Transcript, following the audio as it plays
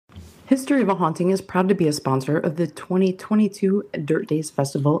History of a Haunting is proud to be a sponsor of the 2022 Dirt Days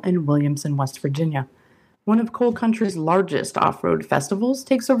Festival in Williamson, West Virginia. One of Coal Country's largest off-road festivals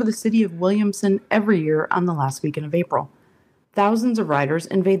takes over the city of Williamson every year on the last weekend of April. Thousands of riders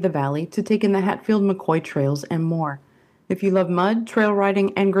invade the valley to take in the Hatfield-McCoy trails and more. If you love mud, trail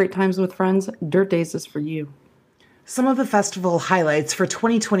riding, and great times with friends, Dirt Days is for you. Some of the festival highlights for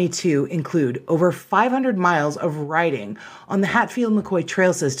 2022 include over 500 miles of riding on the Hatfield-McCoy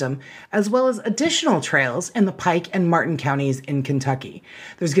trail system, as well as additional trails in the Pike and Martin counties in Kentucky.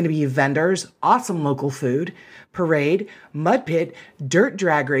 There's going to be vendors, awesome local food, parade, mud pit, dirt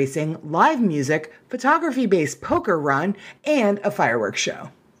drag racing, live music, photography-based poker run, and a fireworks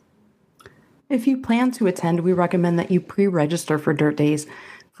show. If you plan to attend, we recommend that you pre-register for Dirt Days.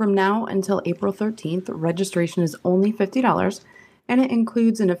 From now until April 13th, registration is only $50, and it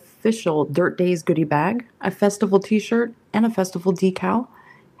includes an official Dirt Days goodie bag, a festival t-shirt, and a festival decal,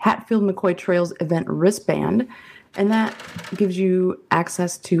 Hatfield-McCoy Trails event wristband, and that gives you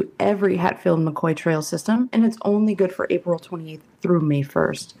access to every Hatfield-McCoy Trail system, and it's only good for April 28th through May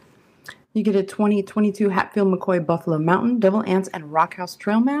 1st. You get a 2022 Hatfield-McCoy Buffalo Mountain, Devil Ants, and Rock House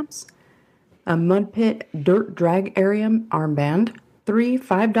trail maps, a Mud Pit Dirt Drag Area armband, 3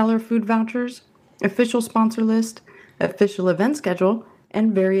 $5 food vouchers, official sponsor list, official event schedule,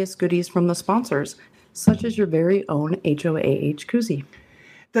 and various goodies from the sponsors, such as your very own HOAH koozie.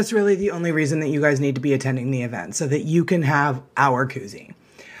 That's really the only reason that you guys need to be attending the event, so that you can have our koozie.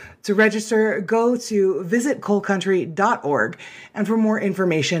 To register, go to visitcoalcountry.org, and for more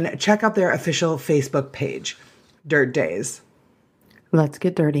information, check out their official Facebook page, Dirt Days. Let's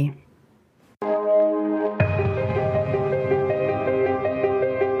get dirty.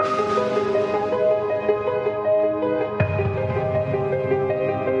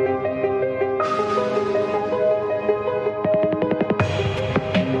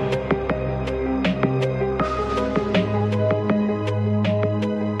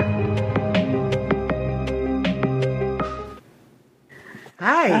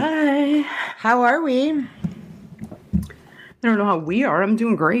 Hi. How are we? I don't know how we are. I'm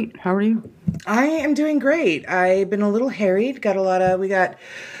doing great. How are you? I am doing great. I've been a little harried. We got a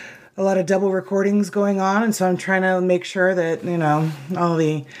lot of double recordings going on, and so I'm trying to make sure that, all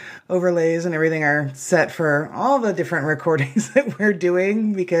the overlays and everything are set for all the different recordings that we're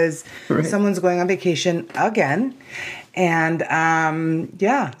doing, because someone's going on vacation again. And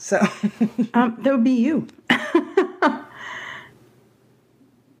so that would be you.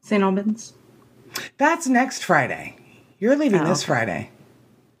 St. Albans? That's next Friday. You're leaving this Friday.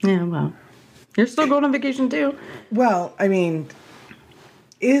 Yeah, well, you're still going on vacation too. Well, I mean,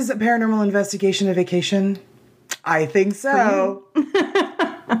 is a paranormal investigation a vacation? I think so.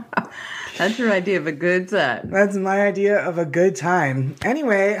 That's your idea of a good time. That's my idea of a good time.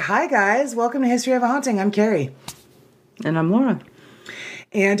 Anyway, hi guys. Welcome to History of a Haunting. I'm Carrie. And I'm Laura.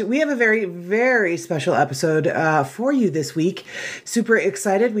 And we have a very, very special episode for you this week. Super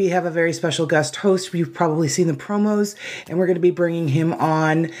excited. We have a very special guest host. You've probably seen the promos, and we're going to be bringing him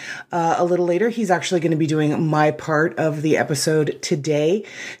on a little later. He's actually going to be doing my part of the episode today.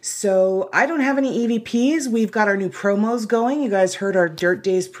 So I don't have any EVPs. We've got our new promos going. You guys heard our Dirt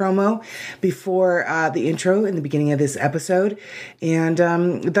Days promo before the intro in the beginning of this episode. And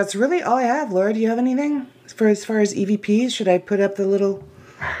that's really all I have. Laura, do you have anything as far as EVPs? Should I put up the little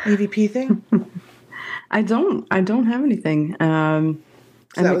EVP thing? I don't have anything. So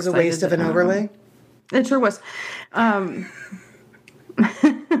that was a waste of an overlay? It sure was. But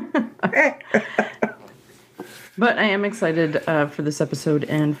I am excited for this episode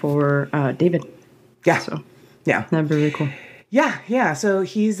and for David. Yeah. So, yeah. That'd be really cool. Yeah. So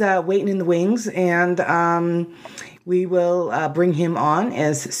he's waiting in the wings, and we will bring him on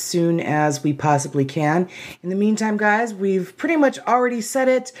as soon as we possibly can. In the meantime, guys, we've pretty much already said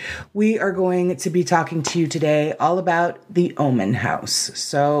it. We are going to be talking to you today all about the Oman House.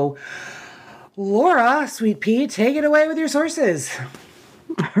 So, Laura, Sweet Pea, take it away with your sources.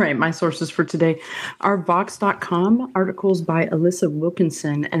 All right, my sources for today are Vox.com, articles by Alyssa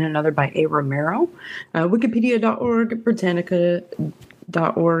Wilkinson, and another by A. Romero, Wikipedia.org,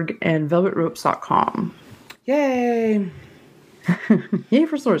 Britannica.org, and VelvetRopes.com. Yay! Yay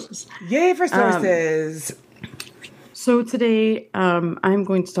for sources. Yay for sources. So today, I'm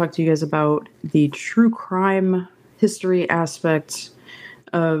going to talk to you guys about the true crime history aspect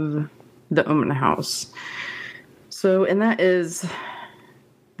of the Oman House. So, and that is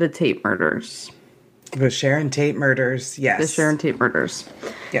the Tate murders. The Sharon Tate murders, yes. The Sharon Tate murders.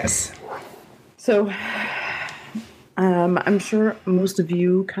 Yes. So, I'm sure most of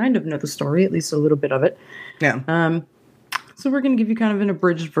you kind of know the story, at least a little bit of it. Yeah. So we're going to give you kind of an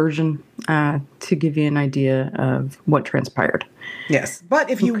abridged version to give you an idea of what transpired. Yes. But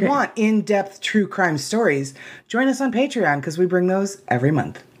if you want in-depth true crime stories, join us on Patreon because we bring those every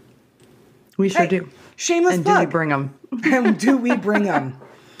month. We sure do. Shameless and plug. do we bring them? And do we bring them?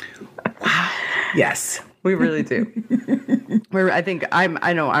 Wow. Yes. We really do.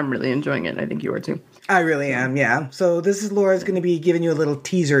 I know I'm really enjoying it. I think you are too. I really am, yeah. So this is Laura's going to be giving you a little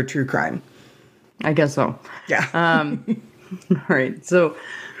teaser true crime. I guess so. Yeah. All right. So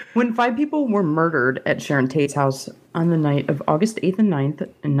when 5 people were murdered at Sharon Tate's house on the night of August 8th and 9th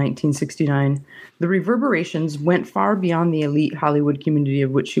in 1969, the reverberations went far beyond the elite Hollywood community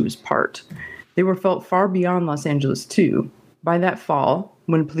of which she was part. They were felt far beyond Los Angeles, too. By that fall,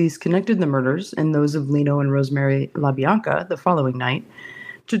 when police connected the murders and those of Leno and Rosemary LaBianca the following night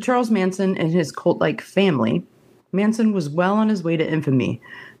to Charles Manson and his cult-like family, Manson was well on his way to infamy,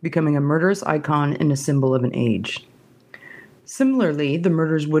 becoming a murderous icon and a symbol of an age. Similarly, the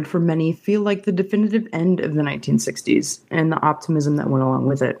murders would for many feel like the definitive end of the 1960s and the optimism that went along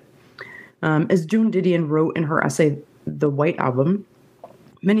with it. As Joan Didion wrote in her essay, The White Album,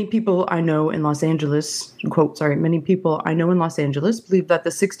 many people I know in Los Angeles believe that the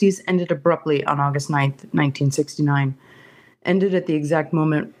 60s ended abruptly on August 9th, 1969, ended at the exact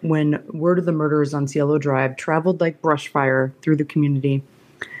moment when word of the murders on Cielo Drive traveled like brush fire through the community.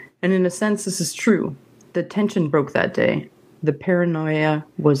 And in a sense, this is true. The tension broke that day. The paranoia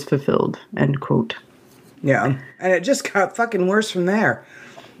was fulfilled, end quote. Yeah. And it just got fucking worse from there.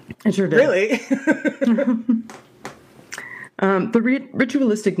 It sure did. Really? The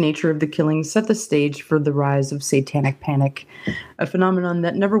ritualistic nature of the killing set the stage for the rise of satanic panic, a phenomenon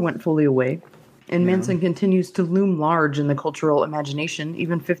that never went fully away. And Manson continues to loom large in the cultural imagination,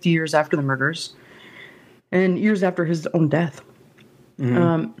 even 50 years after the murders, and years after his own death.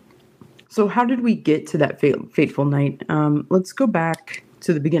 Mm-hmm. So how did we get to that fateful night? Let's go back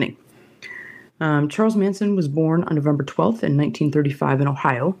to the beginning. Charles Manson was born on November 12th in 1935 in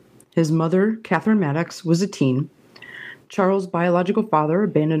Ohio. His mother, Catherine Maddox, was a teen. Charles' biological father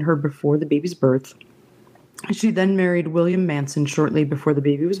abandoned her before the baby's birth. She then married William Manson shortly before the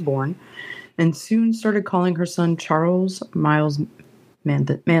baby was born, and soon started calling her son Charles Miles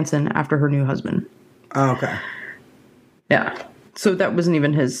Manson after her new husband. Oh, okay. Yeah. So that wasn't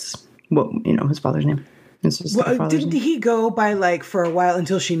even his father's name. It's just didn't name. He go by for a while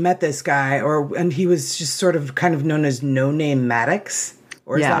until she met this guy, and he was just sort of kind of known as No Name Maddox?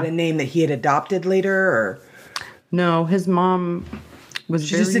 Or is that a name that he had adopted later, or? No, his mom was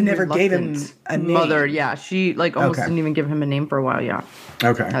she just never gave him a name. Mother, yeah. She almost didn't even give him a name for a while, yeah.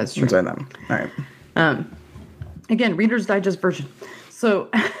 Okay. That's true. All right. Again, Reader's Digest version. So,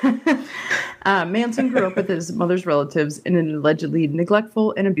 Manson grew up with his mother's relatives in an allegedly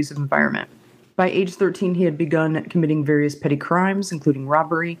neglectful and abusive environment. By age 13, he had begun committing various petty crimes, including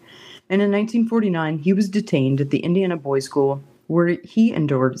robbery. And in 1949, he was detained at the Indiana Boys School, where he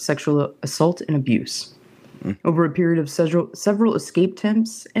endured sexual assault and abuse. Over a period of several escape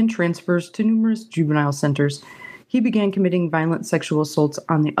attempts and transfers to numerous juvenile centers, he began committing violent sexual assaults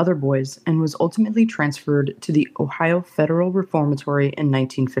on the other boys and was ultimately transferred to the Ohio Federal Reformatory in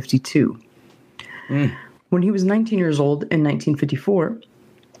 1952. When he was 19 years old in 1954,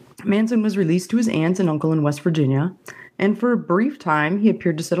 Manson was released to his aunt and uncle in West Virginia, and for a brief time he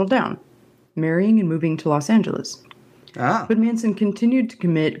appeared to settle down, marrying and moving to Los Angeles. But Manson continued to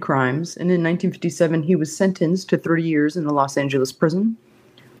commit crimes, and in 1957 he was sentenced to 30 years in the Los Angeles prison,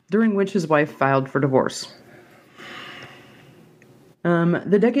 during which his wife filed for divorce.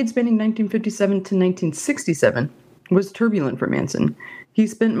 The decade spanning 1957 to 1967 was turbulent for Manson. He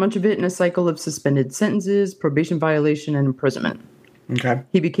spent much of it in a cycle of suspended sentences, probation violation, and imprisonment. Okay.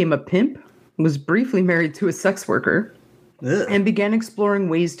 He became a pimp, was briefly married to a sex worker, and began exploring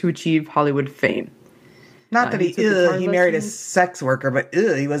ways to achieve Hollywood fame. Not that he married a sex worker, but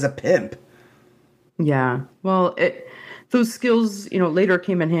he was a pimp. Yeah. Well, those skills, later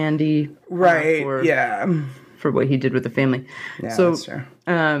came in handy. Right. For what he did with the family. Yeah, so, that's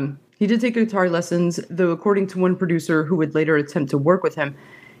true. He did take guitar lessons, though according to one producer who would later attempt to work with him,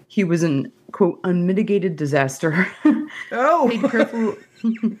 he was an, quote, unmitigated disaster. Oh!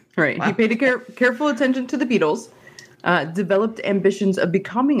 Right. Wow. He paid careful attention to the Beatles, developed ambitions of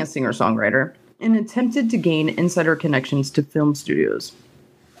becoming a singer-songwriter, and attempted to gain insider connections to film studios.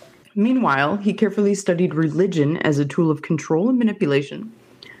 Meanwhile, he carefully studied religion as a tool of control and manipulation,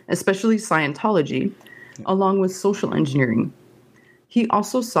 especially Scientology, along with social engineering. He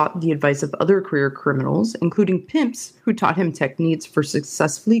also sought the advice of other career criminals, including pimps, who taught him techniques for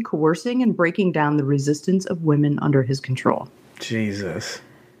successfully coercing and breaking down the resistance of women under his control. Jesus.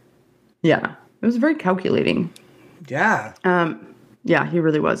 Yeah, it was very calculating. Yeah. Yeah, he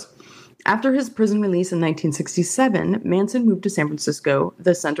really was. After his prison release in 1967, Manson moved to San Francisco,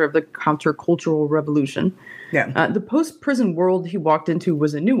 the center of the countercultural revolution. Yeah. The post-prison world he walked into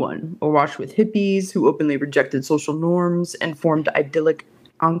was a new one, awash with hippies who openly rejected social norms and formed idyllic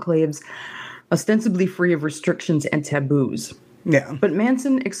enclaves, ostensibly free of restrictions and taboos. Yeah. But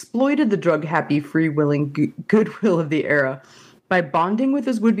Manson exploited the drug-happy, free-willing goodwill of the era by bonding with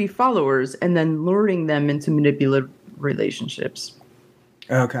his would-be followers and then luring them into manipulative relationships.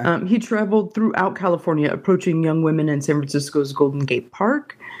 Okay. He traveled throughout California, approaching young women in San Francisco's Golden Gate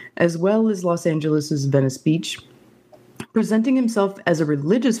Park, as well as Los Angeles' Venice Beach, presenting himself as a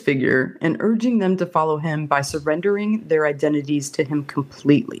religious figure and urging them to follow him by surrendering their identities to him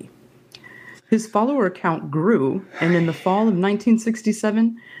completely. His follower count grew, and in the fall of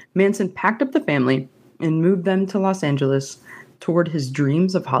 1967, Manson packed up the family and moved them to Los Angeles toward his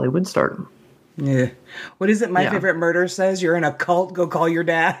dreams of Hollywood stardom. Yeah. What is it? My favorite murder says, you're in a cult, go call your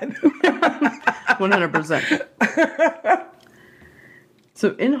dad. 100%.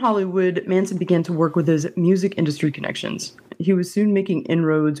 So in Hollywood, Manson began to work with his music industry connections. He was soon making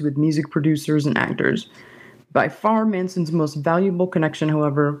inroads with music producers and actors. By far, Manson's most valuable connection,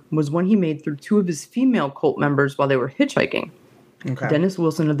 however, was one he made through two of his female cult members while they were hitchhiking. Okay. Dennis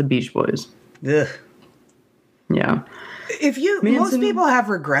Wilson of the Beach Boys. Ugh. Yeah. Most people have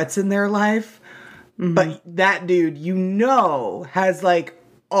regrets in their life, but that dude, has like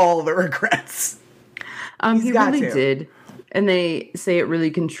all the regrets. He really did. And they say it really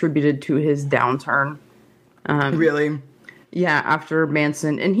contributed to his downturn. Really? Yeah, after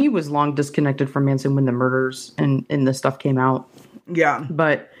Manson. And he was long disconnected from Manson when the murders and the stuff came out. Yeah.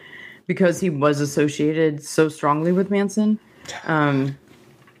 But because he was associated so strongly with Manson,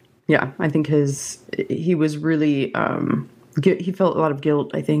 yeah, I think he was really, he felt a lot of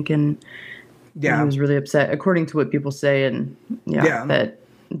guilt, I think, and he was really upset, according to what people say, and that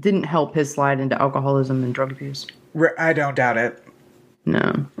didn't help his slide into alcoholism and drug abuse. I don't doubt it.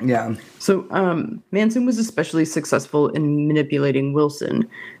 No. Yeah. So Manson was especially successful in manipulating Wilson.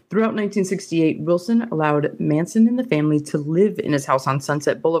 Throughout 1968, Wilson allowed Manson and the family to live in his house on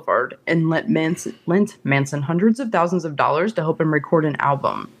Sunset Boulevard and lent Manson hundreds of thousands of dollars to help him record an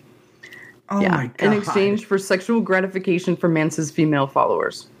album. Oh my God. In exchange for sexual gratification from Manson's female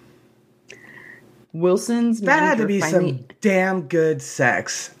followers. Wilson's that had to be some damn good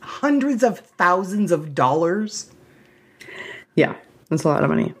sex. Hundreds of thousands of dollars. Yeah, that's a lot of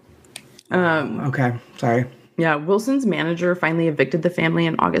money. Okay, sorry. Yeah, Wilson's manager finally evicted the family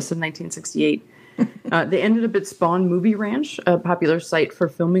in August of 1968. They ended up at Spawn Movie Ranch, a popular site for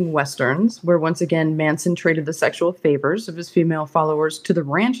filming westerns, where once again Manson traded the sexual favors of his female followers to the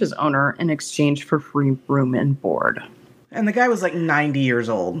ranch's owner in exchange for free room and board. And the guy was like 90 years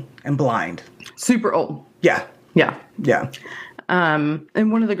old and blind. Super old. Yeah. Yeah. Yeah.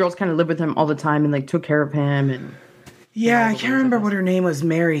 And one of the girls kind of lived with him all the time and like took care of him. And yeah, I can't remember what her name was.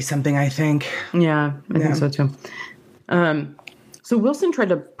 Mary something, I think. Yeah, I think so too. So Wilson tried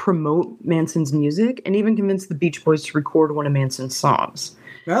to promote Manson's music and even convinced the Beach Boys to record one of Manson's songs.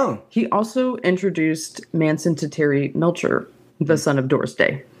 Oh. He also introduced Manson to Terry Melcher, the son of Doris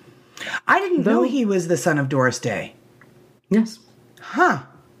Day. I didn't know he was the son of Doris Day. Yes. Huh.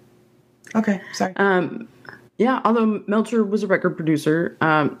 Okay, sorry. Yeah, although Melcher was a record producer,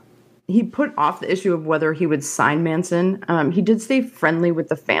 he put off the issue of whether he would sign Manson. He did stay friendly with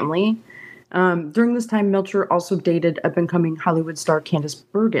the family. During this time, Melcher also dated up-and-coming Hollywood star Candice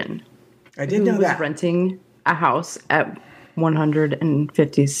Bergen. I did know that. Who was renting a house at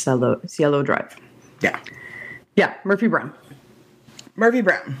 150 Cielo Drive. Yeah. Yeah, Murphy Brown.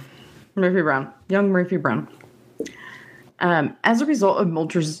 Young Murphy Brown. As a result of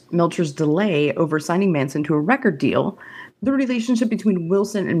Melcher's delay over signing Manson to a record deal, the relationship between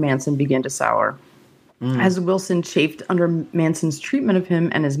Wilson and Manson began to sour. As Wilson chafed under Manson's treatment of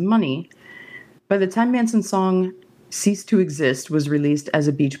him and his money, by the time Manson's song Cease to Exist was released as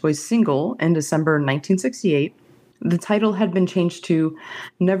a Beach Boys single in December 1968, the title had been changed to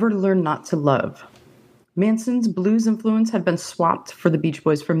Never Learn Not to Love. Manson's blues influence had been swapped for the Beach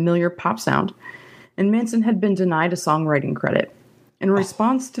Boys' familiar pop sound, and Manson had been denied a songwriting credit. In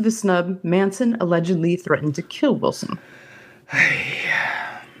response to the snub, Manson allegedly threatened to kill Wilson.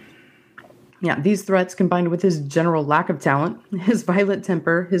 Yeah, these threats, combined with his general lack of talent, his violent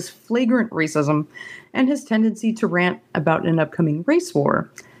temper, his flagrant racism, and his tendency to rant about an upcoming race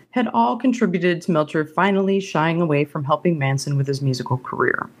war, had all contributed to Melcher finally shying away from helping Manson with his musical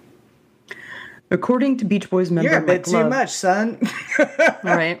career. According to Beach Boys member You're a bit too much, son. All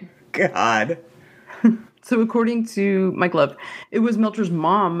right. God. So according to Mike Love, it was Melcher's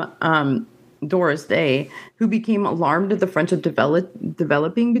mom Doris Day, who became alarmed at the friendship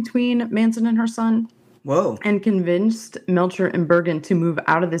developing between Manson and her son. Whoa. And convinced Melcher and Bergen to move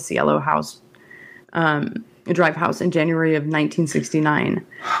out of the Cielo house, Drive house in January of 1969.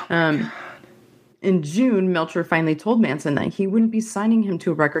 In June, Melcher finally told Manson that he wouldn't be signing him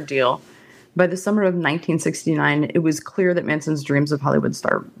to a record deal. By the summer of 1969, it was clear that Manson's dreams of Hollywood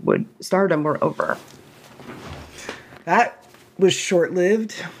stardom were over. That was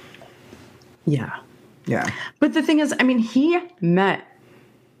short-lived. Yeah. Yeah. But the thing is, I mean, he met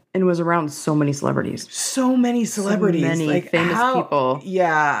and was around so many celebrities. So many celebrities. So many famous people.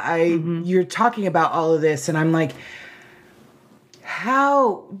 Yeah. You're talking about all of this, and I'm like,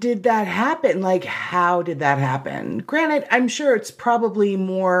 how did that happen? Like, how did that happen? Granted, I'm sure it's probably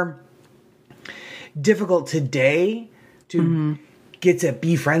more difficult today to get to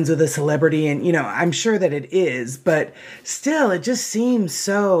be friends with a celebrity, and I'm sure that it is, but still, it just seems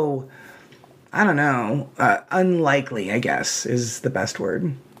so, I don't know, unlikely, I guess is the best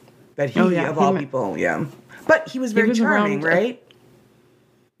word, that he of all people, but he was very charming, right?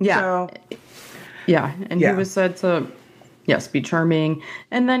 Yeah. And he was said to be charming,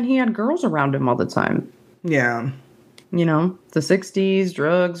 and then he had girls around him all the time. The 60s,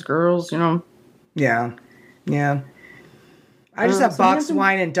 drugs, girls, Yeah. I just have boxed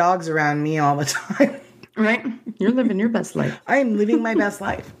wine and dogs around me all the time. Right? You're living your best life. I am living my best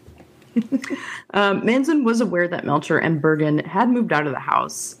life. Manson was aware that Melcher and Bergen had moved out of the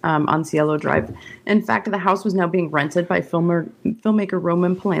house on Cielo Drive. In fact, the house was now being rented by filmmaker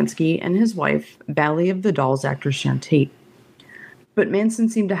Roman Polanski and his wife, Valley of the Dolls actress Sharon Tate. But Manson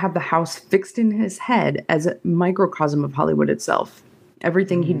seemed to have the house fixed in his head as a microcosm of Hollywood itself.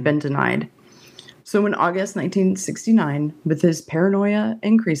 Everything he'd been denied. So in August 1969, with his paranoia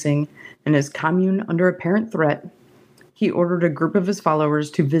increasing and his commune under apparent threat, he ordered a group of his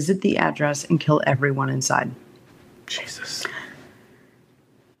followers to visit the address and kill everyone inside. Jesus.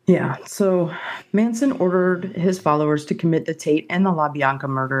 Yeah, so Manson ordered his followers to commit the Tate and the LaBianca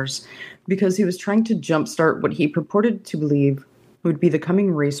murders because he was trying to jumpstart what he purported to believe would be the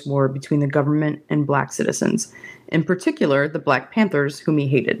coming race war between the government and black citizens, in particular the Black Panthers, whom he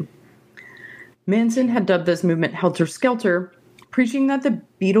hated. Manson had dubbed this movement Helter Skelter, preaching that the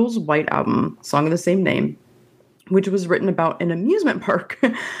Beatles' White Album, song of the same name, which was written about an amusement park,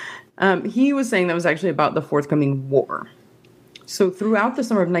 he was saying that was actually about the forthcoming war. So throughout the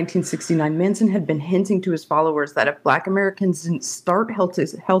summer of 1969, Manson had been hinting to his followers that if Black Americans didn't start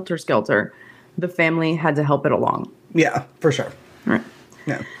Helter Skelter, the family had to help it along. Yeah, for sure. Right.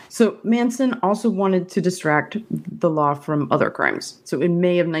 Yeah. So Manson also wanted to distract the law from other crimes. So in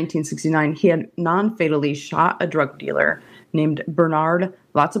May of 1969, he had non-fatally shot a drug dealer named Bernard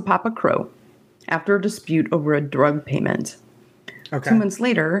Lotzapapa Crow after a dispute over a drug payment. Okay. 2 months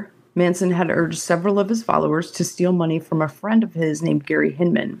later, Manson had urged several of his followers to steal money from a friend of his named Gary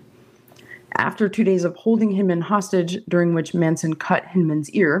Hinman. After 2 days of holding Hinman hostage, during which Manson cut Hinman's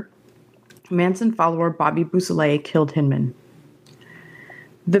ear, Manson follower Bobby Beausoleil killed Hinman.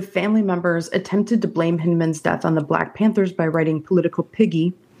 The family members attempted to blame Hinman's death on the Black Panthers by writing Political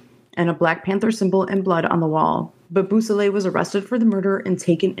Piggy and a Black Panther symbol in blood on the wall, but Beausoleil was arrested for the murder and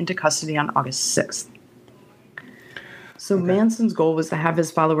taken into custody on August 6th. So Manson's goal was to have his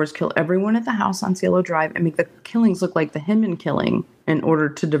followers kill everyone at the house on Cielo Drive and make the killings look like the Hinman killing in order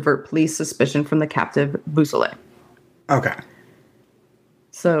to divert police suspicion from the captive Beausoleil. Okay.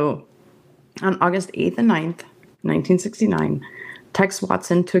 So on August 8th and 9th, 1969, Tex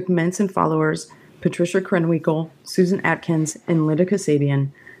Watson took Manson followers Patricia Krenwinkel, Susan Atkins, and Linda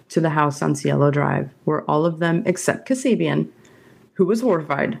Kasabian to the house on Cielo Drive, where all of them, except Kasabian, who was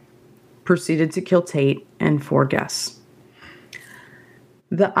horrified, proceeded to kill Tate and 4 guests.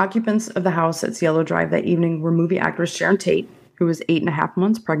 The occupants of the house at Cielo Drive that evening were movie actress Sharon Tate, who was 8.5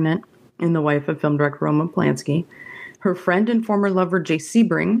 months pregnant and the wife of film director Roman Polanski, her friend and former lover Jay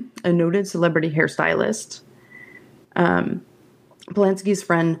Sebring, a noted celebrity hairstylist, Polanski's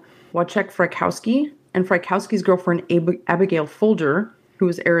friend Wojciech Frykowski, and Frykowski's girlfriend Abigail Folger, who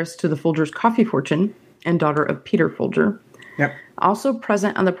was heiress to the Folgers' coffee fortune and daughter of Peter Folger. Yep. Also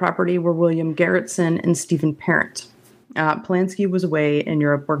present on the property were William Garretson and Stephen Parent. Polanski was away in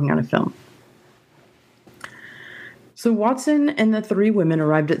Europe working on a film. So Watson and the 3 women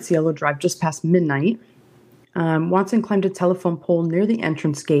arrived at Cielo Drive just past midnight. Watson climbed a telephone pole near the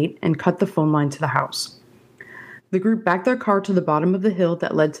entrance gate and cut the phone line to the house. The group backed their car to the bottom of the hill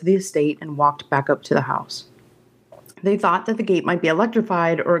that led to the estate and walked back up to the house. They thought that the gate might be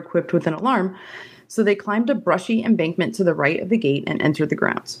electrified or equipped with an alarm, so they climbed a brushy embankment to the right of the gate and entered the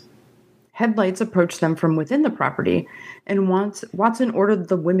grounds. Headlights approached them from within the property, and Watson ordered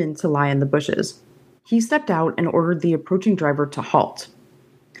the women to lie in the bushes. He stepped out and ordered the approaching driver to halt.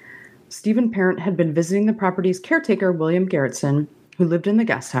 Stephen Parent had been visiting the property's caretaker, William Garrettson, who lived in the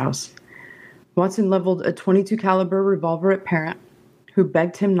guest house. Watson leveled a .22 caliber revolver at Parent, who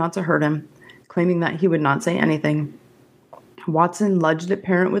begged him not to hurt him, claiming that he would not say anything. Watson lunged at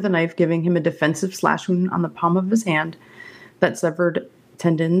Parent with a knife, giving him a defensive slash wound on the palm of his hand that severed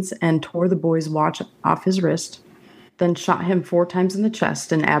tendons and tore the boy's watch off his wrist, then shot him 4 times in the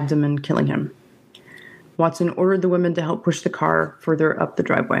chest and abdomen, killing him. Watson ordered the women to help push the car further up the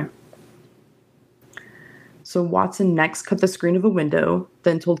driveway. So Watson next cut the screen of a window,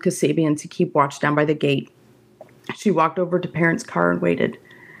 then told Kasabian to keep watch down by the gate. She walked over to Parent's car and waited.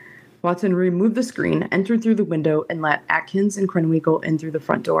 Watson removed the screen, entered through the window, and let Atkins and Krenwinkel in through the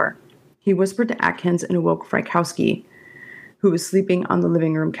front door. He whispered to Atkins and awoke Frykowski, who was sleeping on the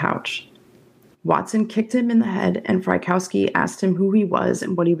living room couch. Watson kicked him in the head, and Frykowski asked him who he was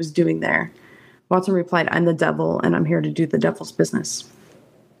and what he was doing there. Watson replied, "I'm the devil, and I'm here to do the devil's business."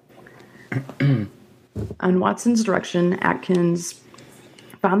 On Watson's direction, Atkins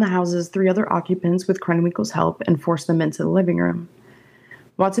found the house's 3 other occupants with Krenwinkel's help and forced them into the living room.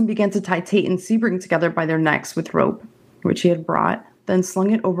 Watson began to tie Tate and Sebring together by their necks with rope, which he had brought, then slung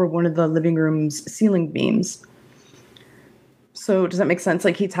it over one of the living room's ceiling beams. So does that make sense?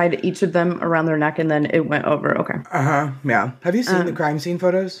 Like he tied each of them around their neck and then it went over. Okay. Uh-huh. Yeah. Have you seen the crime scene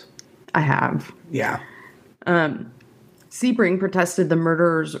photos? I have. Yeah. Sebring protested the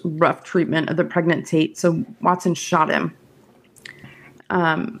murderer's rough treatment of the pregnant Tate, so Watson shot him.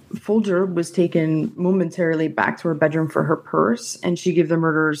 Folger was taken momentarily back to her bedroom for her purse, and she gave the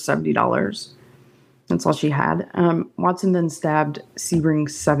murderers $70. That's all she had. Watson then stabbed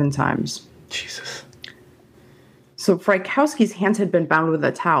Sebring 7 times. Jesus. So Frykowski's hands had been bound with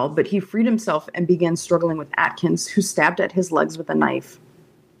a towel, but he freed himself and began struggling with Atkins, who stabbed at his legs with a knife.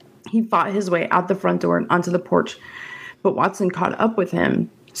 He fought his way out the front door and onto the porch, but Watson caught up with him,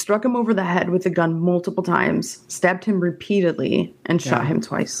 struck him over the head with a gun multiple times, stabbed him repeatedly, and shot him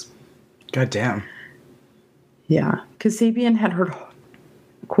twice. God damn. Yeah. Kasabian had heard,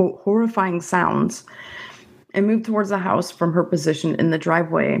 quote, horrifying sounds and moved towards the house from her position in the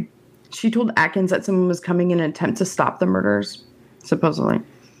driveway. She told Atkins that someone was coming in an attempt to stop the murders, supposedly.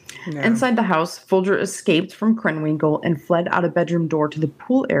 Yeah. Inside the house, Folger escaped from Krenwinkel and fled out a bedroom door to the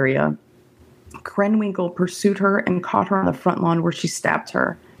pool area. Krenwinkel pursued her and caught her on the front lawn where she stabbed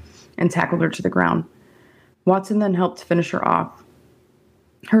her and tackled her to the ground. Watson then helped finish her off.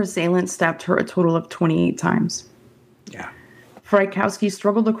 Her assailant stabbed her a total of 28 times. Yeah. Frykowski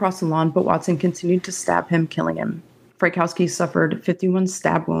struggled across the lawn, but Watson continued to stab him, killing him. Frykowski suffered 51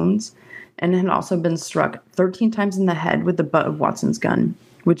 stab wounds and had also been struck 13 times in the head with the butt of Watson's gun,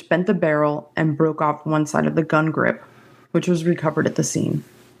 which bent the barrel and broke off one side of the gun grip, which was recovered at the scene.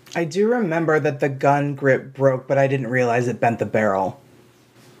 I do remember that the gun grip broke, but I didn't realize it bent the barrel.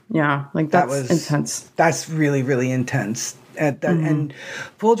 Yeah, like that was intense. That's really, really intense. And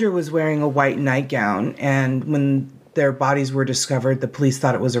Folger was wearing a white nightgown, and when their bodies were discovered, the police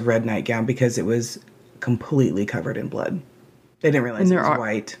thought it was a red nightgown because it was completely covered in blood. They didn't realize it was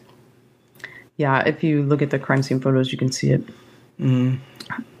white. Yeah, if you look at the crime scene photos, you can see it.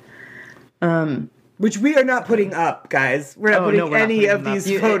 Which we are not putting up, guys. We're not putting any of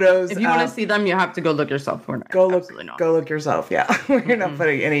these photos. If you want to see them, you have to go look yourself. Go look yourself. Yeah, we're not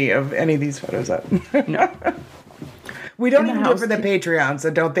putting any of these photos up. No. We don't even do it for the Patreon,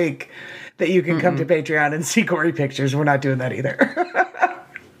 so don't think that you can come to Patreon and see gory pictures. We're not doing that either.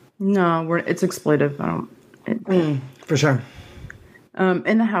 No, it's exploitive. For sure.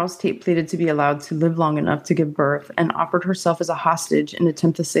 In the house, Tate pleaded to be allowed to live long enough to give birth and offered herself as a hostage in an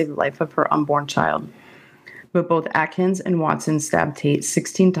attempt to save the life of her unborn child. But both Atkins and Watson stabbed Tate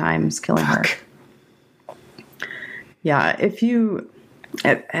 16 times, killing her. Yeah, have you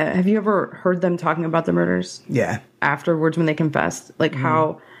ever heard them talking about the murders? Yeah. Afterwards when they confessed? Like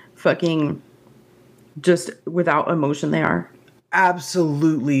how fucking just without emotion they are?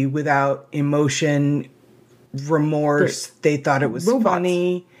 Absolutely without emotion, remorse. They thought it was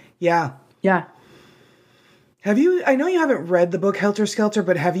funny. Yeah. Yeah. I know you haven't read the book Helter Skelter,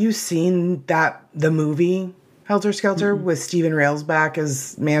 but have you seen the movie Helter Skelter with Stephen Railsback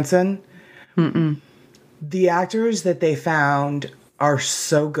as Manson? The actors that they found are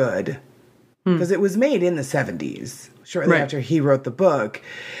so good because it was made in the 70s, shortly after he wrote the book.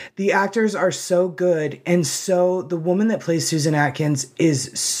 The actors are so good, and so the woman that plays Susan Atkins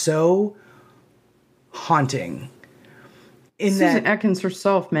is so haunting. Susan Atkins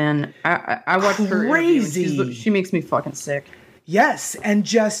herself, man, I watched her interview. She makes me fucking sick. Yes, and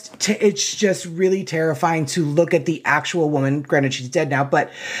it's just really terrifying to look at the actual woman. Granted, she's dead now,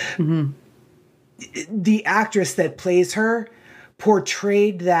 but the actress that plays her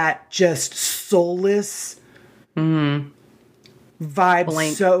portrayed that just soulless vibe.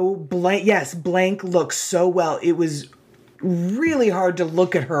 Blank. So blank. Yes, blank looks so well. It was really hard to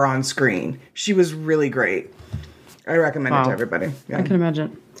look at her on screen. She was really great. I recommend it to everybody. Yeah. I can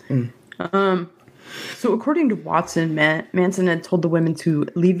imagine. So according to Watson, Manson had told the women to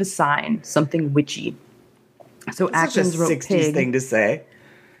leave a sign, something witchy. So That's Atkins such a wrote 60s pig. thing to say.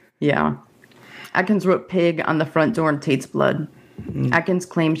 Yeah. Atkins wrote pig on the front door in Tate's blood. Atkins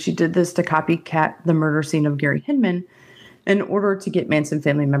claimed she did this to copycat the murder scene of Gary Hinman in order to get Manson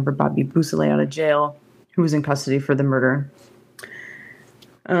family member Bobby Bousselet out of jail, who was in custody for the murder.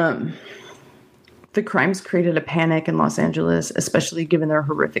 The crimes created a panic in Los Angeles, especially given their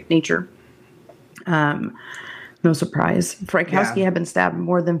horrific nature. No surprise. Frykowski had been stabbed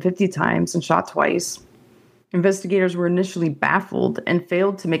more than 50 times and shot twice. Investigators were initially baffled and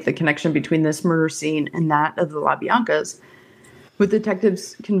failed to make the connection between this murder scene and that of the LaBiancas, with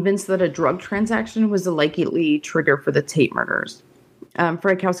detectives convinced that a drug transaction was a likely trigger for the Tate murders.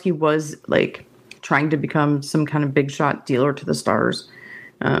 Frykowski was trying to become some kind of big shot dealer to the stars.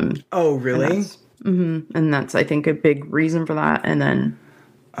 Oh, really? And that's, I think, a big reason for that. And then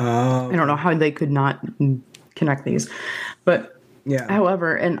I don't know how they could not connect these. But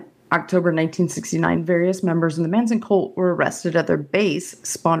however, in October 1969, various members of the Manson cult were arrested at their base,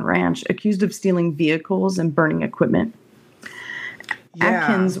 Spawn Ranch, accused of stealing vehicles and burning equipment.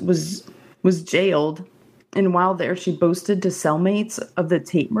 Atkins was jailed, and while there, she boasted to cellmates of the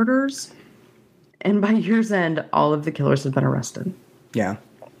Tate murders. And by year's end, all of the killers had been arrested. Yeah.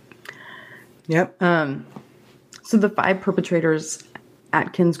 Yep. So the 5 perpetrators,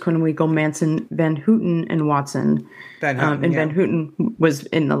 Atkins, Kronenwinkel, Manson, Van Houten, and Watson. Van Houten was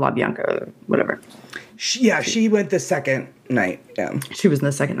in the LaBianca, whatever. She went the second night. Yeah. She was in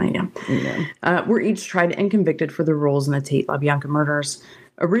the second night, were each tried and convicted for their roles in the Tate LaBianca murders.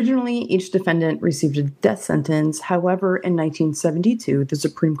 Originally, each defendant received a death sentence. However, in 1972, the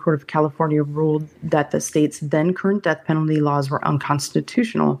Supreme Court of California ruled that the state's then current death penalty laws were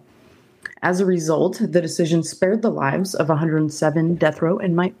unconstitutional. As a result, the decision spared the lives of 107 death row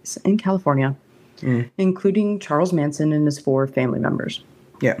inmates in California, including Charles Manson and his 4 family members.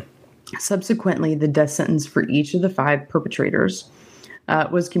 Yeah. Subsequently, the death sentence for each of the 5 perpetrators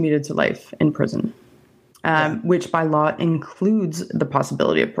was commuted to life in prison, which by law includes the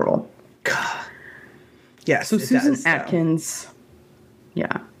possibility of parole. God. Yes. So Susan Atkins,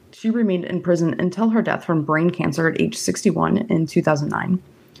 she remained in prison until her death from brain cancer at age 61 in 2009.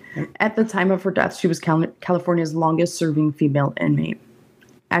 At the time of her death, she was California's longest-serving female inmate.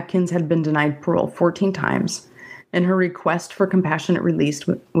 Atkins had been denied parole 14 times, and her request for compassionate release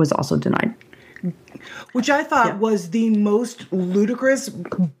was also denied. Which I thought was the most ludicrous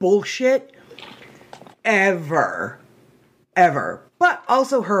bullshit ever. But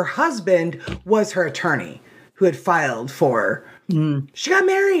also her husband was her attorney who had filed for... She got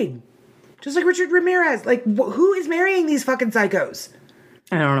married. Just like Richard Ramirez. Who is marrying these fucking psychos?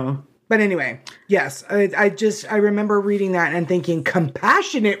 I don't know. But anyway, yes, I remember reading that and thinking,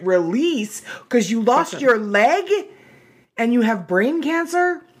 compassionate release because you lost your leg and you have brain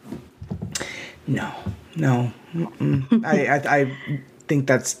cancer? No. I think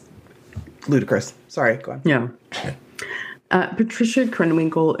that's ludicrous. Sorry, go on. Yeah. Patricia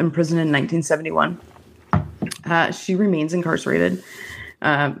Kronenwinkel, imprisoned in 1971. She remains incarcerated.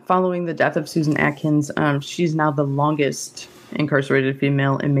 Following the death of Susan Atkins, she's now the longest incarcerated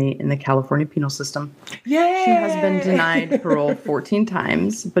female inmate in the California penal system. Yay! She has been denied parole 14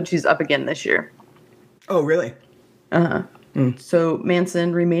 times, but she's up again this year. Oh, really? So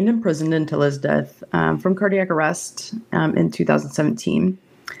Manson remained imprisoned until his death from cardiac arrest in 2017.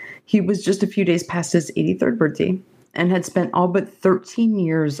 He was just a few days past his 83rd birthday and had spent all but 13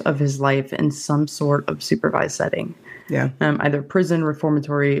 years of his life in some sort of supervised setting. Yeah. Either prison,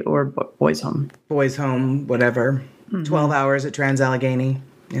 reformatory, or boys' home. Boys' home, whatever. 12 hours at Trans-Allegheny.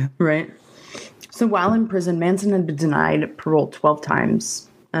 Yeah. Right. So while in prison, Manson had been denied parole 12 times.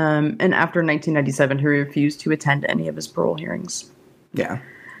 And after 1997, he refused to attend any of his parole hearings. Yeah.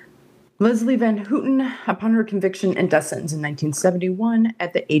 Leslie Van Houten, upon her conviction and death sentence in 1971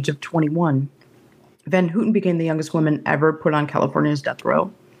 at the age of 21, Van Houten became the youngest woman ever put on California's death row,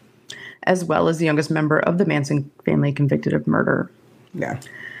 as well as the youngest member of the Manson family convicted of murder. Yeah.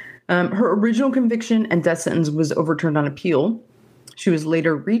 Her original conviction and death sentence was overturned on appeal. She was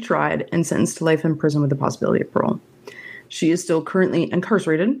later retried and sentenced to life in prison with the possibility of parole. She is still currently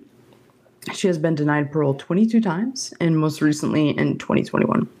incarcerated. She has been denied parole 22 times, and most recently in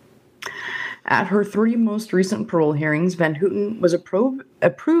 2021. At her 3 most recent parole hearings, Van Houten was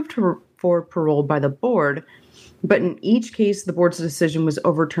approved for parole by the board, but in each case, the board's decision was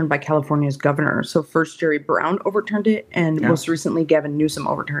overturned by California's governor. So first Jerry Brown overturned it, and most recently Gavin Newsom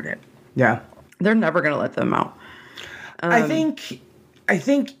overturned it. Yeah. They're never going to let them out. I think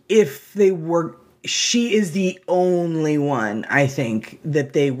if they were, she is the only one, I think,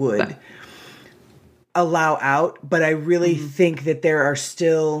 that they would allow out. But I really think that there are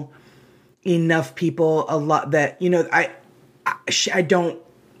still enough people, a lot that, I don't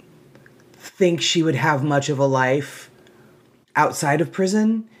think she would have much of a life outside of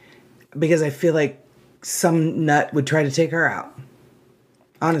prison, because I feel like some nut would try to take her out.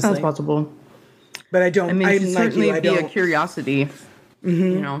 Honestly. That's possible. But I don't. I mean, she'd certainly be a curiosity,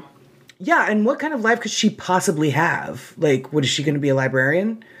 Yeah, and what kind of life could she possibly have? Like, what is she going to be, a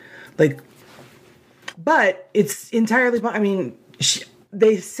librarian? Like, but it's entirely. I mean,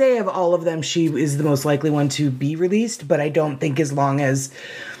 they say of all of them, she is the most likely one to be released. But I don't think as long as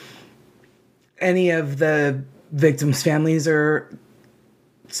any of the victims' families are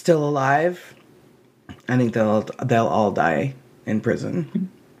still alive, I think they'll all die in prison.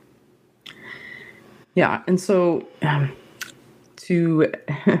 Yeah, and so on to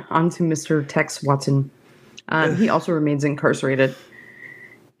Mr. Tex Watson. He also remains incarcerated.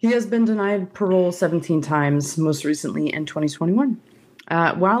 He has been denied parole 17 times, most recently in 2021.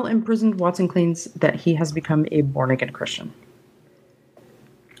 While imprisoned, Watson claims that he has become a born-again Christian.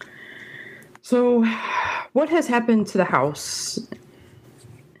 So, what has happened to the house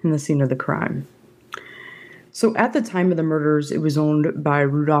in the scene of the crime? So at the time of the murders, it was owned by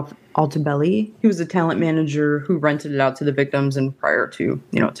Rudolph Altobelli. He was a talent manager who rented it out to the victims, and prior to,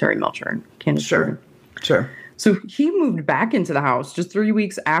 Terry Melcher and Candace. Sure. So he moved back into the house just 3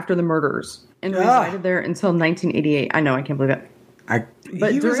 weeks after the murders and resided there until 1988. I know, I can't believe it.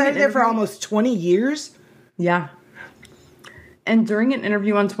 He resided there for almost 20 years? Yeah. And during an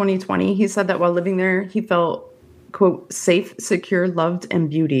interview on 2020, he said that while living there, he felt, quote, safe, secure, loved, and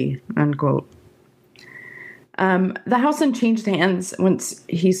beauty, unquote. The house then changed hands once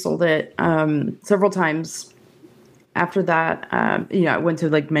he sold it several times. After that, it went to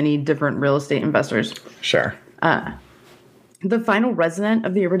like many different real estate investors. Sure. The final resident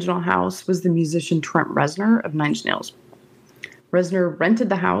of the original house was the musician Trent Reznor of Nine Inch Nails. Reznor rented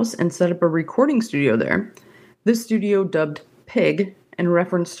the house and set up a recording studio there. This studio, dubbed Pig, in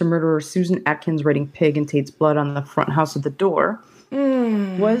reference to murderer Susan Atkins writing pig in Tate's blood on the front house of the door,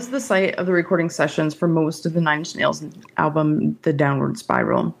 was the site of the recording sessions for most of the Nine Inch Nails album, The Downward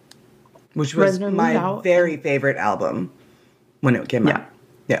Spiral. Which was my very favorite album when it came out.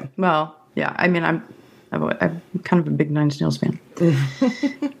 Yeah. Well, yeah. I mean, I'm kind of a big Nine Inch Nails fan.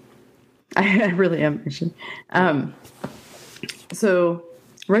 I really am, actually. So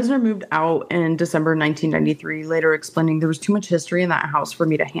Reznor moved out in December 1993, later explaining there was too much history in that house for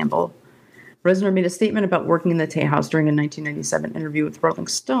me to handle. Reznor made a statement about working in the Tate house during a 1997 interview with Rolling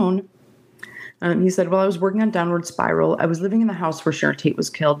Stone. He said, while I was working on Downward Spiral, I was living in the house where Sharon Tate was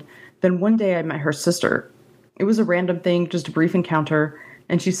killed. Then one day I met her sister. It was a random thing, just a brief encounter.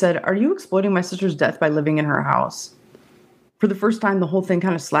 And she said, are you exploiting my sister's death by living in her house? For the first time, the whole thing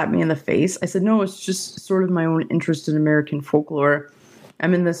kind of slapped me in the face. I said, no, it's just sort of my own interest in American folklore.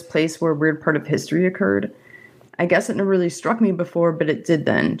 I'm in this place where a weird part of history occurred. I guess it never really struck me before, but it did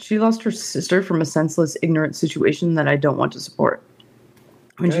then. She lost her sister from a senseless, ignorant situation that I don't want to support.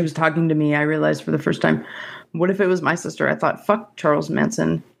 When she was talking to me, I realized for the first time, what if it was my sister? I thought, fuck Charles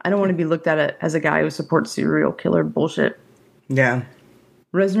Manson. I don't want to be looked at as a guy who supports serial killer bullshit. Yeah.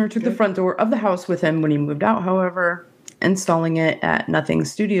 Reznor took the front door of the house with him when he moved out, however, installing it at Nothing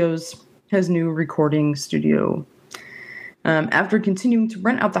Studios, his new recording studio. After continuing to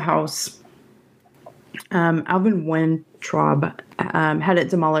rent out the house, Alvin Weintraub had it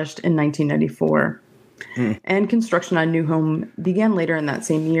demolished in 1994. And construction on a new home began later in that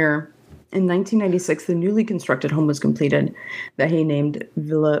same year. In 1996, the newly constructed home was completed that he named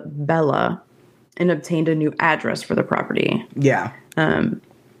Villa Bella and obtained a new address for the property. Yeah.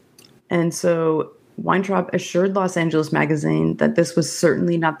 And so Weintraub assured Los Angeles Magazine that this was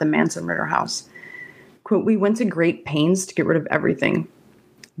certainly not the Manson murder house. Quote, we went to great pains to get rid of everything.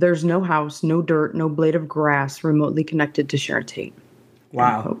 There's no house, no dirt, no blade of grass remotely connected to Sharon Tate.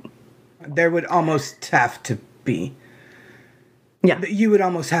 Wow. There would almost have to be. Yeah. You would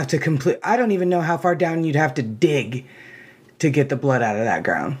almost have to complete. I don't even know how far down you'd have to dig to get the blood out of that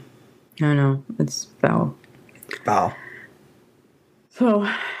ground. I know. It's foul. Foul. So,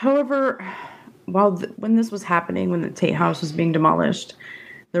 however, when this was happening, when the Tate house was being demolished,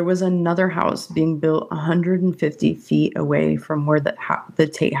 There was another house being built 150 feet away from where the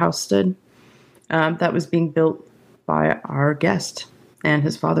Tate house stood. That was being built by our guest and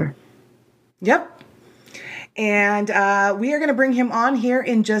his father. Yep. And we are going to bring him on here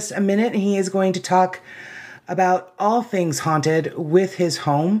in just a minute. He is going to talk about all things haunted with his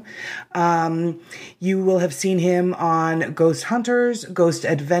home. You will have seen him on Ghost Hunters, Ghost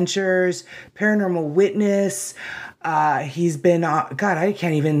Adventures, Paranormal Witness. He's been on, God, I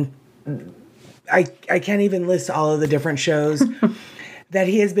can't even list all of the different shows that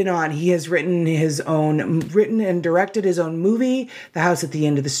he has been on. He has written and directed his own movie, The House at the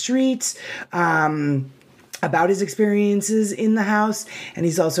End of the Street, about his experiences in the house. And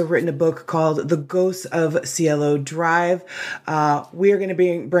he's also written a book called The Ghosts of Cielo Drive. We are going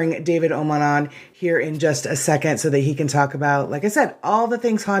to bring David Oman on here in just a second so that he can talk about, like I said, all the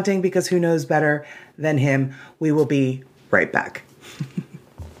things haunting, because who knows better than him. We will be right back.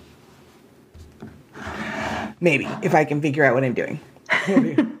 Maybe, if I can figure out what I'm doing.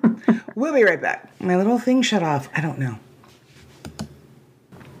 We'll be right back. My little thing shut off. I don't know.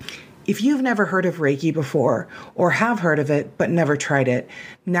 If you've never heard of Reiki before, or have heard of it but never tried it,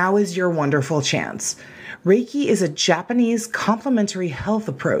 now is your wonderful chance. Reiki is a Japanese complementary health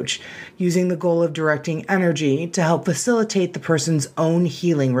approach using the goal of directing energy to help facilitate the person's own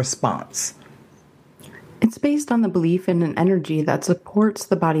healing response. It's based on the belief in an energy that supports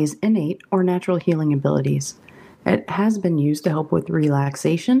the body's innate or natural healing abilities. It has been used to help with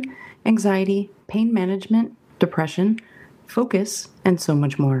relaxation, anxiety, pain management, depression, focus, and so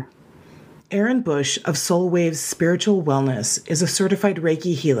much more. Erin Bush of Soul Waves Spiritual Wellness is a certified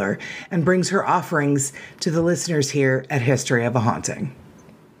Reiki healer and brings her offerings to the listeners here at History of a Haunting.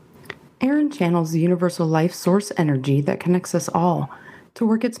 Erin channels the universal life source energy that connects us all to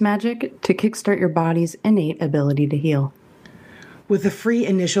work its magic to kickstart your body's innate ability to heal. With a free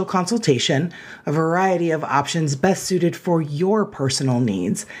initial consultation, a variety of options best suited for your personal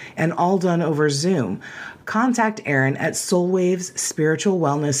needs, and all done over Zoom, contact Erin at Soul Waves Spiritual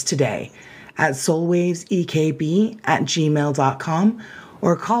Wellness today at soulwavesekb@gmail.com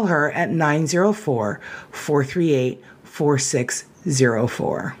or call her at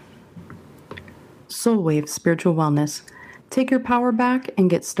 904-438-4604. Soul Waves Spiritual Wellness. Take your power back and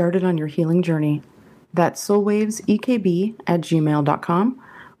get started on your healing journey. That's soulwavesekb@gmail.com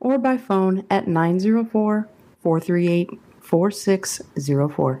or by phone at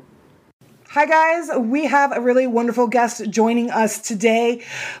 904-438-4604. Hi guys, we have a really wonderful guest joining us today.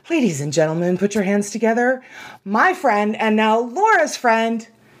 Ladies and gentlemen, put your hands together. My friend, and now Laura's friend,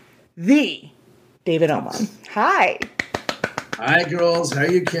 the David Oman. Hi. Hi girls, how are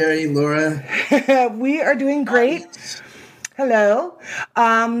you, Carrie, Laura? We are doing great. Hello.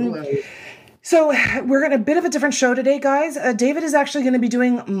 Hello. So we're in a bit of a different show today, guys. David is actually going to be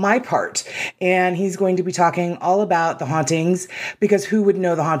doing my part, and he's going to be talking all about the hauntings, because who would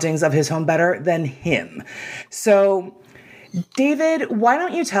know the hauntings of his home better than him? So, David, why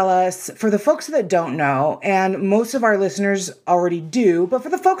don't you tell us, for the folks that don't know, and most of our listeners already do, but for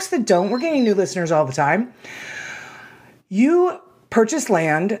the folks that don't, we're getting new listeners all the time. You purchased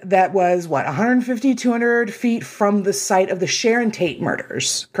land that was, 150, 200 feet from the site of the Sharon Tate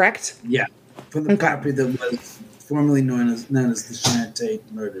murders, correct? Yeah. From the property that was formerly known as the Sharon Tate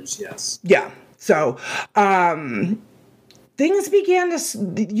murders, yes. Yeah. So, things began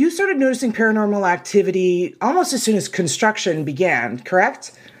you started noticing paranormal activity almost as soon as construction began,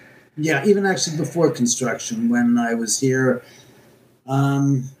 correct? Yeah, even actually before construction, when I was here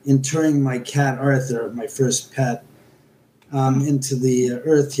interring my cat Arthur, my first pet, into the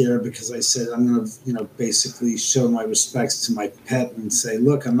earth here, because I said I'm going to, basically show my respects to my pet and say,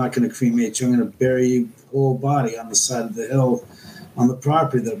 look, I'm not going to cremate you. I'm going to bury your whole body on the side of the hill on the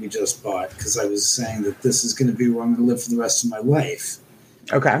property that we just bought, because I was saying that this is going to be where I'm going to live for the rest of my life.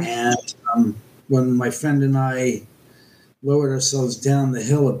 Okay. And when my friend and I lowered ourselves down the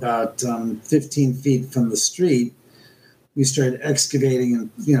hill about 15 feet from the street, we started excavating and,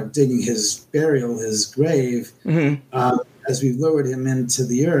 digging his grave. Mm-hmm. As we lowered him into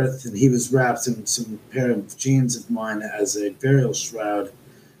the earth, and he was wrapped in some pair of jeans of mine as a burial shroud,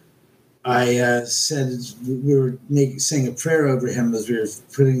 I said, we were saying a prayer over him as we were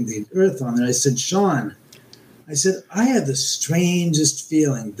putting the earth on there. I said, Sean, I had the strangest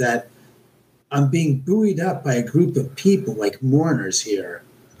feeling that I'm being buoyed up by a group of people, like mourners here.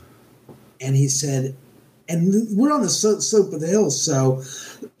 And he said, and we're on the slope of the hill, so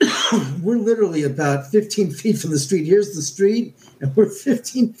we're literally about 15 feet from the street. Here's the street, and we're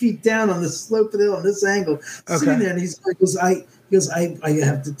 15 feet down on the slope of the hill on this angle, sitting there. And he goes, Because I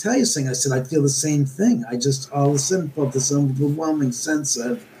have to tell you something. I said, I feel the same thing. I just all of a sudden felt this overwhelming sense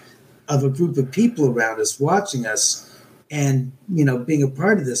of a group of people around us watching us and, being a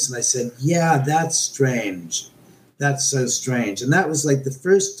part of this. And I said, yeah, that's strange. That's so strange. And that was like the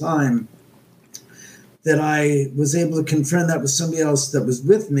first time that I was able to confirm that with somebody else that was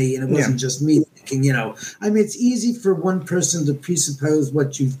with me. And it wasn't just me thinking, it's easy for one person to presuppose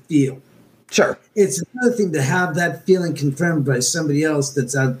what you feel. Sure. It's another thing to have that feeling confirmed by somebody else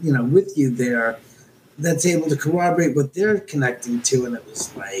that's out, with you there, that's able to corroborate what they're connecting to. And it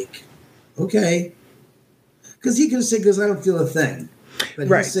was like, okay. Because he could have said, because I don't feel a thing. But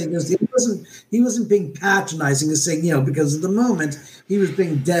right. He wasn't being patronizing and saying, because at the moment he was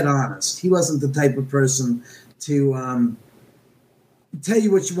being dead honest. He wasn't the type of person to tell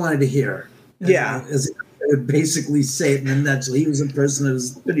you what you wanted to hear. As I would basically say it in a nutshell. He was a person that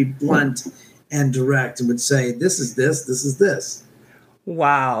was pretty blunt and direct and would say, this is this, this is this.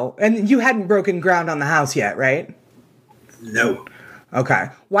 Wow. And you hadn't broken ground on the house yet, right? No. Okay.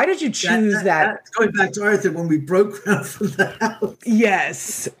 Why did you choose that? That's going back to Arthur when we broke ground for the house.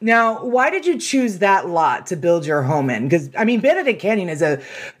 Yes. Now, why did you choose that lot to build your home in? Because, Benedict Canyon is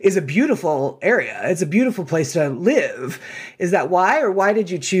a beautiful area. It's a beautiful place to live. Is that why? Or why did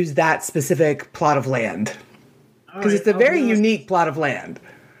you choose that specific plot of land? Because it's a very unique plot of land.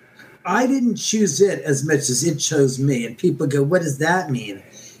 I didn't choose it as much as it chose me. And people go, what does that mean?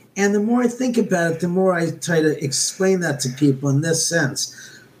 And the more I think about it, the more I try to explain that to people in this sense.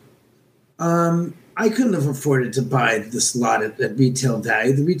 I couldn't have afforded to buy this lot at retail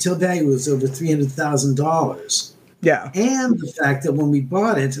value. The retail value was over $300,000. Yeah. And the fact that when we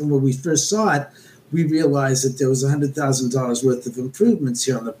bought it and when we first saw it, we realized that there was $100,000 worth of improvements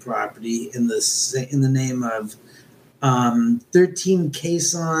here on the property in the name of 13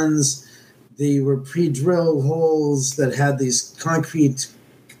 caissons. They were pre-drilled holes that had these concrete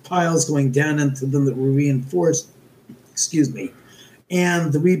piles going down into them that were reinforced,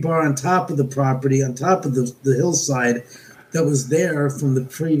 and the rebar on top of the property, on top of the hillside that was there from the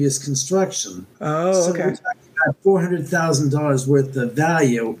previous construction. Oh, okay. So we're talking about $400,000 worth of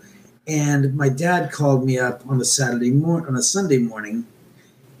value. And my dad called me up on a Sunday morning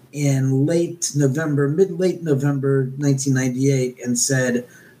in late November 1998 and said,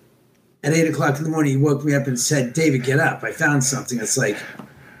 at 8 o'clock in the morning, he woke me up and said, David, get up. I found something. It's like,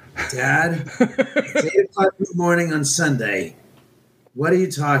 Dad, it's 8 o'clock in the morning on Sunday. What are you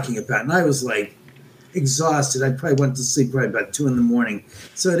talking about? And I was like exhausted. I probably went to sleep probably about 2 in the morning.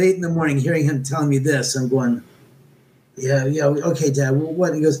 So at 8 in the morning, hearing him tell me this, I'm going, yeah, okay, Dad. Well,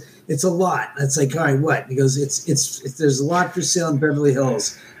 what? He goes, it's a lot. And it's like, all right, what? He goes, it's there's a lot for sale in Beverly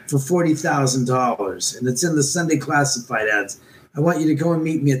Hills for $40,000, and it's in the Sunday classified ads. I want you to go and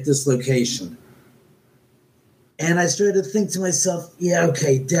meet me at this location. And I started to think to myself, yeah,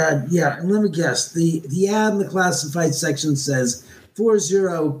 okay, Dad, yeah. And let me guess, the ad in the classified section says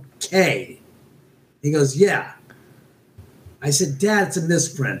 40K. He goes, yeah. I said, Dad, it's a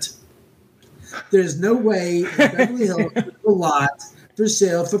misprint. There's no way in Beverly Hills there's a lot for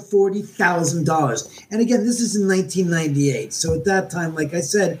sale for $40,000. And again, this is in 1998. So at that time, like I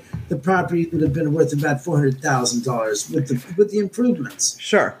said, the property would have been worth about $400,000 with the improvements.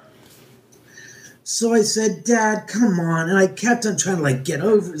 Sure. So I said, Dad, come on. And I kept on trying to get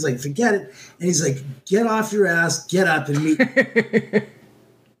over it. He's like, forget it. And he's like, get off your ass, get up and meet me.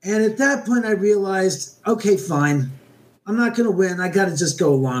 And at that point, I realized, okay, fine. I'm not going to win. I got to just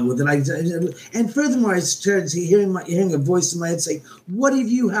go along with it. And furthermore, I started hearing a voice in my head say, what if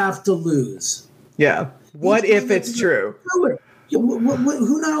you have to lose? Yeah. What if it's true?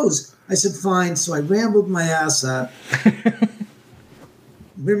 Who knows? I said, fine. So I rambled my ass up.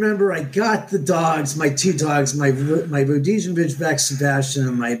 Remember, I got the dogs, my 2 dogs, my Rhodesian Ridgeback Sebastian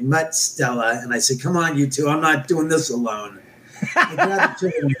and my Mutt Stella. And I said, come on, you 2. I'm not doing this alone. I grabbed the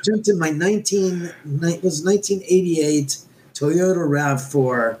trigger and jumped in my 1988 Toyota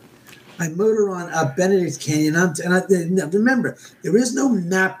RAV4. I motor on up Benedict Canyon. Remember, there is no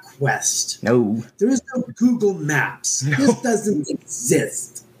MapQuest. No. There is no Google Maps. No. This doesn't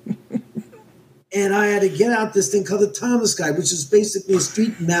exist. And I had to get out this thing called the Thomas Guide, which is basically a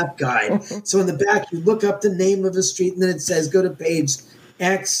street map guide. So in the back, you look up the name of a street, and then it says go to page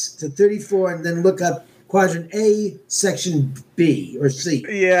X to 34, and then look up Quadrant A, Section B or C.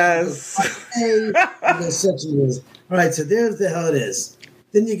 Yes. A, and the section is. All right, so there's the hell it is.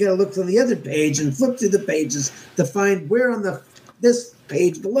 Then you got to look on the other page and flip through the pages to find where on this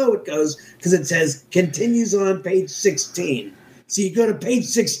page below it goes, because it says continues on page 16. So you go to page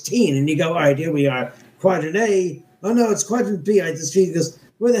 16 and you go, all right, here we are, Quadrant A. Oh, no, it's Quadrant B. I just read this.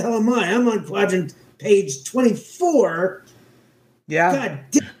 Where the hell am I? I'm on Quadrant page 24. Yeah. God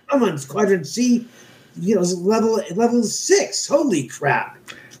damn, I'm on quadrant C, level 6. Holy crap.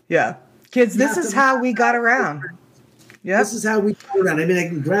 Yeah. Kids, this is how we got around. Yep. This is how we got around. I mean, I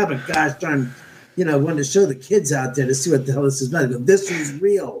can grab a gosh darn, one to show the kids out there to see what the hell this is about. I go, this is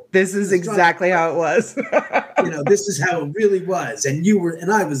real. This is exactly how it was. This is how it really was.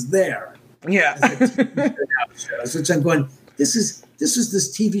 And I was there. Yeah. Which I'm going, this was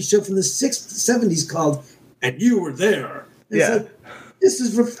this TV show from the 70s called And You Were There. And yeah. It's like, this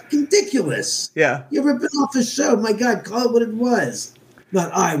is ridiculous. Yeah. You're ripping off a show. My God, call it what it was.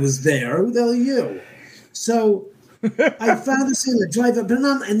 Not I was there. Who the hell are you? So I found this in the drive up,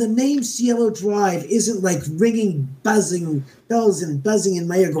 and the name Cielo Drive isn't like ringing, buzzing bells and buzzing in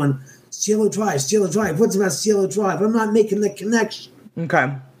my ear going, Cielo Drive, Cielo Drive. What's about Cielo Drive? I'm not making the connection.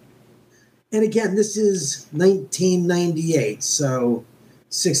 Okay. And again, this is 1998, so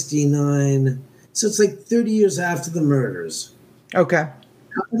 69. So it's like 30 years after the murders. Okay.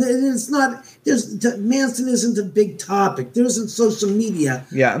 It's not, Manson isn't a big topic. There isn't social media.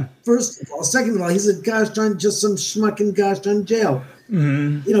 Yeah. First of all. Second of all, he's a gosh darn, just some schmuck in gosh darn jail.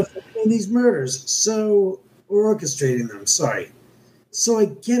 Mm-hmm. For doing these murders. So, or orchestrating them, sorry. So I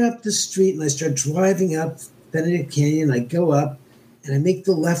get up the street and I start driving up Benedict Canyon. I go up and I make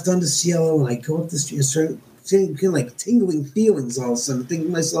the left onto Cielo and I go up the street and start getting like tingling feelings all of a sudden, thinking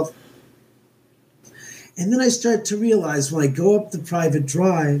to myself. And then I start to realize when I go up the private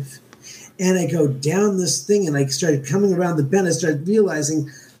drive and I go down this thing and I started coming around the bend, I started realizing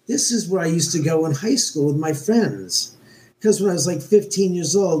this is where I used to go in high school with my friends. Because when I was like 15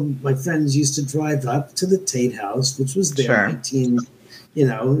 years old, my friends used to drive up to the Tate house, which was there,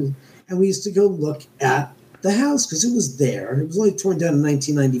 and we used to go look at the house because it was there. It was only torn down in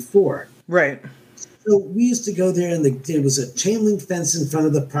 1994. Right. So we used to go there, and there was a chain link fence in front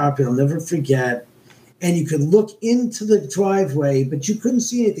of the property. I'll never forget. And you could look into the driveway, but you couldn't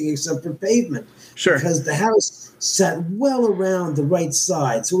see anything except for pavement. Sure. Because the house sat well around the right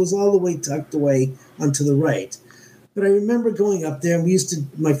side. So it was all the way tucked away onto the right. But I remember going up there, and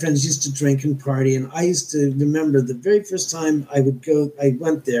my friends used to drink and party. And I used to remember the very first time I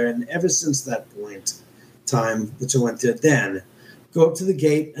went there. And ever since that time, which I went there then, go up to the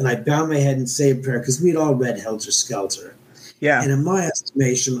gate and I bow my head and say a prayer because we'd all read Helter Skelter. Yeah. And in my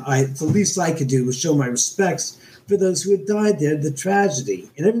estimation, the least I could do was show my respects for those who had died there, the tragedy.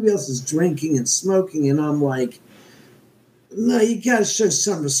 And everybody else is drinking and smoking, and I'm like, no, you got to show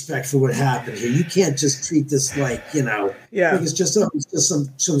some respect for what happened here. You can't just treat this like, like it's just some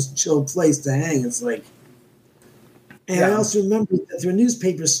chill place to hang. It's like, and I also remember that there were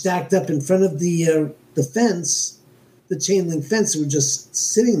newspapers stacked up in front of the fence, the chain link fence, that were just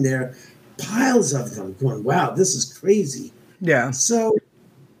sitting there, piles of them, going, wow, this is crazy. Yeah. So,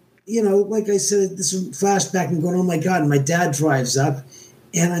 like I said, this flashback and going, oh my God, and my dad drives up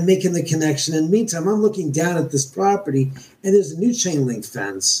and I'm making the connection. In the meantime, I'm looking down at this property and there's a new chain link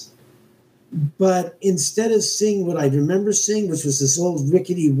fence. But instead of seeing what I remember seeing, which was this old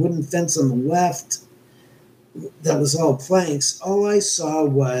rickety wooden fence on the left that was all planks, all I saw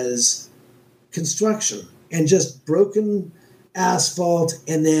was construction and just broken asphalt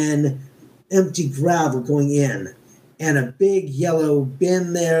and then empty gravel going in. And a big yellow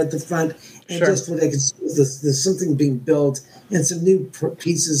bin there at the front, and just what I could see was there's something being built, and some new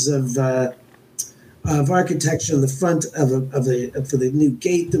pieces of architecture in the front for the new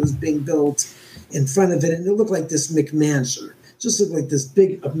gate that was being built in front of it, and it looked like this McMansion, just looked like this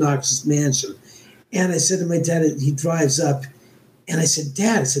big obnoxious mansion. And I said to my dad, he drives up, and I said,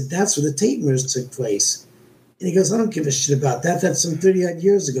 Dad, that's where the Tate murders took place. And he goes, I don't give a shit about that. That's some 30-odd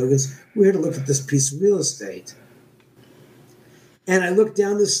years ago. He goes, we're here to look at this piece of real estate. And I look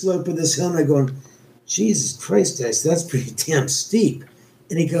down the slope of this hill and I go, Jesus Christ, I said, that's pretty damn steep.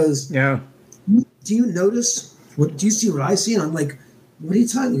 And he goes, yeah. Do you notice? Do you see what I see? And I'm like, what are you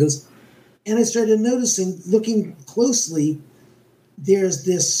talking? He goes, and I started noticing, looking closely, there's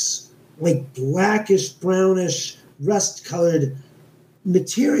this like blackish, brownish, rust-colored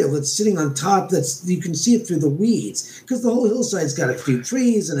material that's sitting on top you can see it through the weeds because the whole hillside's got a few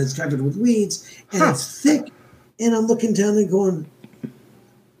trees and it's covered with weeds and it's thick. And I'm looking down there going,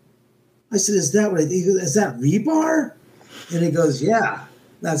 I said, is that rebar? And he goes, yeah,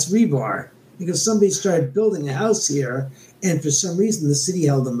 that's rebar. Because somebody started building a house here, and for some reason the city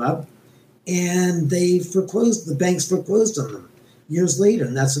held them up, and the banks foreclosed on them years later,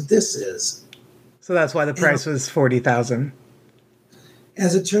 and that's what this is. So that's why the price was $40,000.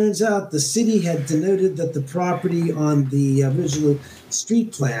 As it turns out, the city had denoted that the property on the original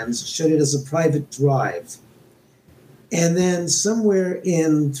street plans showed it as a private drive. And then somewhere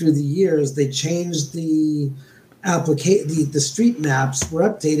through the years, they changed the the street maps were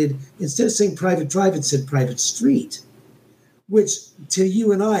updated. Instead of saying private drive, it said private street, which to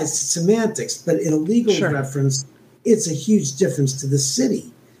you and I is semantics, but in a legal reference, it's a huge difference to the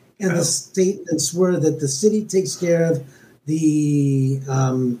city. And the statements were that the city takes care of the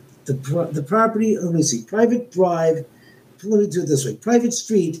property. Let me see, private drive. Let me do it this way: private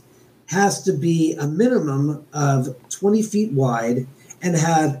street has to be a minimum of 20 feet wide and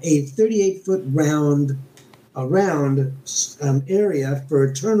have a 38-foot round area for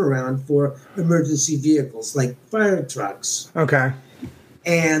a turnaround for emergency vehicles like fire trucks. Okay.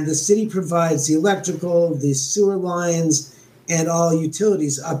 And the city provides the electrical, the sewer lines, and all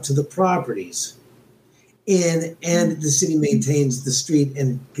utilities up to the properties. And the city maintains the street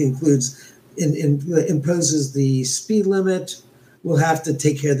and imposes the speed limit. Will have to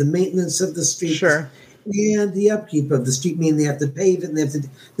take care of the maintenance of the street. Sure. And the upkeep of the street, meaning they have to pave it, and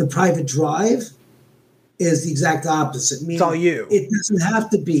the private drive is the exact opposite. It's all you. It doesn't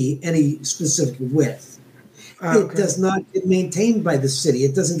have to be any specific width. It does not get maintained by the city.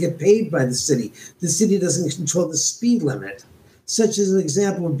 It doesn't get paid by the city. The city doesn't control the speed limit. Such as an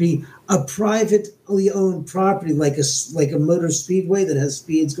example would be a privately owned property like a motor speedway that has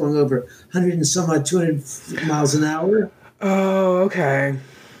speeds going over 100 and some odd 200 miles an hour. Oh, okay.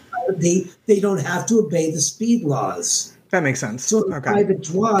 They don't have to obey the speed laws. That makes sense. So in a private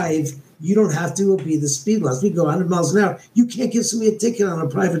drive, you don't have to obey the speed laws. We go 100 miles an hour. You can't give somebody a ticket on a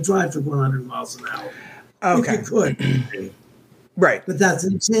private drive for going 100 miles an hour. Okay. If you could. Right. But that's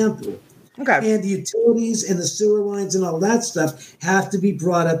an example. Okay. And the utilities and the sewer lines and all that stuff have to be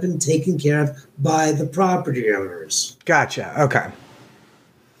brought up and taken care of by the property owners. Gotcha. Okay.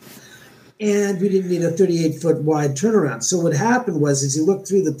 And we didn't need a 38-foot wide turnaround. So what happened was, as you look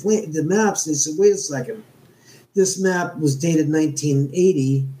through the maps, they said, wait a second. This map was dated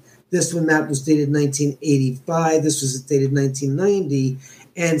 1980. This map was dated 1985. This was dated 1990.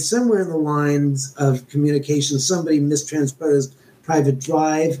 And somewhere in the lines of communication, somebody mistransposed private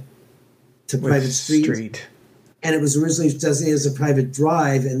drive to private street. And it was originally designated as a private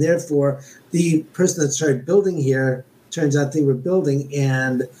drive. And therefore, the person that started building here, turns out they were building,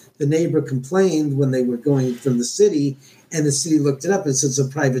 and the neighbor complained when they were going from the city, and the city looked it up and said it's a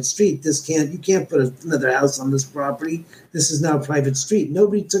private street. You can't put another house on this property. This is now a private street.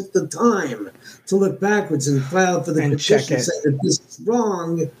 Nobody took the time to look backwards and file for the petition saying that this is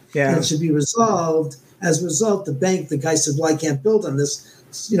wrong and it should be resolved. As a result, the guy said, well, I can't build on this,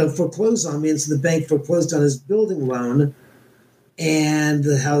 foreclose on me. And so the bank foreclosed on his building loan, and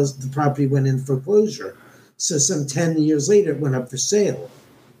the property went in foreclosure. So some 10 years later, it went up for sale.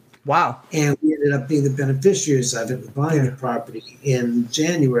 Wow. And we ended up being the beneficiaries of it, buying the property in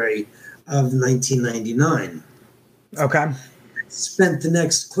January of 1999. Okay. Spent the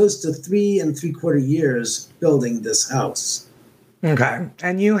next close to 3 3/4 years building this house. Okay.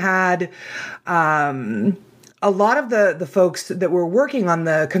 And you had a lot of the folks that were working on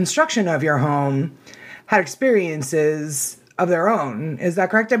the construction of your home had experiences of their own. Is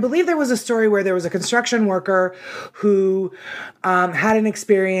that correct? I believe there was a story where there was a construction worker who had an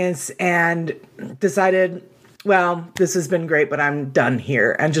experience and decided, well, this has been great, but I'm done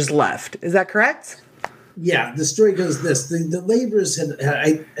here, and just left. Is that correct? Yeah, the story goes this. The laborers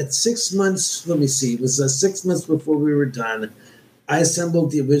had at 6 months, let me see, it was 6 months before we were done, I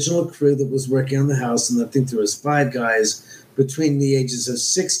assembled the original crew that was working on the house, and I think there was 5 guys between the ages of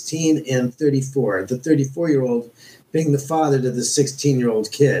 16 and 34. The 34-year-old being the father to the 16-year-old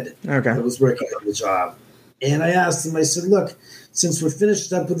kid that was working on the job. And I asked him, I said, look, since we're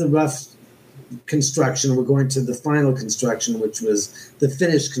finished up with the rough construction, we're going to the final construction, which was the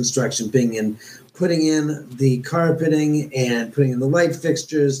finished construction, putting in the carpeting and putting in the light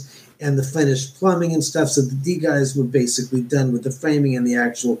fixtures and the finished plumbing and stuff. So the guys were basically done with the framing and the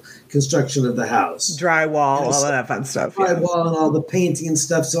actual construction of the house. Drywall, all of that fun stuff. Drywall and all the painting and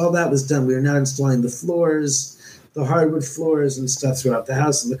stuff. So all that was done. We were now installing the floors, the hardwood floors and stuff throughout the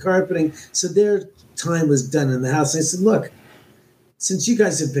house, and the carpeting. So their time was done in the house. I said, look, since you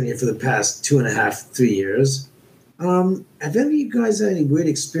guys have been here for the past 2.5, 3 years, have any of you guys had any weird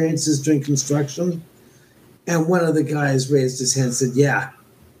experiences during construction? And one of the guys raised his hand and said, yeah,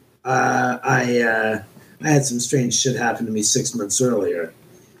 I had some strange shit happen to me 6 months earlier.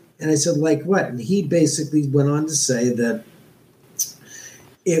 And I said, like what? And he basically went on to say that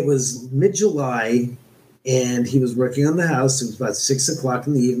it was mid-July, and he was working on the house. It was about 6 o'clock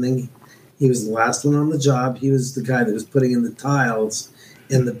in the evening. He was the last one on the job. He was the guy that was putting in the tiles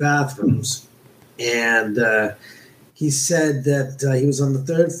in the bathrooms. And he said that he was on the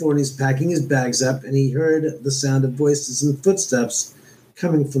 3rd floor, and he's packing his bags up, and he heard the sound of voices and footsteps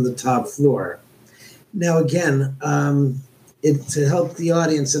coming from the top floor. Now, again, to help the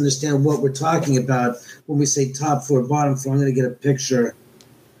audience understand what we're talking about when we say top floor, bottom floor, I'm going to get a picture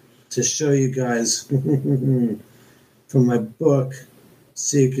to show you guys from my book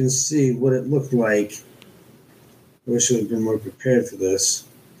so you can see what it looked like. I wish I would have been more prepared for this.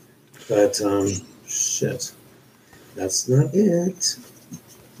 But, shit. That's not it.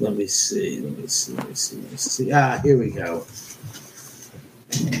 Let me see. Ah, here we go.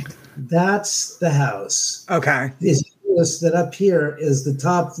 That's the house. Okay. Notice that up here is the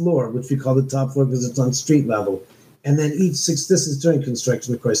top floor, which we call the top floor because it's on street level. And then this is during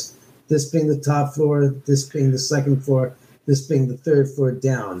construction, of course. This being the top floor, this being the second floor, this being the third floor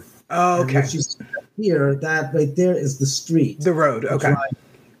down. Oh, okay. And what you see up here, that right there is the street. The road, okay.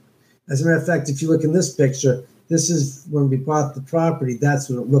 As a matter of fact, if you look in this picture, this is when we bought the property. That's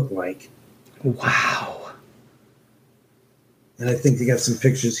what it looked like. Wow. And I think they got some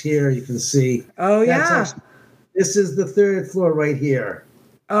pictures here. You can see. Oh, yeah. This is the third floor right here.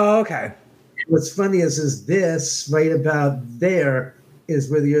 Oh, okay. What's funny is this right about there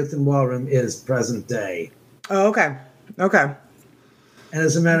is where the earthen wall room is present day. Oh, okay. Okay. And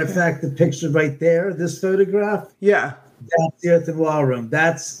as a matter of fact, the picture right there, this photograph, yeah, that's the earthen wall room.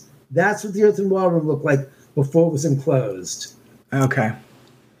 That's what the earthen wall room looked like before it was enclosed. Okay.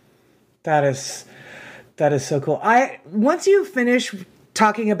 That is so cool. Once you finish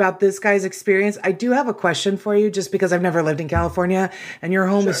talking about this guy's experience, I do have a question for you, just because I've never lived in California and your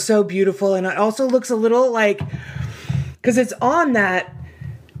home is so beautiful, and it also looks a little like, because it's on that,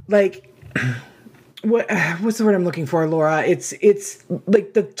 like, what's the word I'm looking for, Laura? It's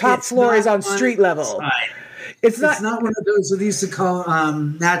like the top floor is on street level. It's not one of those what they used to call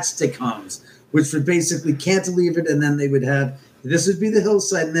matchstick homes, which were basically cantilevered, and then they would have, this would be the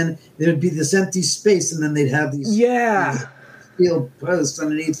hillside, and then there would be this empty space, and then they'd have these steel posts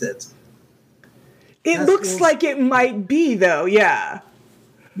underneath it. It looks like it might be, though, yeah.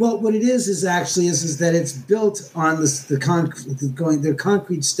 Well, what it is actually that it's built on the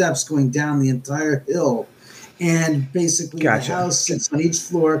concrete steps going down the entire hill, and basically the house sits on each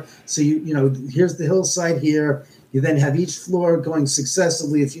floor. So here's the hillside here. You then have each floor going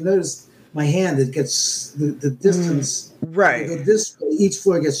successively. If you notice my hand, it gets the distance. Right. You go this way, each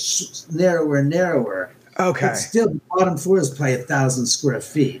floor gets narrower and narrower. Okay. But still, the bottom floor is probably 1,000 square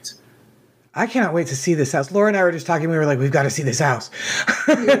feet. I cannot wait to see this house. Laura and I were just talking. We were like, we've got to see this house.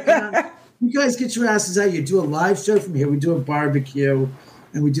 You guys get your asses out. You do a live show from here. We do a barbecue,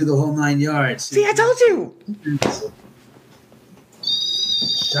 and we do the whole 9 yards. See, I told you.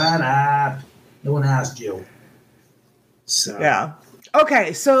 Shut up. No one asked you. So yeah.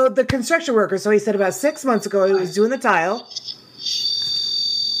 Okay, so the construction worker. So he said about 6 months ago he was doing the tile.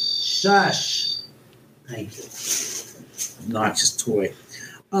 Shush. Thank you. Obnoxious toy.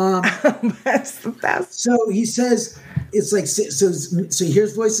 That's the best. So he says it's like so he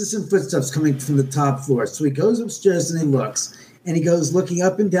hears voices and footsteps coming from the top floor. So he goes upstairs and he looks, and he goes looking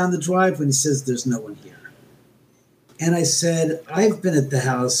up and down the driveway, and he says, "There's no one here." And I said, "I've been at the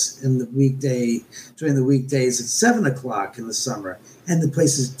house during the weekdays at 7:00 in the summer, and the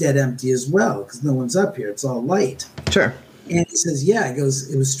place is dead empty as well because no one's up here. It's all light." Sure. And he says, "Yeah." He goes,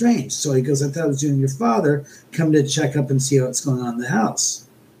 "It was strange." So he goes, "I thought it was you and your father come to check up and see what's going on in the house."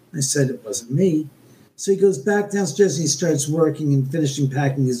 I said, "It wasn't me." So he goes back downstairs and he starts working and finishing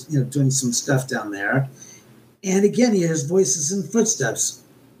packing his, doing some stuff down there. And again, he hears voices and footsteps.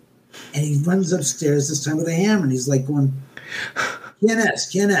 And he runs upstairs, this time with a hammer. And he's like going,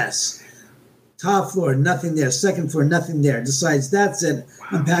 KNS. Top floor, nothing there. Second floor, nothing there. Decides, that's it.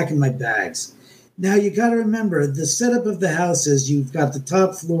 I'm packing my bags. Now, you got to remember, the setup of the house is you've got the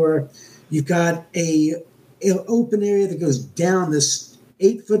top floor. You've got an open area that goes down this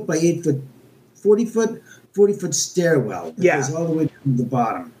 8-foot by 8-foot, 40-foot stairwell that goes all the way down to the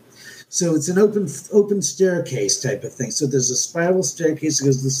bottom. So it's an open staircase type of thing. So there's a spiral staircase that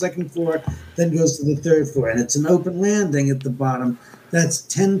goes to the second floor, then goes to the third floor. And it's an open landing at the bottom that's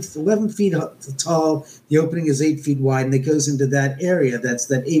 11 feet tall. The opening is 8 feet wide, and it goes into that area. That's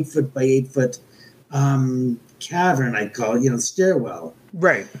that 8-foot by 8-foot cavern, I'd call it, stairwell.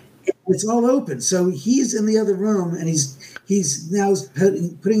 Right. It's all open. So he's in the other room, and he's now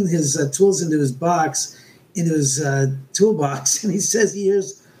putting his tools into his toolbox, and he says he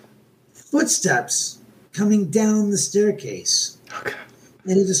hears footsteps coming down the staircase. Okay.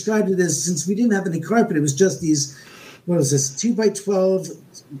 And he described it as, since we didn't have any carpet, it was just these, 2 by 12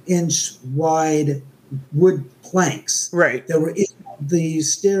 inch wide wood planks. Right. That were in the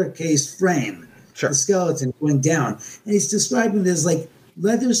staircase frame. Sure. The skeleton going down. And he's describing it as like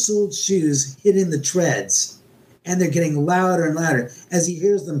leather-soled shoes hitting the treads and they're getting louder and louder as he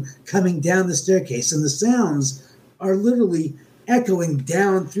hears them coming down the staircase. And the sounds are literally echoing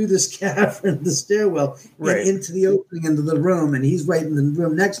down through this cavern, the stairwell, and into the opening into the room. And he's right in the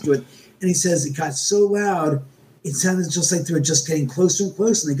room next to it. And he says it got so loud, it sounded just like they were just getting closer and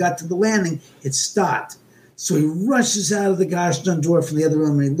closer. And they got to the landing, it stopped. So he rushes out of the gosh darn door from the other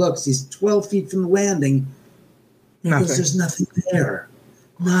room and he looks. He's 12 feet from the landing. Because there's nothing there.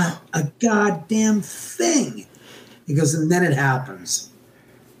 Not a goddamn thing. He goes, and then it happens.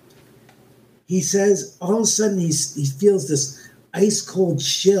 He says all of a sudden he feels this ice cold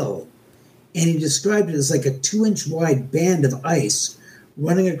chill. And he described it as like a 2-inch wide band of ice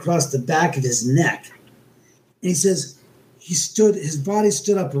running across the back of his neck. And he says his body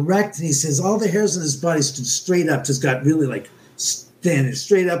stood up erect. And he says all the hairs on his body stood straight up, just got really like standing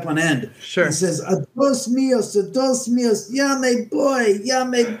straight up on end. Sure. He says, dos míos, ya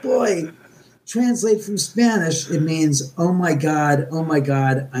me boy. Translate from Spanish, it means, oh my God,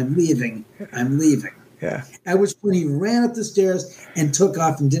 I'm leaving. Yeah. At which point he ran up the stairs and took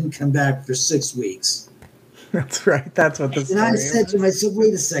off and didn't come back for 6 weeks. That's right. That's what the story is. And I said to him,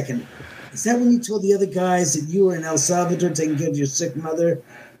 wait a second. Is that when you told the other guys that you were in El Salvador taking care of your sick mother?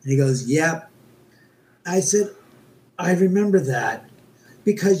 And he goes, yep. I said, I remember that.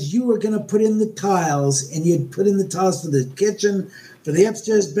 Because you were going to put in the tiles, and you'd put in the tiles for the kitchen, for the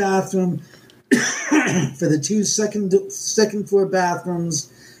upstairs bathroom, for the 2 second floor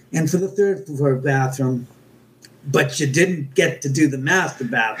bathrooms, and for the 3rd floor bathroom. But you didn't get to do the master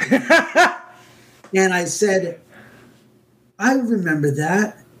bathroom. And I said, I remember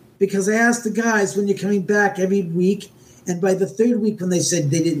that, because I asked the guys when you're coming back every week, and by the 3rd week when they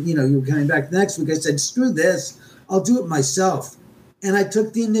said they didn't, you were coming back the next week, I said, screw this, I'll do it myself. And I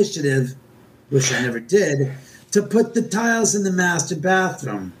took the initiative, which I never did, to put the tiles in the master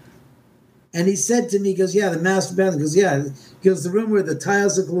bathroom. And he said to me, he goes, yeah, the master bathroom. He goes, yeah. He goes, the room where the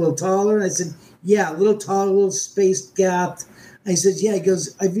tiles look a little taller. And I said, yeah, a little taller, a little spaced gapped. And he says, yeah. He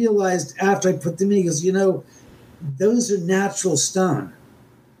goes, I realized after I put them in, he goes, those are natural stone.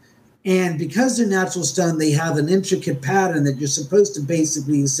 And because they're natural stone, they have an intricate pattern that you're supposed to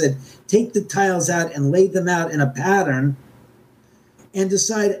basically, he said, take the tiles out and lay them out in a pattern and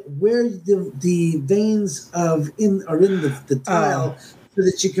decide where the veins are in the tile so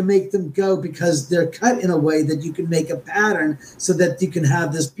that you can make them go, because they're cut in a way that you can make a pattern so that you can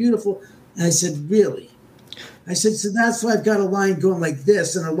have this beautiful. And I said, really? I said, so that's why I've got a line going like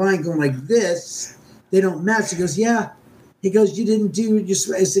this and a line going like this. They don't match. He goes, yeah. He goes, you didn't do your.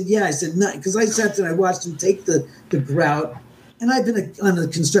 I said, yeah. I said, no, because I sat there and I watched him take the grout. And I've been on a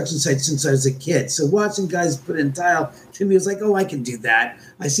construction site since I was a kid. So watching guys put in tile, to me, was like, oh, I can do that.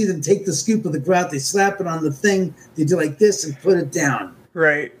 I see them take the scoop of the grout, they slap it on the thing, they do like this and put it down.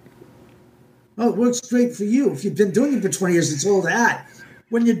 Right. Oh, it works great for you. If you've been doing it for 20 years, it's all that.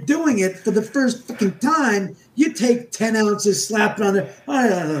 When you're doing it for the first fucking time, you take 10 ounces, slap it on there,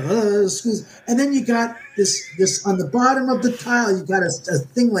 and then you got this on the bottom of the tile, you got a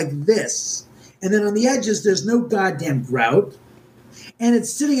thing like this. And then on the edges, there's no goddamn grout. And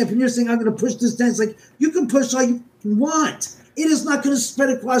it's sitting up, and you're saying, I'm going to push this down. It's like, you can push all you want. It is not going to spread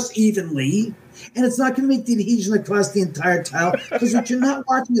across evenly, and it's not going to make the adhesion across the entire tile, because what you're not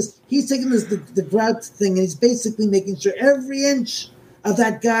watching is he's taking the grout thing, and he's basically making sure every inch of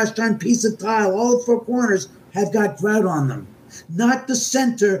that gosh darn piece of tile, all 4 corners, have got grout on them. Not the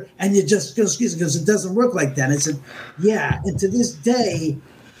center, and you just go, excuse me, because it doesn't work like that. And I said, yeah, and to this day,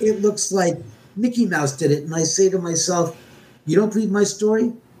 it looks like Mickey Mouse did it. And I say to myself, you don't believe my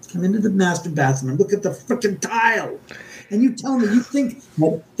story? Come into the master bathroom and look at the frickin' tile. And you tell me you think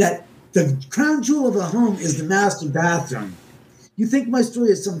that the crown jewel of a home is the master bathroom. You think my story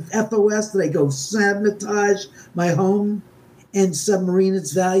is some FOS that I go sabotage my home and submarine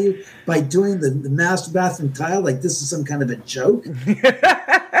its value by doing the master bathroom tile like this is some kind of a joke?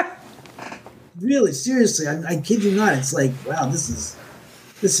 Really, seriously, I kid you not. It's like, wow, this is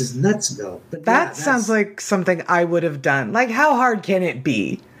nutsville. But that sounds like something I would have done. Like, how hard can it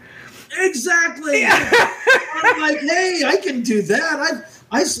be? Exactly. I'm like, hey, I can do that.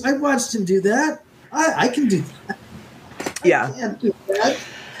 I watched him do that. I can do that. Yeah.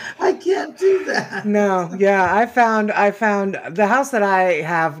 I can't do that. No, yeah. I found the house that I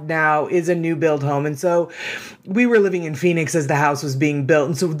have now is a new build home. And so we were living in Phoenix as the house was being built.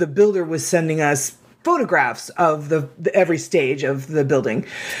 And so the builder was sending us photographs of the every stage of the building.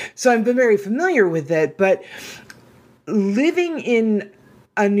 So I've been very familiar with it, but living in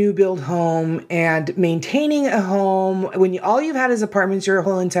a new build home and maintaining a home when all you've had is apartments your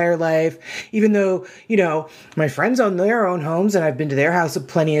whole entire life, even though, my friends own their own homes and I've been to their house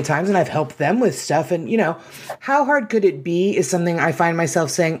plenty of times and I've helped them with stuff. And, how hard could it be is something I find myself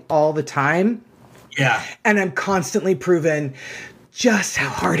saying all the time. Yeah. And I'm constantly proven just how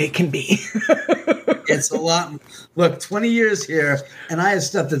hard it can be. It's a lot. Look, 20 years here, and I have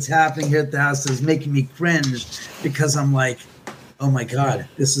stuff that's happening here at the house that's making me cringe because I'm like, oh my God,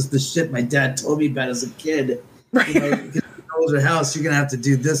 this is the shit my dad told me about as a kid. Right. You get an older house, you're going to have to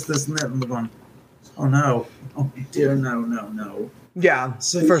do this, and that. And I'm going, oh no. Oh dear, no. Yeah,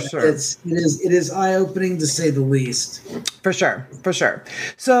 so for sure. It is eye-opening to say the least. For sure.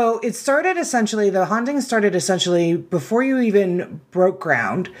 So it started essentially, the haunting started essentially before you even broke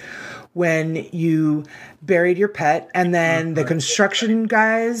ground, when you buried your pet, and then the construction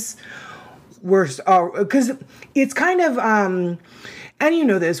guys were, because it's kind of, and you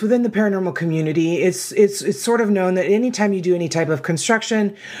know this, within the paranormal community, it's sort of known that anytime you do any type of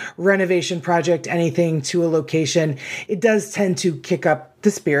construction, renovation project, anything to a location, it does tend to kick up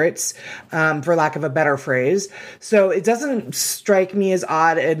the spirits, for lack of a better phrase. So it doesn't strike me as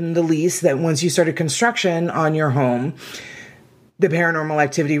odd in the least that once you started construction on your home, the paranormal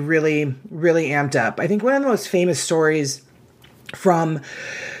activity really, really amped up. I think one of the most famous stories from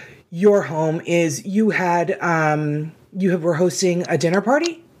your home is you were hosting a dinner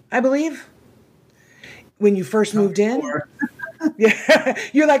party, I believe, when you first moved in. Yeah,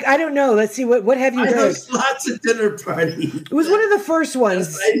 you're like, I don't know. Let's see, what have you heard? I host lots of dinner parties. It was one of the first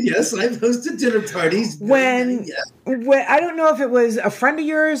ones. Yes, I've hosted dinner parties. When I don't know if it was a friend of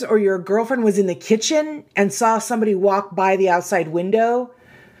yours or your girlfriend was in the kitchen and saw somebody walk by the outside window.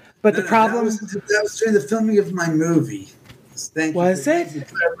 But the problem that was during the filming of my movie. Thank you. Was it?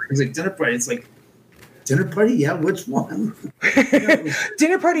 It was like dinner party. It's like, dinner party? Yeah, which one?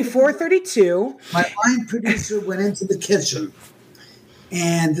 Dinner party 432. My line producer went into the kitchen.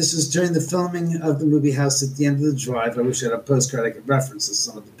 And this is during the filming of the movie House at the End of the Drive. I wish I had a postcard I could reference this,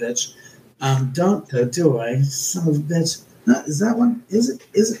 son of a bitch. Don't, do I? Son of a bitch. Is that one? Is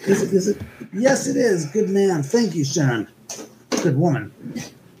it? Yes, it is. Good man. Thank you, Sharon. Good woman.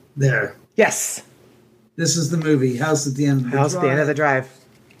 There. Yes. This is the movie House at the End of the Drive. House at the End of the Drive.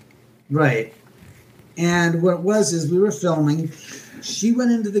 Right. And what it was is we were filming. She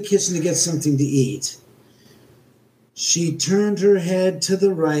went into the kitchen to get something to eat. She turned her head to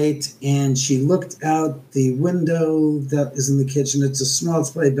the right and she looked out the window that is in the kitchen. It's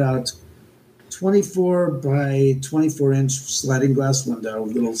probably about 24 by 24 inch sliding glass window,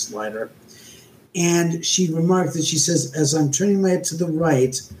 little slider. And she remarked that she says, as I'm turning my head to the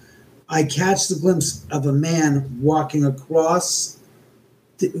right, I catch the glimpse of a man walking across,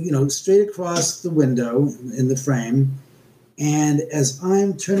 straight across the window in the frame. And as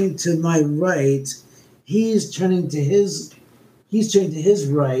I'm turning to my right, he's turning to his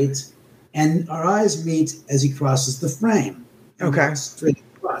right, and our eyes meet as he crosses the frame. Okay. Straight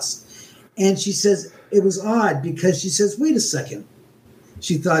across. And she says, it was odd because she says, wait a second.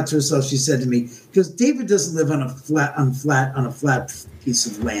 She thought to herself, she said to me, because David doesn't live on a flat piece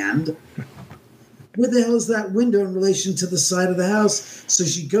of land. Where the hell is that window in relation to the side of the house? So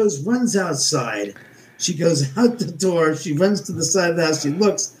she runs outside. She goes out the door. She runs to the side of the house. She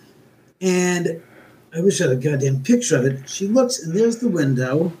looks, and I wish I had a goddamn picture of it. She looks, and there's the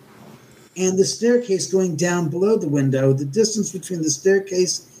window, and the staircase going down below the window. The distance between the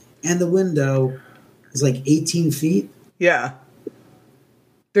staircase and the window is like 18 feet. Yeah.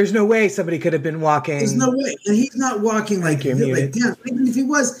 There's no way somebody could have been walking. There's no way. And he's not walking like down. Even if he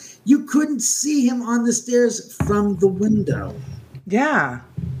was, you couldn't see him on the stairs from the window. Yeah.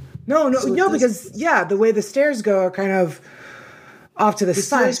 No, because the way the stairs go are kind of off to the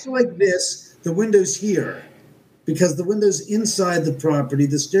side. The stairs go like this. The window's here. Because the window's inside the property.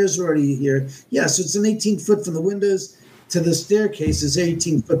 The stairs are already here. Yeah, so it's an 18 foot from the windows to the staircase is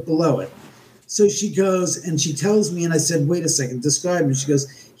 18 foot below it. So she goes and she tells me, and I said, wait a second, describe him. She goes,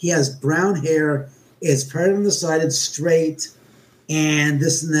 he has brown hair. It's parted on the side. It's straight. And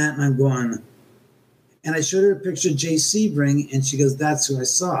this and that. And I'm going. And I showed her a picture of Jay Sebring, and she goes, that's who I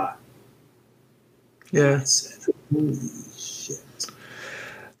saw. Yeah. And I said, holy shit.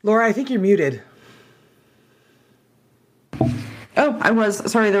 Laura, I think you're muted. Oh, I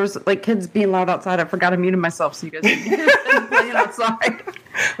was. Sorry, there was like kids being loud outside. I forgot I muted myself so you guys can hear them playing outside.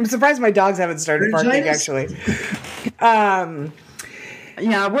 I'm surprised my dogs haven't started barking, actually.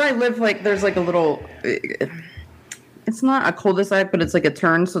 Yeah, where I live, like, there's like a little... It's not a cul-de-sac, but it's like a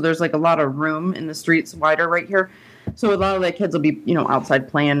turn, so there's like a lot of room in the streets wider right here. So a lot of the kids will be, outside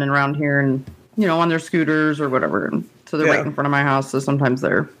playing and around here and, on their scooters or whatever. And So they're right in front of my house. So sometimes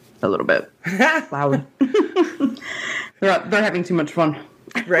they're a little bit loud. They're having too much fun.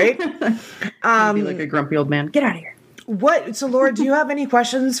 Right? Be like a grumpy old man. Get out of here. So Laura, do you have any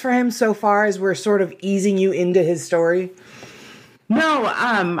questions for him so far as we're sort of easing you into his story? No,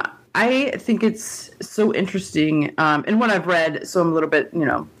 I think it's so interesting. And what I've read, so I'm a little bit,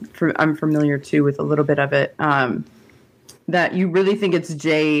 I'm familiar too with a little bit of it, that you really think it's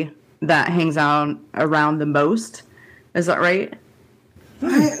Jay that hangs out around the most. Is that right?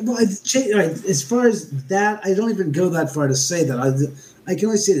 Jay, as far as that, I don't even go that far to say that. I can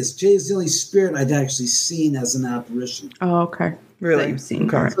only say this. Jay is the only spirit I'd actually seen as an apparition. Oh, okay. Really? You've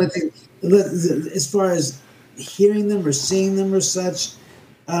seen. Okay. So I think, as far as hearing them or seeing them or such,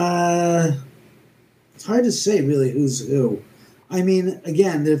 it's hard to say really who's who. I mean,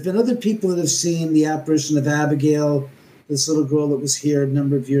 again, there have been other people that have seen the apparition of Abigail. This little girl that was here a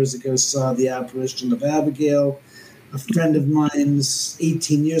number of years ago saw the apparition of Abigail. A friend of mine's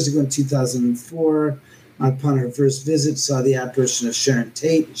 18 years ago in 2004, upon her first visit, saw the apparition of Sharon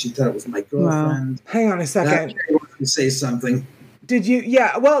Tate. She thought it was my girlfriend. Wow. Hang on a second. That wanted to say something. Did you?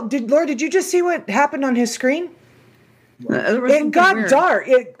 Yeah. Well, Laura, did you just see what happened on his screen? It got weird. Dark.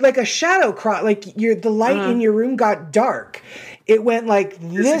 Like a shadow cross. Like the light in your room got dark. It went like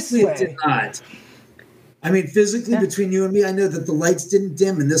this way. It did not. I mean, physically, between you and me, I know that the lights didn't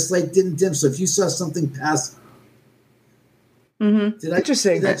dim and this light didn't dim. So if you saw something pass, did I just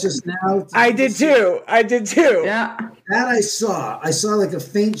say that just now? I did too. Yeah, that I saw. I saw like a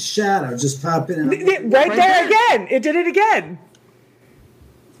faint shadow just pop in. Right there again. It did it again.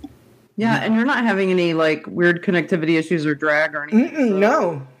 Yeah, and you're not having any like weird connectivity issues or drag or anything. So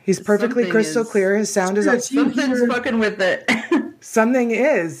no, he's perfectly crystal clear. His sound is up. Something's fucking with it. Something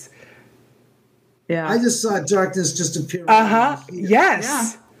is. Yeah. I just saw darkness just appear.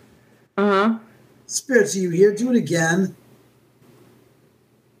 Yes. Yeah. Spirits, are you here? Do it again.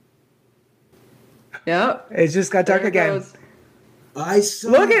 Yep. It just got dark again. Goes. I saw.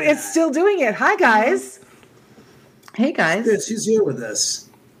 Look at it's still doing it. Hi guys. Hey guys. Spirits, who's here with us?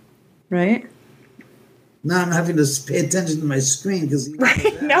 Right. Now I'm having to pay attention to my screen because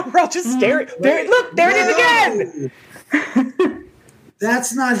now we're all just staring. There, look, there it is again.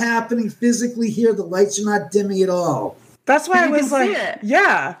 That's not happening physically here. The lights are not dimming at all. That's why I was like,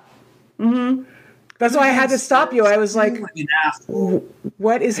 yeah. Mm-hmm. That's why I had to stop you. I was like,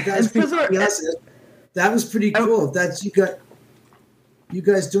 what is that? That was pretty cool. That's you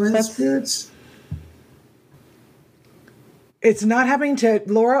guys doing the spirits? It's not happening to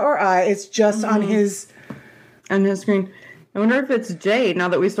Laura or I. It's just on his screen. I wonder if it's Jay now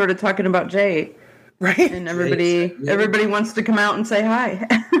that we started talking about Jay. Right. And everybody wants to come out and say hi.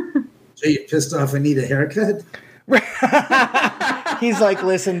 Jay, you pissed off I need a haircut? He's like,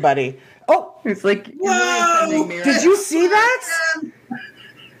 listen, buddy. Oh. He's like, whoa! Did you see that?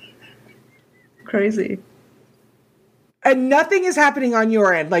 Crazy. And nothing is happening on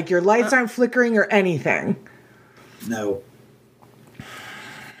your end. Like your lights aren't flickering or anything. No.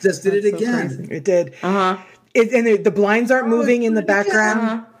 Just did it again. So it did. And the blinds aren't moving in the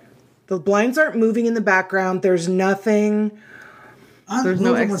background. The blinds aren't moving in the background. There's nothing. There's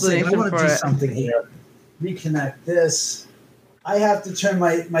no explanation I want to do it. something here. Reconnect this. I have to turn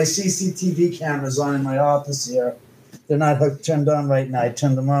my CCTV cameras on in my office here. They're not turned on right now. I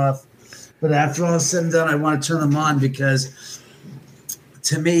turned them off. But after all is said and done, I want to turn them on because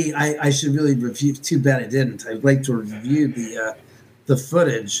to me, I should really review. Too bad I didn't. I'd like to review the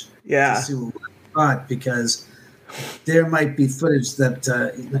footage. Yeah. To see what I thought because there might be footage that,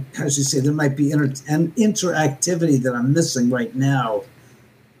 how should you say, there might be interactivity that I'm missing right now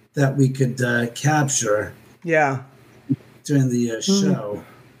that we could capture. Yeah. During the show.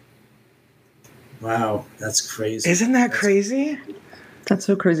 Wow, that's crazy. Isn't that crazy? That's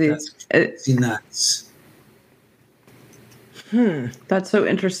so crazy. That's crazy nuts. That's so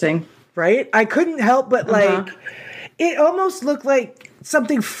interesting. Right? I couldn't help but it almost looked like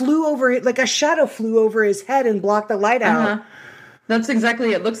something flew over it, like a shadow flew over his head and blocked the light out. That's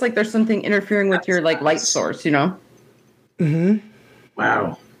exactly it. Looks like there's something interfering with your like light source, you know? Mm-hmm.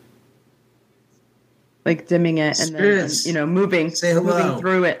 Wow. Like dimming it and then, moving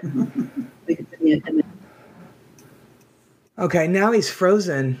through it. Okay, now he's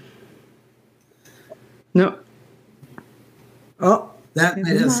frozen. No. Oh.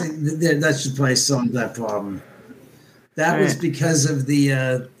 That should probably solve that problem. That was because of the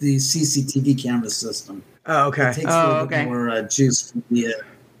CCTV camera system. Oh, okay. It takes a little bit more juice from the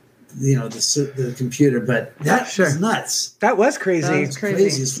computer, but that was nuts. That was crazy. That was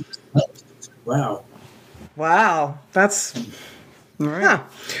crazy. Wow. That's all right.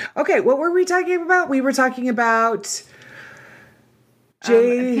 Okay, what were we talking about? We were talking about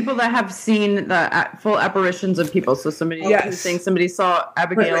People that have seen the full apparitions of people. So somebody who's saying somebody saw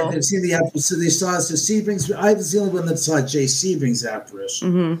Abigail. Right. They've seen the apparition. So they saw Sebring's. I was the only one that saw Jay Sebring's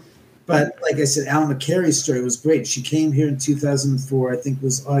apparition. Mm-hmm. But like I said, Alma Carey's story was great. She came here in 2004. I think it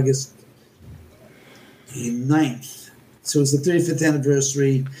was August 9th. So it was the 35th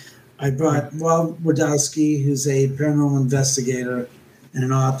anniversary. I brought Rob Wardowski, who's a paranormal investigator and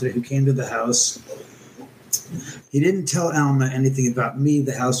an author who came to the house. He didn't tell Alma anything about me,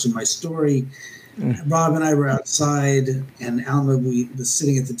 the house, or my story. Rob and I were outside, and Alma was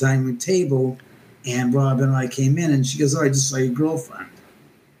sitting at the dining room table, and Rob and I came in, and she goes, "Oh, I just saw your girlfriend."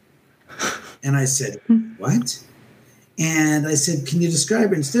 And I said, "What?" And I said, "Can you describe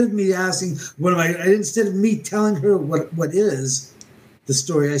her?" Instead of me asking, instead of me telling her what is the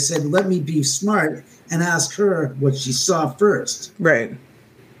story, I said, "Let me be smart and ask her what she saw first." Right.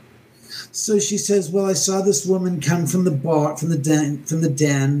 So she says, "Well, I saw this woman come from the bar, from the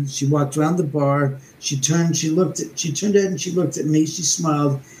den. She walked around the bar. She turned in and she looked at me. She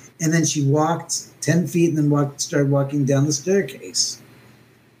smiled, and then she walked 10 feet and then started walking down the staircase."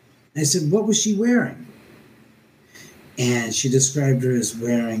 I said, "What was she wearing?" And she described her as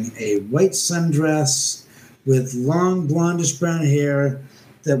wearing a white sundress with long blondish brown hair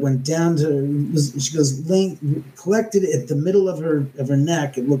that went down she goes, collected at the middle of her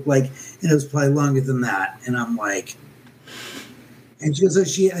neck. It looked like, and it was probably longer than that. And I'm like, and she goes, I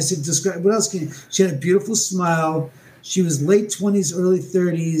said, describe, what else can you? She had a beautiful smile. She was late 20s, early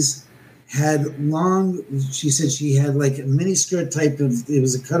 30s, she said she had like a mini skirt it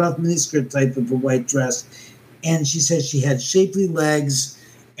was a cutoff mini skirt type of a white dress. And she said she had shapely legs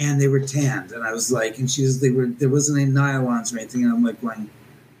and they were tanned. And I was like, and there wasn't any nylons or anything. And I'm like going,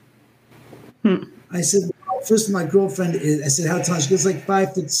 I said, well, first my girlfriend I said, how tall? She goes like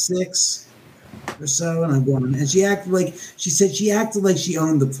 5'6" or so. And I'm going, and she acted like she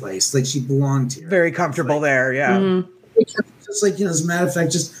owned the place, like she belonged here. Very comfortable there. Yeah. Mm-hmm. Just like, as a matter of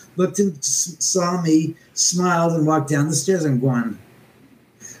fact, just looked and saw me, smiled, and walked down the stairs. I'm going,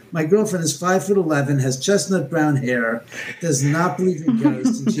 my girlfriend is 5'11", has chestnut brown hair, does not believe in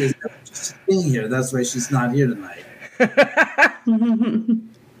ghosts, and she has never been here. That's why she's not here tonight.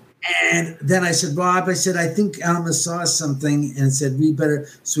 And then I said, Rob, I think Alma saw something, and said, we better.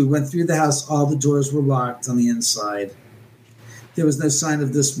 So we went through the house. All the doors were locked on the inside. There was no sign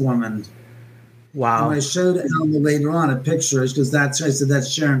of this woman. Wow. And I showed Alma later on a picture. She goes, I said, that's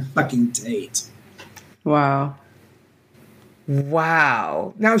Sharon fucking Tate. Wow.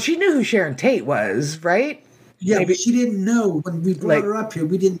 Wow. Now, she knew who Sharon Tate was, right? Yeah, but she didn't know. When we brought her up here,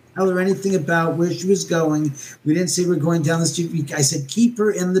 we didn't tell her anything about where she was going. We didn't say we're going down the street. I said, keep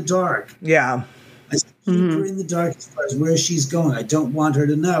her in the dark. Yeah. I said, keep her in the dark as far as where she's going. I don't want her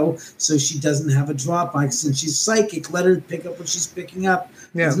to know so she doesn't have a drop on. Since she's psychic, let her pick up what she's picking up.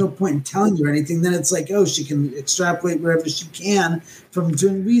 Yeah. There's no point in telling her anything. Then it's like, she can extrapolate wherever she can from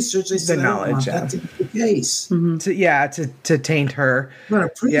doing research. I said, I don't want that to be the case. Mm-hmm. To taint her. You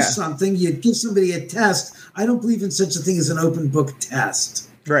want to prove something, you give somebody a test. I don't believe in such a thing as an open book test.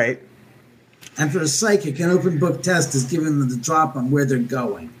 Right. And for a psychic, an open book test is giving them the drop on where they're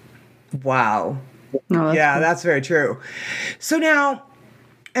going. Wow. No, that's very true. So now,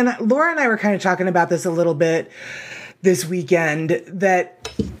 and Laura and I were kind of talking about this a little bit this weekend, that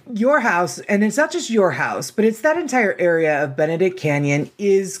your house, and it's not just your house, but it's that entire area of Benedict Canyon,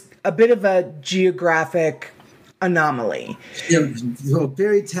 is a bit of a geographic anomaly. Yeah, well,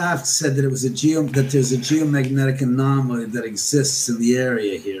 Barry Taft said that there's a geomagnetic anomaly that exists in the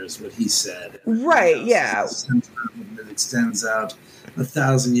area here, is what he said. Right, yeah. It extends out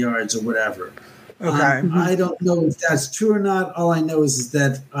 1,000 yards or whatever. Okay. I don't know if that's true or not. All I know is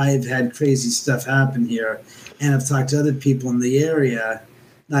that I've had crazy stuff happen here, and I've talked to other people in the area,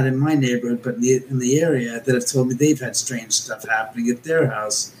 not in my neighborhood, but in the area, that have told me they've had strange stuff happening at their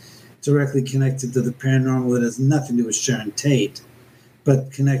house, directly connected to the paranormal that has nothing to do with Sharon Tate,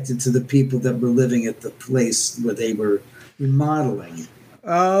 but connected to the people that were living at the place where they were remodeling.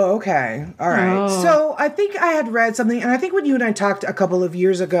 Oh, okay. All right. Oh. So I think I had read something, and I think when you and I talked a couple of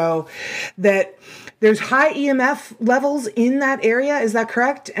years ago, that there's high EMF levels in that area. Is that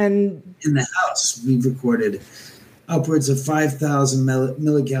correct? And in the house, we've recorded upwards of 5,000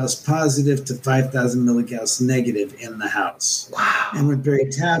 milligauss positive to 5,000 milligauss negative in the house. Wow. And when Barry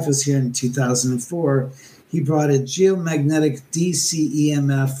Taft was here in 2004, he brought a geomagnetic DC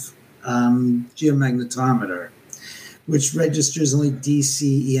EMF geomagnetometer, which registers only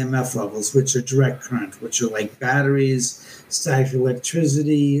DC EMF levels, which are direct current, which are like batteries, static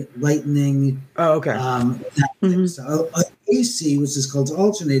electricity, lightning. Oh, okay. So AC, which is called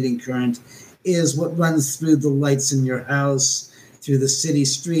alternating current, is what runs through the lights in your house through the city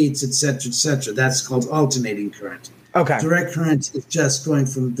streets, etc., etc. That's called alternating current. Okay. Direct current is just going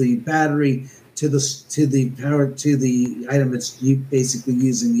from the battery to the power to the item that's basically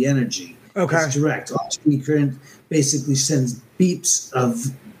using the energy. Okay. It's direct. Alternating current basically sends beeps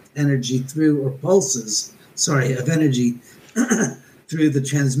of energy through, or pulses, of energy through the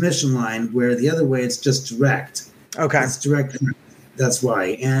transmission line, where the other way it's just direct. Okay. It's direct current. That's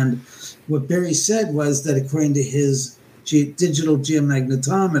why. And what Barry said was that according to his digital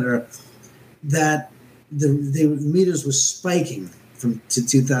geomagnetometer, that the meters were spiking to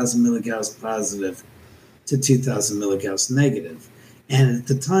 2,000 milligauss positive to 2,000 milligauss negative. And at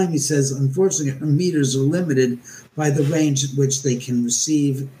the time, he says, unfortunately, our meters are limited by the range at which they can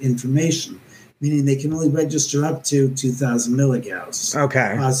receive information, meaning they can only register up to 2,000 milligauss.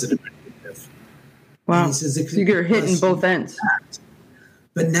 Okay. Positive or negative. Wow. He says so you're hitting both ends.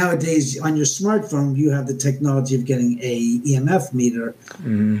 But nowadays, on your smartphone, you have the technology of getting a EMF meter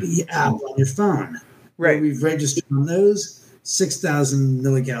app on your phone. Right. Where we've registered on those 6,000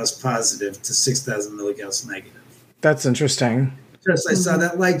 milligauss positive to 6,000 milligauss negative. That's interesting. Just I saw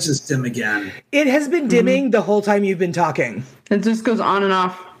that light just dim again. It has been dimming the whole time you've been talking. It just goes on and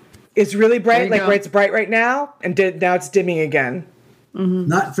off. It's really bright, There you go. it's bright right now, and now it's dimming again.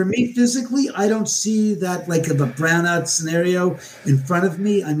 Not for me physically. I don't see that like of a brownout scenario in front of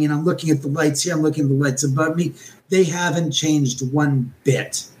me. I mean, I'm looking at the lights here. I'm looking at the lights above me. They haven't changed one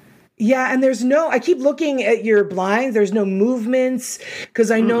bit. Yeah, and I keep looking at your blinds. There's no movements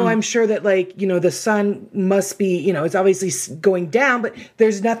because I know I'm sure that the sun must be, it's obviously going down, but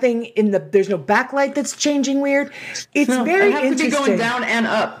there's nothing there's no backlight that's changing weird. It's very it has interesting. to be going down and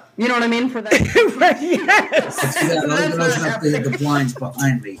up. You know what I mean? For that. Right, yes. The blinds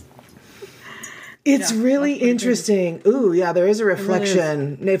behind me. It's really interesting. Ooh, yeah, there is a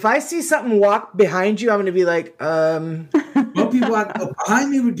reflection. Really is. If I see something walk behind you, I'm going to be like, behind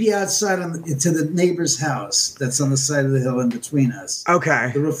me would be outside to the neighbor's house that's on the side of the hill in between us.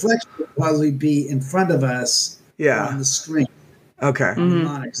 Okay. The reflection would probably be in front of us on the screen. Okay.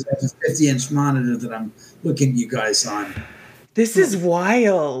 Monitor. That's a 50-inch monitor that I'm looking at you guys on. This is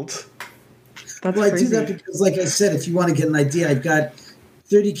wild. That's I crazy. do that because, like I said, if you want to get an idea, I've got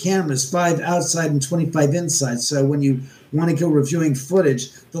 30 cameras, 5 outside and 25 inside. So when you want to go reviewing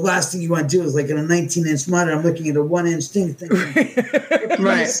footage, the last thing you want to do is like in a 19-inch monitor, I'm looking at a 1-inch thing thinking, what can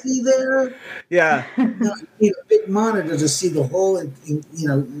I see there? Yeah. No, you need a big monitor to see the whole,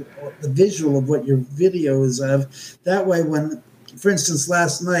 the visual of what your video is of. That way when, for instance,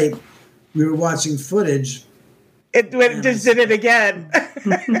 last night we were watching footage. It just did it again.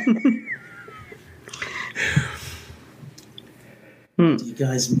 Do you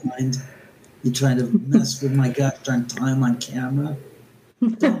guys mind? You trying to mess with my goddamn time on camera?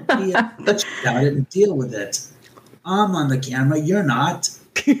 Don't be a bitch about it and deal with it. I'm on the camera. You're not.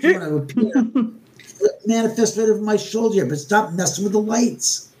 If you want to appear, manifest right over my shoulder here, but stop messing with the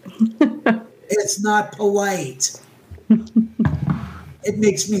lights. It's not polite. It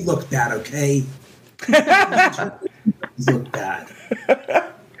makes me look bad, okay? Look bad.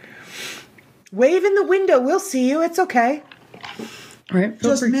 Wave in the window. We'll see you. It's okay. Right.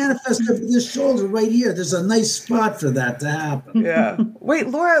 Just manifest over this shoulder right here. There's a nice spot for that to happen. Yeah. Wait,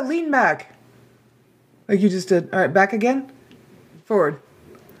 Laura, lean back. Like you just did. All right, back again. Forward.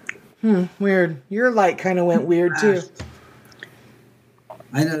 Weird. Your light kind of went weird too.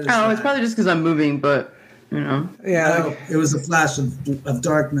 I noticed. It's probably just because I'm moving, but Yeah. No, it was a flash of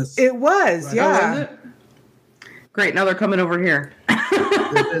darkness. It was. Right. Yeah. Oh, is it? Great. Now they're coming over here.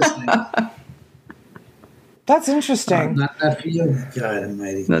 That's interesting. Not for you. God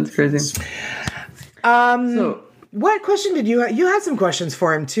almighty. That's crazy. So, what question did you have? You had some questions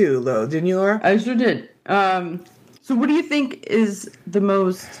for him too, Lo, didn't you, Laura? I sure did. So what do you think is the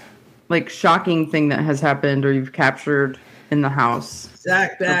most shocking thing that has happened or you've captured in the house?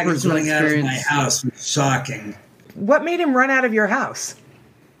 Zach Baggins running out of my house was shocking. What made him run out of your house?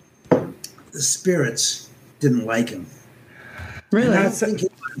 The spirits didn't like him. Really?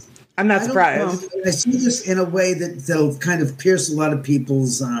 I'm not surprised. I see this in a way that'll kind of pierce a lot of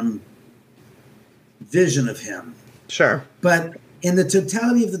people's vision of him. Sure. But in the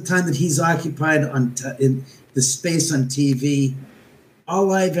totality of the time that he's occupied in the space on TV,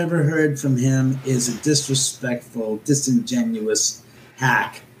 all I've ever heard from him is a disrespectful, disingenuous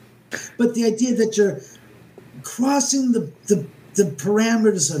hack. But the idea that you're crossing the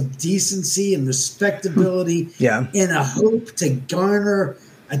parameters of decency and respectability in a hope to garner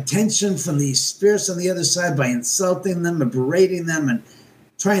attention from these spirits on the other side by insulting them and berating them and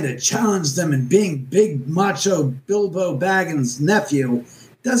trying to challenge them and being big macho Bilbo Baggins' nephew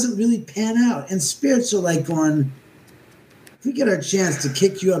doesn't really pan out. And spirits are like going, if we get our chance to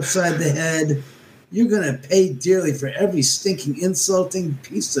kick you upside the head, you're going to pay dearly for every stinking, insulting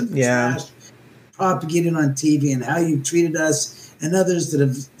piece of trash propagated on TV and how you've treated us and others that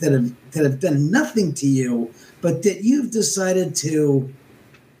have done nothing to you, but that you've decided to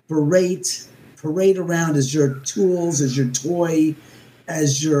parade around as your tools, as your toy,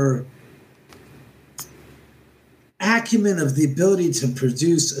 as your acumen of the ability to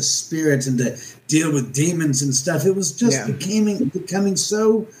produce a spirit and to deal with demons and stuff. It was just becoming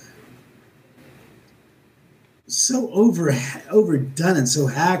so overdone and so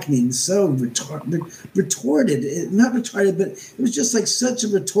hackneyed, so retorted. Not retarded, but it was just like such a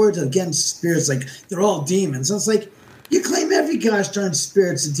retort against spirits. Like they're all demons. And it's like, you claim every gosh darn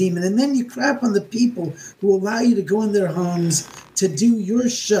spirit's a demon, and then you crap on the people who allow you to go in their homes to do your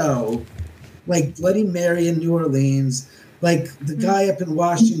show, like Bloody Mary in New Orleans, like the guy up in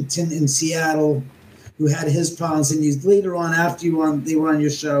Washington, in Seattle, who had his problems, and you later on, after they were on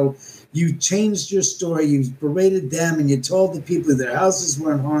your show, you changed your story, you berated them, and you told the people their houses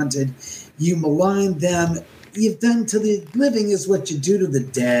weren't haunted, you maligned them. You've done to the living is what you do to the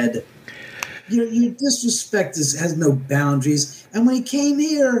dead. Your disrespect has no boundaries. And when he came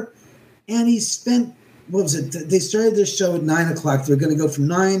here and he spent, they started their show at 9 o'clock. They were going to go from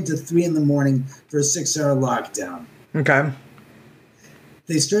 9 to 3 in the morning for a 6-hour lockdown. Okay.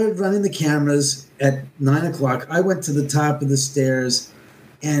 They started running the cameras at 9 o'clock. I went to the top of the stairs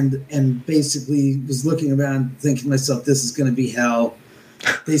and basically was looking around thinking to myself, this is going to be hell.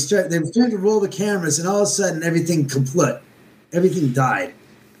 They were trying to roll the cameras, and all of a sudden everything kaput. Everything died.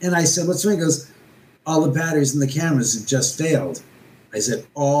 And I said, what's wrong? He goes, all the batteries in the cameras have just failed. I said,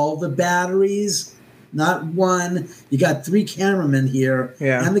 all the batteries? Not one. You got 3 cameramen here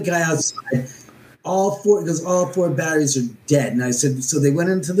and the guy outside. All 4 batteries are dead. And I said, so they went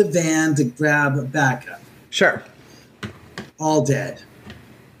into the van to grab a backup. Sure. All dead.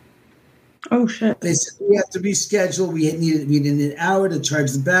 Oh, shit. They said, we have to reschedule. We needed an hour to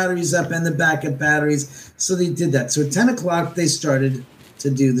charge the batteries up and the backup batteries. So they did that. So at 10 o'clock, they started to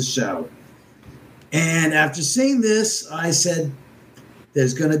do the show. And after seeing this, I said,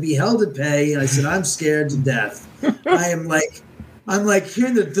 there's going to be hell to pay. And I said, I'm scared to death. I'm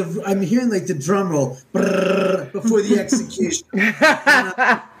hearing the drum roll before the execution.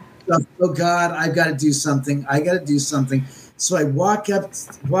 Oh God, I've got to do something. So I walk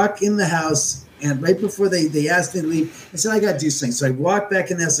in the house, and right before they asked me to leave, I said, I got to do something. So I walk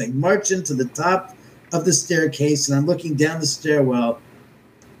back in the house, I march into the top of the staircase, and I'm looking down the stairwell,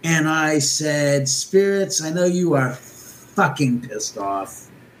 and I said, spirits, I know you are fucking pissed off.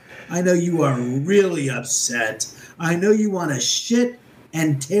 I know you are really upset. I know you want to shit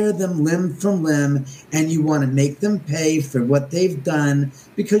and tear them limb from limb, and you want to make them pay for what they've done,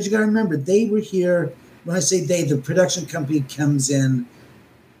 because you got to remember, they were here. When I say they, the production company comes in,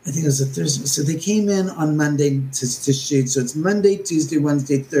 I think it was a Thursday. So they came in on Monday to shoot. So it's Monday, Tuesday,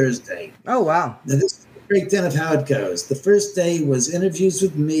 Wednesday, Thursday. Oh, wow. Now, this is a breakdown of how it goes. The first day was interviews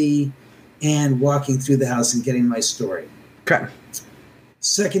with me and walking through the house and getting my story. Okay.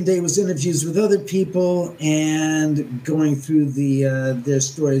 Second day was interviews with other people and going through their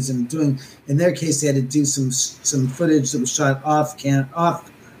stories and doing. In their case, they had to do some footage that was shot off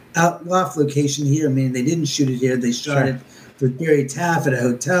location here. I mean, they didn't shoot it here. They shot it with Barry Taff at a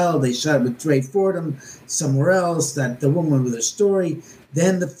hotel. They shot it with Dre Fordham somewhere else. That the woman with her story.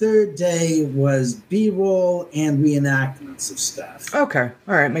 Then the third day was B-roll and reenactments of stuff. Okay.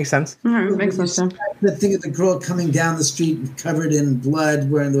 All right. Makes sense. All right. Makes sense. The thing of the girl coming down the street covered in blood,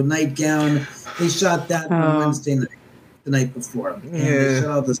 wearing the nightgown. They shot that on Wednesday night, the night before. And they shot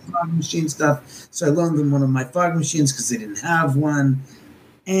all this fog machine stuff. So I loaned them one of my fog machines because they didn't have one.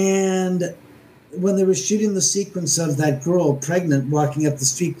 And when they were shooting the sequence of that girl pregnant walking up the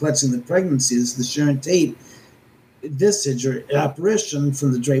street clutching the pregnancies, the Sharon Tate visage or apparition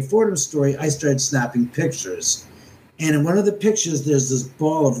from the Dre Fordham story, I started snapping pictures. And in one of the pictures, there's this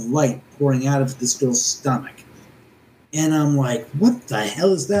ball of light pouring out of this girl's stomach. And I'm like, what the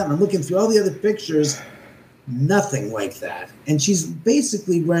hell is that? And I'm looking through all the other pictures, nothing like that. And she's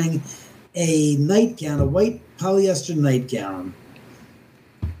basically wearing a nightgown, a white polyester nightgown.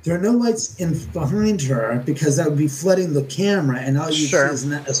 There are no lights behind her because that would be flooding the camera, and all you see is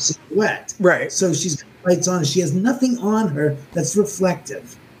a silhouette. Right. So she's got lights on. She has nothing on her that's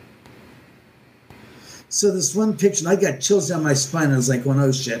reflective. So this one picture, and I got chills down my spine. I was like,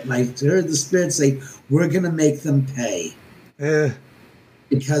 oh shit. And I heard the spirit say, we're going to make them pay.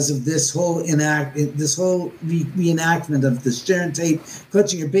 Because of this whole reenactment of the Sharon Tate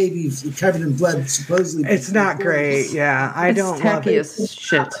clutching her baby covered in blood, supposedly. It's not great. Yeah, I don't love it. It's tacky as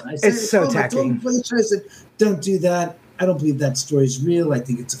shit. It's so tacky. I said, don't do that. I don't believe that story's real. I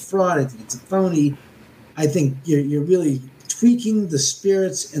think it's a fraud. I think it's a phony. I think you're really tweaking the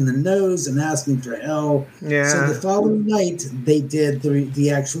spirits in the nose and asking for hell. Yeah. So the following night, they did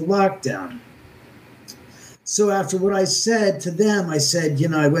the actual lockdown. So after what I said to them, I said,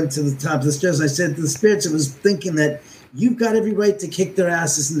 I went to the top of the stairs. And I said to the spirits, I was thinking that you've got every right to kick their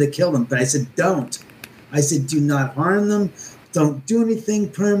asses and to kill them. But I said, don't. I said, do not harm them. Don't do anything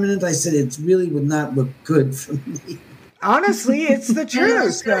permanent. I said, it really would not look good for me. Honestly, it's the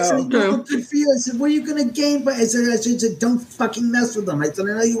truth. I said, look good for you. I said, what are you going to gain? By I said, don't fucking mess with them. I said,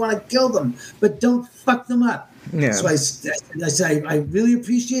 I know you want to kill them, but don't fuck them up. Yeah. So I said, I really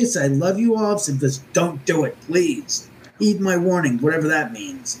appreciate it. I said, I love you all. I said, just don't do it, please. Heed my warning, whatever that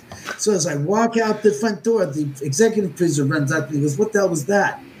means. So as I walk out the front door, the executive producer runs up to me and goes, what the hell was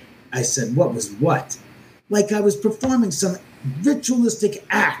that? I said, what was what? Like I was performing some ritualistic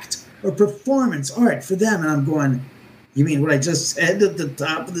act or performance art for them. And I'm going, you mean what I just said at the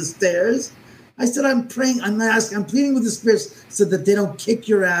top of the stairs? I said, I'm praying, I'm pleading with the spirits so that they don't kick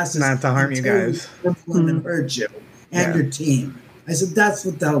your asses. Not to harm you guys. And hurt you and your team. I said, that's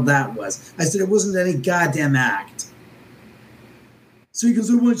what the hell that was. I said, it wasn't any goddamn act. So he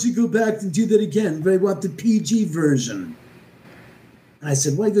goes, I want you to go back and do that again, but I want the PG version. And I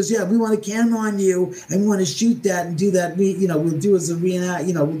said, well, he goes, yeah, we want a camera on you and we want to shoot that and do that. We'll do it as a reenact,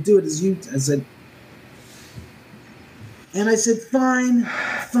 we'll do it as you. I said, fine.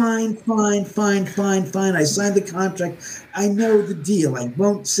 I signed the contract. I know the deal. I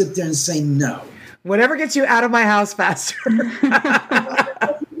won't sit there and say no. Whatever gets you out of my house faster.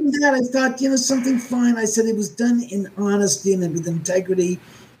 That I thought, something fine. I said it was done in honesty and with integrity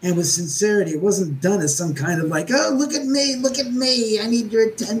and with sincerity. It wasn't done as some kind of like, oh, look at me. I need your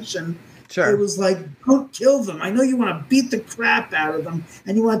attention. Sure. It was like, don't kill them. I know you want to beat the crap out of them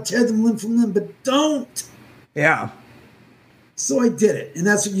and you want to tear them limb from limb, but don't. Yeah. So I did it. And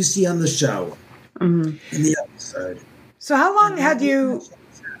that's what you see on the show in the episode. So how long had you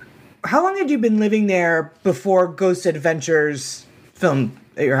been living there before Ghost Adventures filmed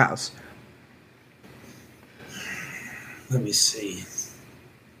at your house? Let me see.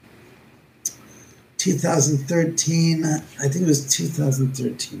 2013. I think it was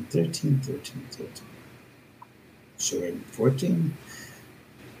 2013. 13. Sure, 14.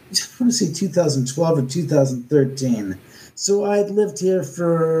 I want to say 2012 or 2013. So I'd lived here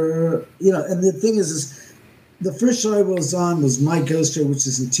for, and the thing is the first show I was on was My Ghost Show, which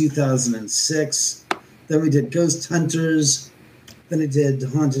is in 2006. Then we did Ghost Hunters. Then I did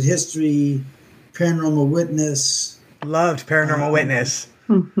Haunted History, Paranormal Witness. Loved Paranormal Witness.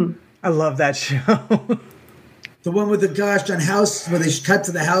 I love that show. The one with the gosh darn house where they cut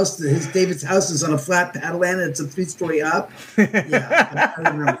to the house. David's house is on a flat paddleland and it's a 3-story up. Yeah, I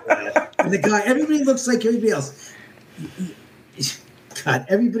remember that. And the guy, everybody looks like everybody else. God,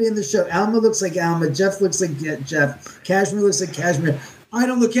 everybody in the show. Alma looks like Alma. Jeff looks like Jeff. Cashmere looks like Cashmere. I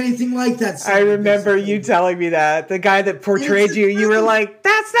don't look anything like that. I remember you telling me that. The guy that portrayed you were like,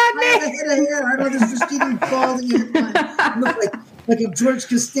 that's not me. I have a head of hair. I know this was Stephen balding hairline. I look like a George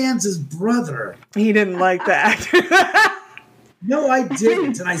Costanza's brother. He didn't like that. No, I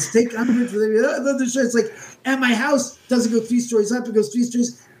didn't. And I stayed under it for the show. It's like, and my house doesn't go 3 stories up. It goes 3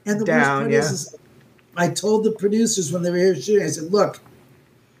 stories. And the worst part is I told the producers when they were here shooting, I said, look,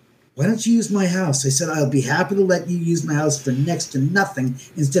 why don't you use my house? I said, I'll be happy to let you use my house for next to nothing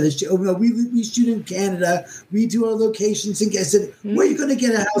instead of we shoot in Canada. We do our locations. I said, where are you going to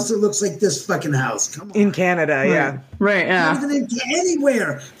get a house that looks like this fucking house? Come on. In Canada, yeah. Right, yeah. Not even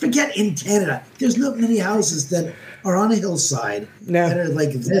anywhere. Forget in Canada. There's not many houses that are on a hillside that are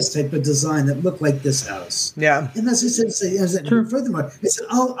like this type of design that look like this house. Yeah. And that's what I said. Furthermore, I said,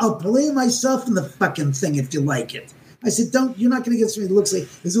 I'll play myself in the fucking thing if you like it. I said, you're not going to get something that looks like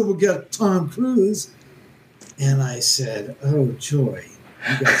this. We'll get Tom Cruise. And I said, oh, joy.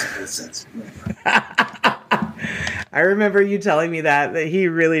 You guys have no sense of humor. I remember you telling me that he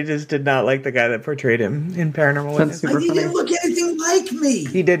really just did not like the guy that portrayed him in Paranormal Witness. He didn't look anything like me.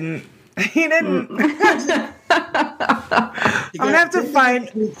 He didn't. I'm going to have to find...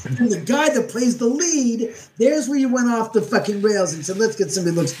 The guy that plays the lead, there's where you went off the fucking rails and said, let's get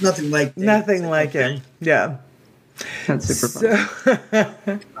somebody who looks nothing like him. Nothing like him. Yeah. That's super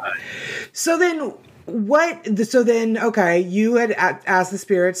fun. So then, okay, you had asked the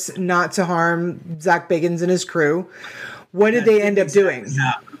spirits not to harm Zach Bagans and his crew. What did they end up doing?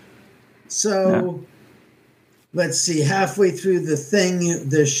 Yeah. So, let's see, halfway through the thing,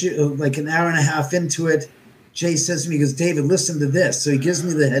 like an hour and a half into it, Jay says to me, he goes, David, listen to this. So he gives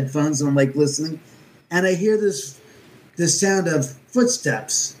me the headphones and I'm like listening. And I hear this sound of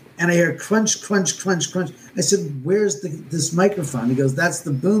footsteps. And I hear crunch, crunch, crunch, crunch. I said, where's this microphone? He goes, that's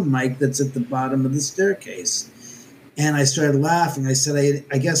the boom mic that's at the bottom of the staircase. And I started laughing. I said,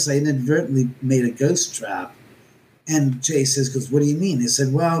 I guess I inadvertently made a ghost trap. And Jay goes, what do you mean? He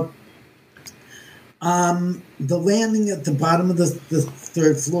said, well, the landing at the bottom of the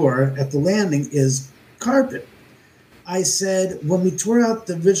third floor at the landing is carpet. I said, when we tore out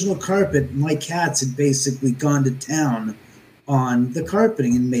the original carpet, my cats had basically gone to town on the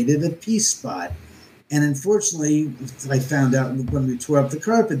carpeting and made it a pee spot. And unfortunately, I found out when we tore up the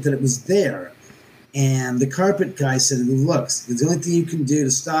carpet that it was there. And the carpet guy said, look, the only thing you can do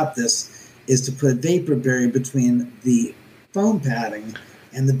to stop this is to put a vapor barrier between the foam padding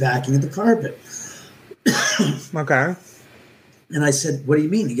and the backing of the carpet. Okay. And I said, what do you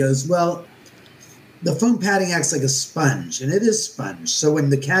mean? He goes, well, the foam padding acts like a sponge, and it is sponge. So when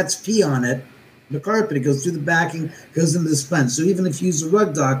the cats pee on it, the carpet, it goes through the backing, goes into the sponge. So even if you use a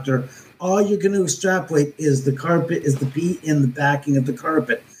rug doctor, all you're going to extrapolate is the carpet, is the pee in the backing of the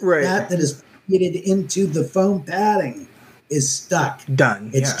carpet. Right. That is fitted into the foam padding is stuck.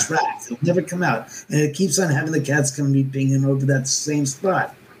 Done. It's trapped. It'll never come out. And it keeps on having the cats come and be peeing over that same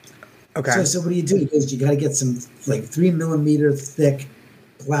spot. Okay. So I said, what do? He goes, you got to get some like 3 millimeter thick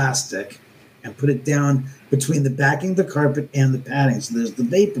plastic and put it down between the backing of the carpet and the padding. So there's the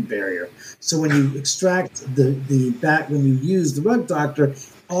vapor barrier. So when you extract the back, when you use the rug doctor,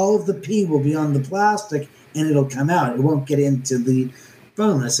 all of the pee will be on the plastic and it'll come out. It won't get into the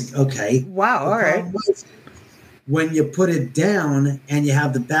foam. I was like, okay. Wow. All right. When you put it down and you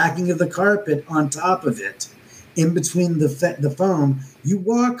have the backing of the carpet on top of it, in between the foam, you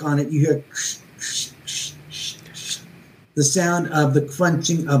walk on it, you hear the sound of the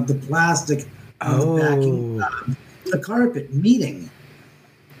crunching of the plastic on the backing of the carpet meeting.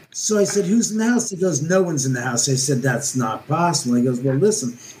 So I said, who's in the house? He goes, no one's in the house. I said, that's not possible. He goes, well,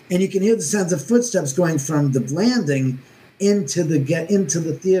 listen. And you can hear the sounds of footsteps going from the landing into the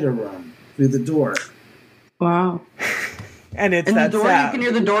theater room through the door. Wow. And it's and that the door, sound. you can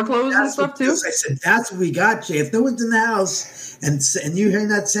hear the door close and stuff too? I said, that's what we got, Jay. If no one's in the house and you're hearing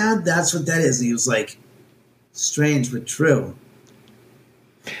that sound, that's what that is. And he was like, strange but true.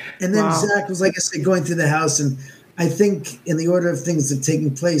 And then Zach was, like I said, going through the house, and I think in the order of things that are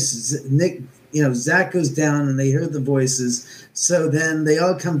taking place, Nick, Zach goes down and they hear the voices. So then they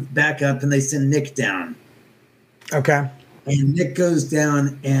all come back up and they send Nick down. Okay. And Nick goes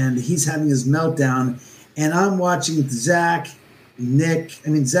down and he's having his meltdown. And I'm watching Zach,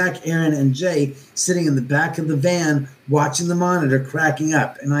 Aaron, and Jay sitting in the back of the van watching the monitor, cracking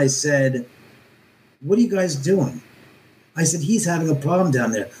up. And I said, what are you guys doing? I said, he's having a problem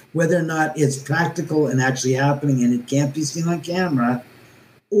down there. Whether or not it's practical and actually happening and it can't be seen on camera,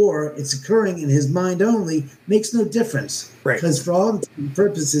 or it's occurring in his mind only, makes no difference. Right. Because for all intents and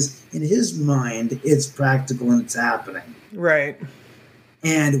purposes, in his mind, it's practical and it's happening. Right.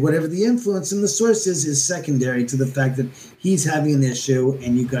 And whatever the influence and the source is secondary to the fact that he's having an issue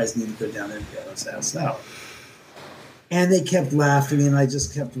and you guys need to go down there and bail his ass out. And they kept laughing, and I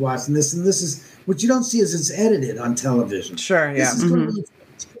just kept watching this. And this is what you don't see is it's edited on television. Sure, yeah. This is going to be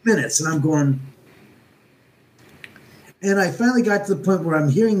 2 minutes, and I'm going. And I finally got to the point where I'm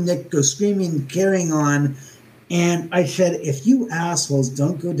hearing Nick go screaming, carrying on. And I said, if you assholes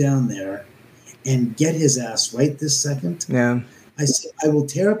don't go down there and get his ass right this second, I said, I will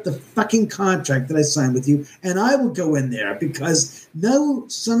tear up the fucking contract that I signed with you, and I will go in there, because no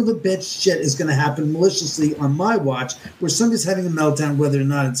son of a bitch shit is going to happen maliciously on my watch where somebody's having a meltdown, whether or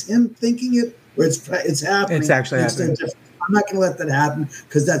not it's him thinking it or it's happening. It's actually happening. I'm not going to let that happen,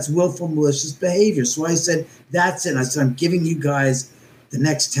 because that's willful, malicious behavior. So I said, that's it. I said, I'm giving you guys the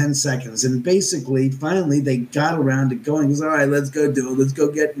next 10 seconds. And basically, finally, they got around to going. He goes, all right, let's go do it. Let's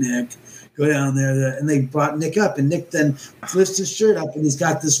go get Nick. Go down there. And they brought Nick up. And Nick then lifts his shirt up, and he's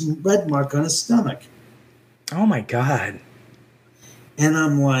got this red mark on his stomach. Oh, my God. And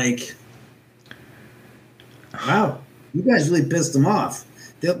I'm like, wow, you guys really pissed him off.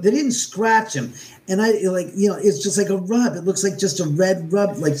 They didn't scratch him. And it's just like a rub. It looks like just a red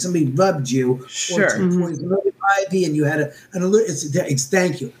rub, like somebody rubbed you. Sure. Or took poison ivy, and you had an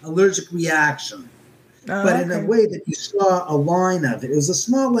allergic reaction. But in a way that you saw a line of it. It was a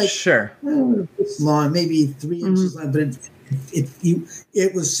small, long, maybe 3 inches long, but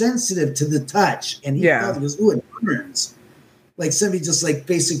it was sensitive to the touch. And he felt it was, it burns. Like somebody just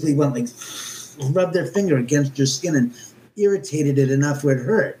basically went rubbed their finger against your skin and irritated it enough where it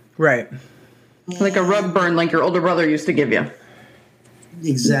hurt. Right. Like a rub burn, like your older brother used to give you.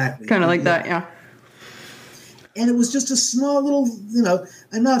 Exactly. Kind of like that, yeah. And it was just a small little,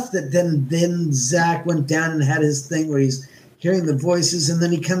 enough that then Zach went down and had his thing where hearing the voices, and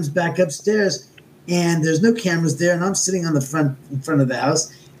then he comes back upstairs, and there's no cameras there, and I'm sitting on the in front of the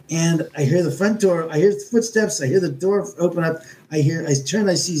house, and I hear the front door, I hear footsteps, I hear the door open up, I turn,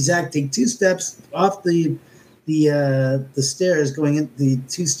 I see Zach take 2 steps off the stairs going in, the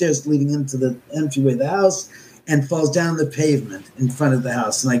 2 stairs leading into the entryway of the house, and falls down the pavement in front of the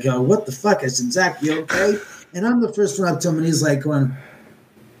house. And I go, what the fuck? I said, Zach, you okay? And I'm the first one up to him, and he's like going,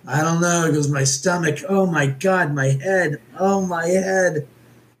 I don't know. He goes, my stomach. Oh, my God, my head. Oh, my head.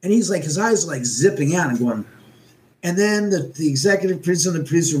 And he's like, his eyes are like zipping out and going. And then the executive producer and the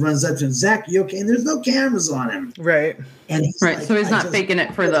producer runs up to him, Zach, you okay? And there's no cameras on him. Right. And he's right. Like, So he's not faking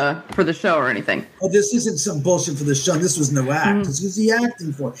it for the show or anything. Oh, this isn't some bullshit for the show. This was no act. Who's he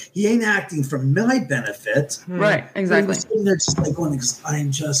acting for? He ain't acting for my benefit. Right. Exactly. He's sitting there just like going,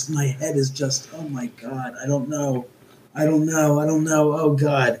 my head is just, oh my God, I don't know. Oh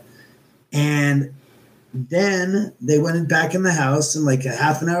God. And then they went back in the house, and like a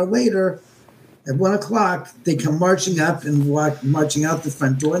half an hour later, at 1:00, they come marching up and marching out the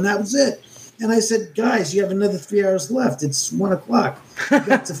front door, and that was it. And I said, guys, you have another 3 hours left. It's 1:00. We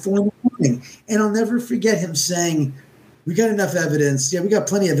got to 4 in the morning. And I'll never forget him saying, we got enough evidence. Yeah, we got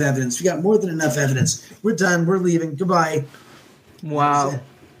plenty of evidence. We got more than enough evidence. We're done. We're leaving. Goodbye. Wow. It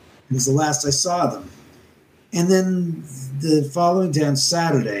was the last I saw them. And then the following day on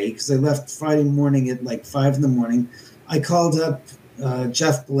Saturday, because I left Friday morning at like 5 in the morning, I called up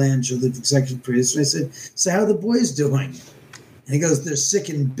Jeff Belanger, the executive producer, and I said, so how are the boys doing? And he goes, they're sick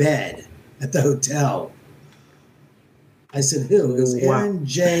in bed at the hotel. I said, who? He goes, Aaron,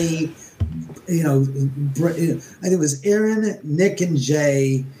 Jay, I think it was Aaron, Nick, and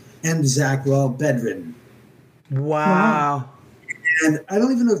Jay, and Zach were all bedridden. Wow. And I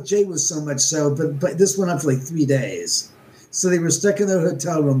don't even know if Jay was so much so, but this went on for like 3 days. So they were stuck in their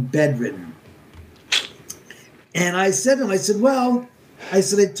hotel room, bedridden. And I said to him, I said,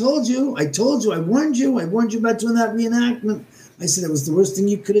 I told you, I warned you about doing that reenactment. I said, it was the worst thing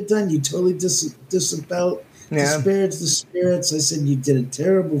you could have done. You totally disparaged the spirits. I said, you did a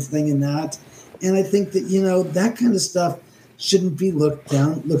terrible thing in that. And I think that, that kind of stuff shouldn't be looked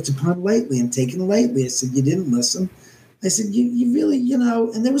upon lightly and taken lightly. I said, you didn't listen. I said, you really,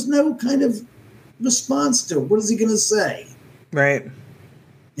 and there was no kind of response to it. What is he going to say? Right.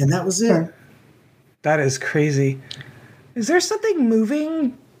 And that was it. That is crazy. Is there something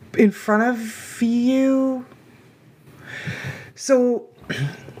moving in front of you? So,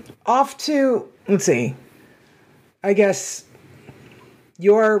 off to, let's see, I guess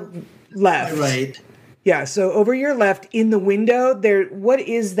your left. Right. Yeah, so over your left in the window, what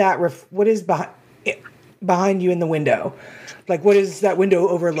is that? What is behind you in the window? Like, what does that window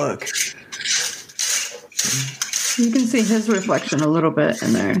overlook? You can see his reflection a little bit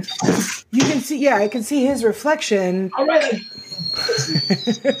in there. You can see, I can see his reflection. All right.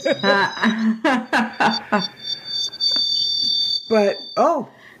 But,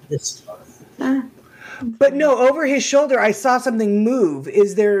 but no, over his shoulder, I saw something move.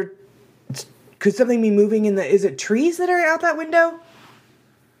 Could something be moving is it trees that are out that window?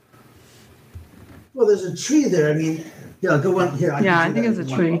 Well, there's a tree there. I mean, go on here. I think it's a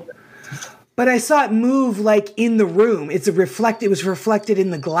tree. But I saw it move like in the room. It was reflected in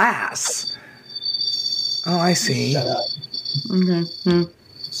the glass. Oh, I see. Shut up. Mm-hmm.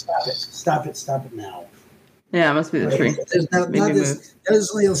 Stop it now. Yeah, it must be the tree.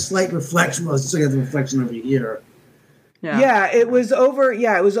 There's only a slight reflection. Well, it's still got the reflection over here. Yeah, it was over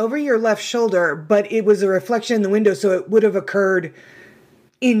your left shoulder, but it was a reflection in the window, so it would have occurred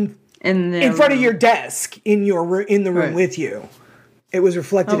in front of your desk in the room with you. It was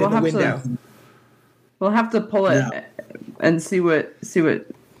reflected in the window. We'll have to pull it and see what.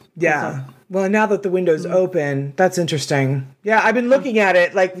 Yeah. Well, now that the window's open, that's interesting. Yeah, I've been looking at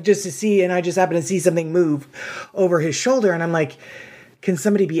it like just to see, and I just happened to see something move over his shoulder, and I'm like, can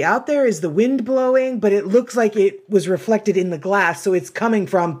somebody be out there? Is the wind blowing? But it looks like it was reflected in the glass, so it's coming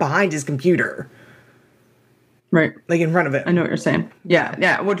from behind his computer. Right. Like in front of it. I know what you're saying.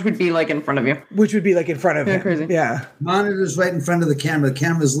 Yeah, which would be like in front of you. Which would be like in front of him. Crazy. Yeah. Monitor's right in front of the camera. The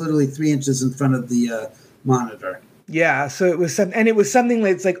camera's literally 3 inches in front of the monitor. Yeah, so it was something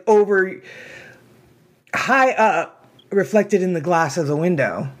that's like over high up, reflected in the glass of the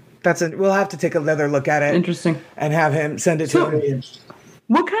window. We'll have to take another look at it. Interesting. And have him send it to him.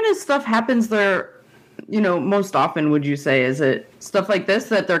 What kind of stuff happens there, most often, would you say? Is it stuff like this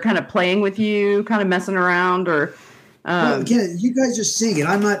that they're kind of playing with you, kind of messing around, or well, again, you guys are seeing it.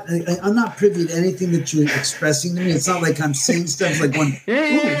 I'm not privy to anything that you're expressing to me. It's not like I'm saying stuff like one.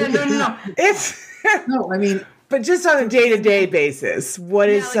 No. It's no. I mean, But just on a day-to-day basis, what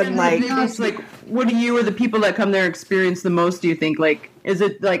is some like? It's like, what do you or the people that come there experience the most? Do you think, like, is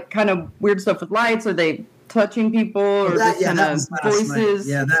it like kind of weird stuff with lights? Are they touching people, or just kind of voices?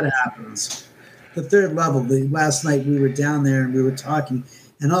 Yeah, that happens. The third level. Last night we were down there and we were talking,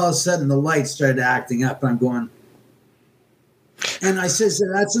 and all of a sudden the lights started acting up. And I'm going, and I said,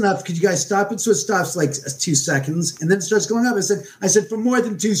 "That's enough. Could you guys stop it?" So it stops like 2 seconds, and then it starts going up. I said, for more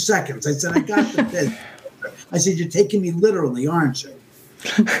than 2 seconds. I said, I got the bit. I said, you're taking me literally, aren't you?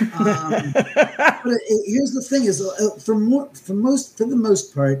 But here's the thing: is for the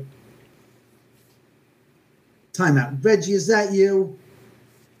most part. Time out, Reggie. Is that you,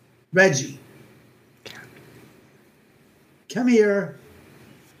 Reggie? Come here.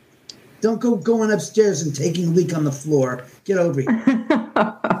 Don't go going upstairs and taking a leak on the floor. Get over here.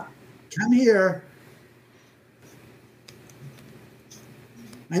 Come here.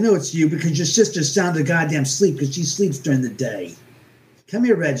 I know it's you because your sister's sound of goddamn sleep because she sleeps during the day. Come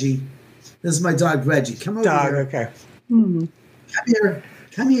here, Reggie. This is my dog, Reggie. Come over here. Okay. Come here.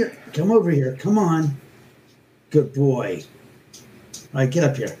 Come here. Come over here. Come on. Good boy. All right, get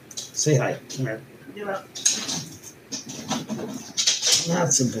up here. Say hi. Come here. Get up.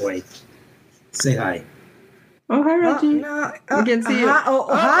 That's a boy. Say hi. Oh, hi, Reggie. I can see you.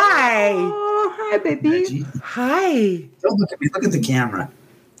 Hi. Oh, hi, baby. Reggie. Hi. Don't look at me. Look at the camera.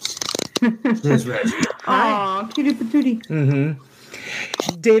 There's Reggie. Aw, cutie patootie. Mm-hmm.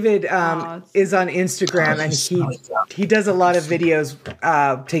 David is on Instagram, and he does a lot of videos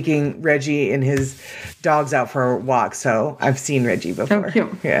taking Reggie and his dogs out for a walk. So I've seen Reggie before. Oh, cute.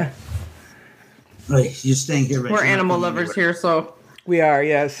 Yeah. Right, you're staying here, Reggie. We're animal lovers here, so we are.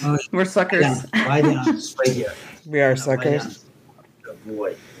 Yes, we're suckers. Lie down. Just right here. We are suckers. Good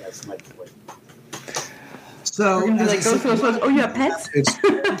boy. That's my boy. So, we're gonna be like, those. Oh, you have pets? Put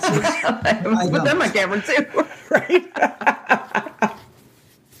them on camera too, right?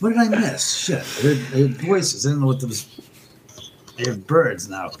 What did I miss? Shit, I heard voices. I didn't know what those. I heard birds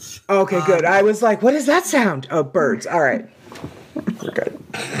now. Okay, good. I was like, what is that sound? Oh, birds. All right. We're good.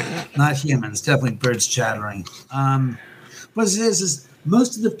 Not humans. Definitely birds chattering. What it is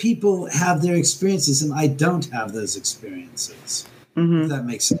most of the people have their experiences, and I don't have those experiences. If that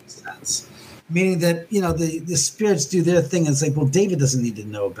makes any sense. Meaning that, the spirits do their thing, and it's like, well, David doesn't need to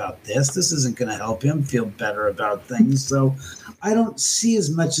know about this. This isn't going to help him feel better about things. So I don't see as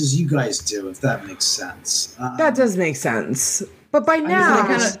much as you guys do, if that makes sense. That does make sense. But by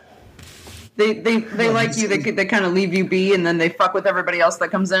now... They like you. They kind of leave you be, and then they fuck with everybody else that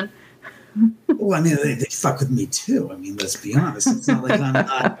comes in. Well, I mean, they fuck with me too. I mean, let's be honest. It's not like I'm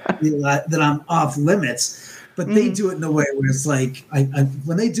not that I'm off limits, but they do it in a way where it's like,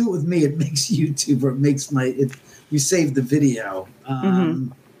 when they do it with me, it makes YouTube, or it makes we save the video.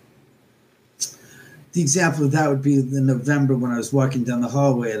 The example of that would be in November when I was walking down the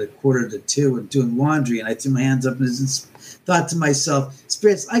hallway at 1:45 and doing laundry, and I threw my hands up and thought to myself,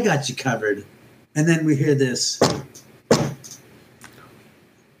 spirits, I got you covered. And then we hear this.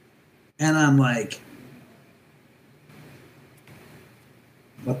 And I'm like,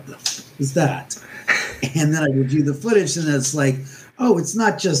 what the f- is that? And then I review the footage, and it's like, oh, it's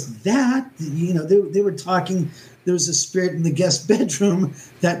not just that. They were talking. There was a spirit in the guest bedroom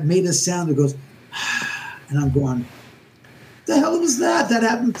that made a sound that goes, and I'm going, the hell was that? That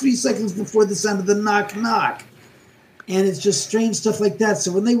happened 3 seconds before the sound of the knock knock. And it's just strange stuff like that.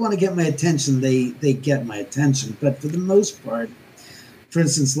 So when they want to get my attention, they get my attention. But for the most part, for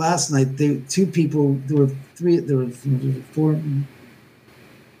instance, last night, there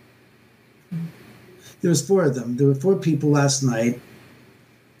was 4 of them. There were 4 people last night,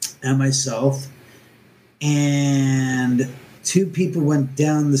 and myself, and 2 people went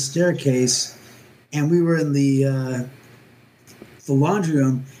down the staircase, and we were in the laundry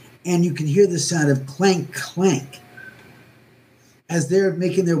room, and you can hear the sound of clank, clank as they're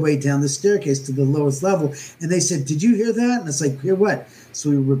making their way down the staircase to the lowest level. And they said, did you hear that? And it's like, hear what? So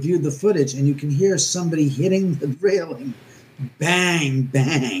we reviewed the footage, and you can hear somebody hitting the railing. Bang,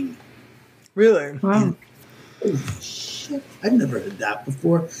 bang. Really? Wow. Holy shit. I've never heard that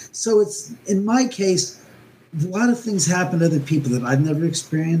before. So it's, in my case, a lot of things happen to other people that I've never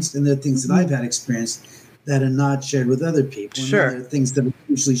experienced, and there are things that I've had experienced that are not shared with other people. Sure. And there are things that are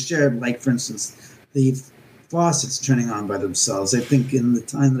usually shared, like, for instance, the faucets turning on by themselves. I think in the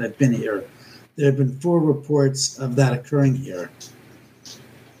time that I've been here, there have been 4 reports of that occurring here.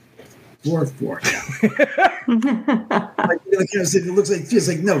 4. It looks like, feels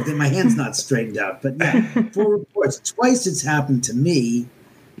like, no, then my hand's not straightened out. But yeah, 4 reports. Twice it's happened to me,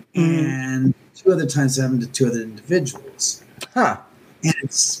 and 2 other times it happened to 2 other individuals. Huh.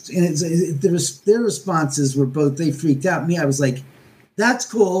 Their responses were both, they freaked out. Me, I was like, that's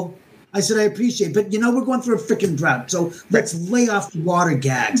cool. I said, I appreciate it. But, we're going through a freaking drought. So let's lay off the water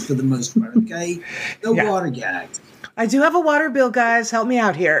gags for the most part, okay? No water gags. I do have a water bill, guys. Help me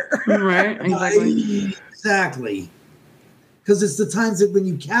out here. Right, exactly. Exactly. Because it's the times that when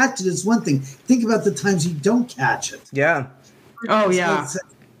you catch it, it's one thing. Think about the times you don't catch it. Yeah. Oh, yeah.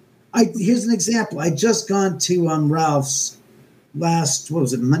 Here's an example. I just gone to Ralph's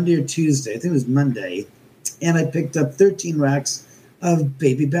Monday or Tuesday? I think it was Monday. And I picked up 13 racks of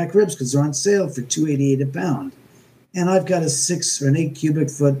baby back ribs because they're on sale for $2.88 a pound. And I've got a 6 or an 8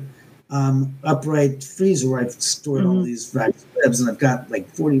 cubic foot upright freezer where I've stored all these racks of ribs, and I've got like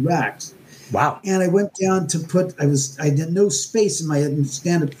 40 racks. Wow. And I went down to I had no space in my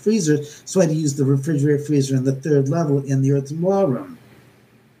stand-up freezer, so I had to use the refrigerator freezer on the 3rd level in the earthen wall room.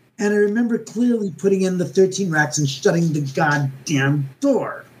 And I remember clearly putting in the 13 racks and shutting the goddamn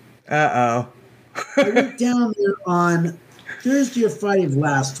door. Uh-oh. I went down there on Thursday or Friday of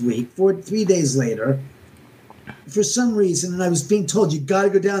last week, 3 days later, for some reason, and I was being told, you got to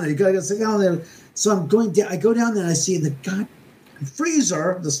go down there. You got to go down there. So I'm going down. I go down there and I see the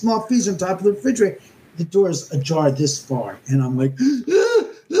freezer, the small freezer on top of the refrigerator. The door is ajar this far, and I'm like,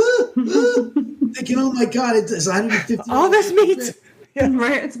 thinking, oh my God, it's 150. All this meat. Yeah.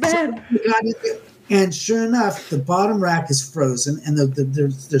 Right, it's bad. And sure enough, the bottom rack is frozen, and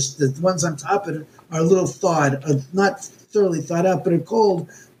the ones on top of it are a little thawed, not thoroughly thawed out, but are cold.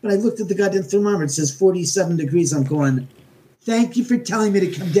 But I looked at the goddamn thermometer. It says 47 degrees. I'm going, thank you for telling me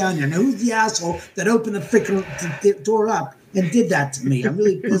to come down here. Now, who's the asshole that opened the freaking door up and did that to me? I'm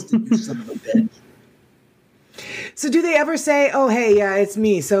really pissed at you, son of a bitch. So do they ever say, oh, hey, yeah, it's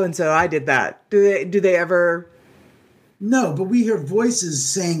me, so-and-so, I did that? Do they ever... No, but we hear voices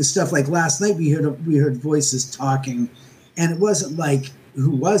saying stuff like last night. We heard voices talking, and it wasn't like,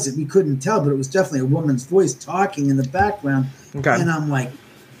 who was it? We couldn't tell, but it was definitely a woman's voice talking in the background. Okay. And I'm like,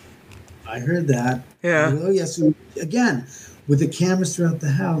 I heard that. Yeah. Oh, yes. Again, with the cameras throughout the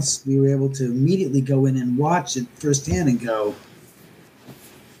house, we were able to immediately go in and watch it firsthand and go,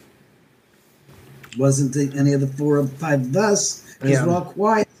 wasn't any of the 4 or 5 of us, because we're all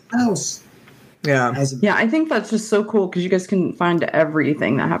quiet in the house. Yeah. Yeah, I think that's just so cool because you guys can find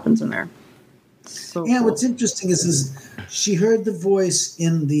everything that happens in there. So yeah, cool. What's interesting is she heard the voice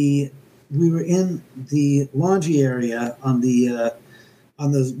we were in the laundry area on the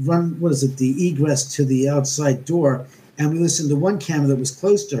the egress to the outside door, and we listened to one camera that was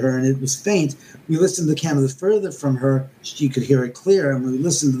close to her, and it was faint. We listened to the camera that's further from her, she could hear it clear, and when we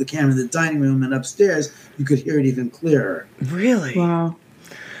listened to the camera in the dining room and upstairs, you could hear it even clearer. Really? Wow.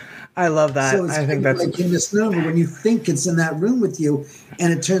 I love that. So it's I think that's like in this number when you think it's in that room with you,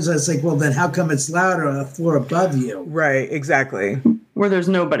 and it turns out it's like, well, then how come it's louder on the floor above you? Right, exactly. Where there's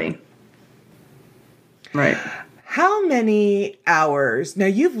nobody. Right. How many hours? Now,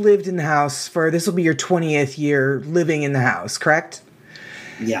 you've lived in the house this will be your 20th year living in the house, correct?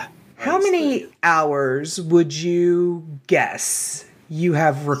 Yeah. How many hours would you guess you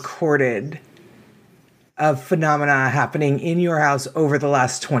have recorded of phenomena happening in your house over the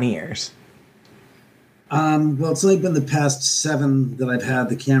last 20 years? Well, it's only been the past 7 that I've had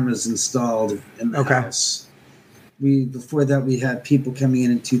the cameras installed in the house. Before that, we had people coming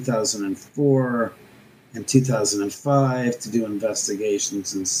in 2004 and 2005 to do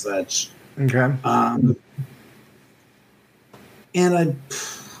investigations and such. Okay. And God, how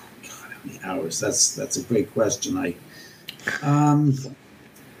many hours? That's a great question.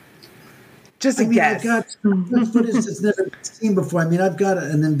 Just a guess. I've got footage that's never been seen before. I mean, I've got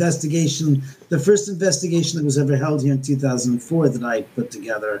an investigation, the first investigation that was ever held here in 2004 that I put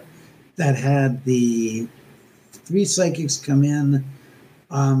together, that had the 3 psychics come in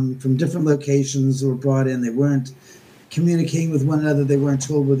from different locations, were brought in. They weren't communicating with one another. They weren't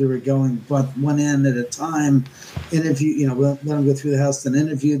told where they were going. Brought one in at a time, let them go through the house, then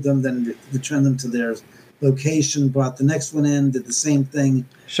interviewed them, then returned them to their location, brought the next one in, did the same thing.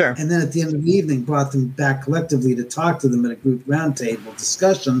 Sure. And then at the end of the evening, brought them back collectively to talk to them at a group roundtable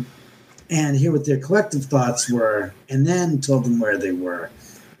discussion and hear what their collective thoughts were, and then told them where they were.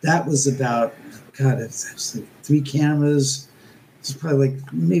 That was about, it's like 3 cameras. It's probably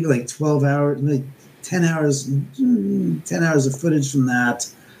maybe 12 hours, maybe 10 hours of footage from that.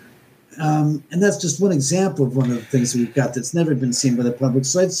 And that's just one example of one of the things that we've got that's never been seen by the public.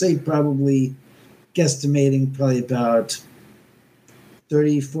 So I'd say guesstimating probably about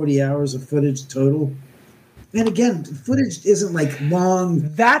 30, 40 hours of footage total. And again, footage isn't long.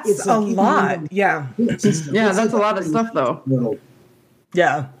 That's a lot. Yeah. Yeah, that's a lot of stuff, though.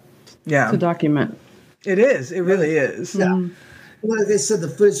 Yeah. Yeah. To document. It is. It really is. Yeah. like I said, the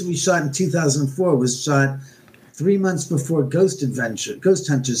footage we shot in 2004 was shot 3 months before Ghost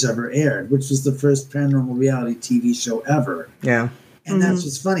Hunters ever aired, which was the first paranormal reality TV show ever. Yeah. And that's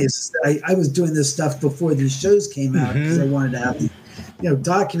what's funny is that I was doing this stuff before these shows came out because I wanted to have,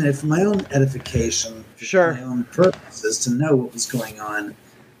 document it for my own edification, for my own purposes, to know what was going on.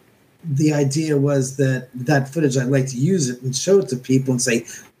 The idea was that footage, I'd like to use it and show it to people and say,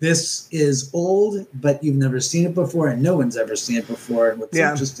 this is old, but you've never seen it before, and no one's ever seen it before. And what's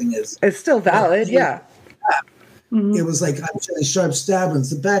interesting is it's still valid. Yeah. It was like I'm getting a sharp stab in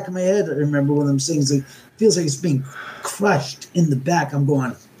the back of my head. I remember one of them things. Like, feels like it's being crushed in the back. I'm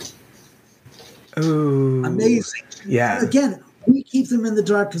going, ooh, amazing. Yeah. And again, we keep them in the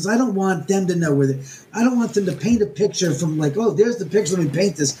dark because I don't want them to know I don't want them to paint a picture from like, oh, there's the picture. Let me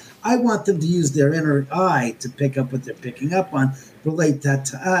paint this. I want them to use their inner eye to pick up what they're picking up on, relate that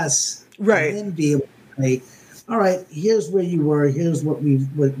to us, right, and then be able to say, all right, here's where you were. Here's what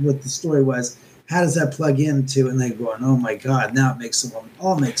the story was. How does that plug into? And they go, oh my God, now it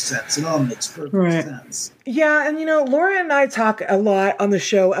all makes sense. It all makes perfect sense. Yeah, and Laura and I talk a lot on the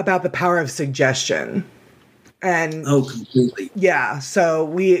show about the power of suggestion. And completely. Yeah, so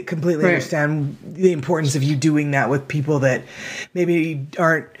we completely understand the importance of you doing that with people that maybe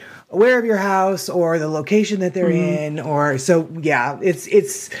aren't aware of your house or the location that they're in, or so. Yeah,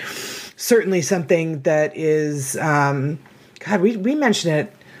 it's certainly something that is. God, we mention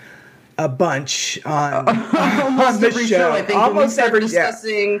it a bunch on almost every show. I think almost when we start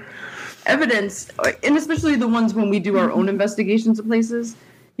discussing evidence, and especially the ones when we do our own investigations of places.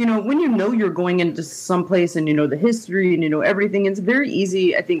 When you're going into some place and the history and everything, it's very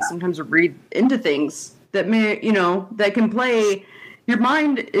easy, I think, sometimes to read into things that may, that can play. Your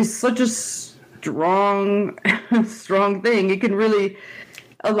mind is such a strong thing. It can really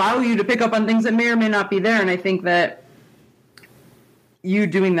allow you to pick up on things that may or may not be there. And I think that you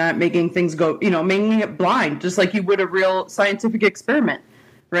doing that, making things go, making it blind, just like you would a real scientific experiment,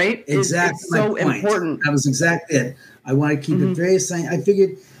 right? Exactly. It's so important. That was exactly it. I want to keep it very scientific. I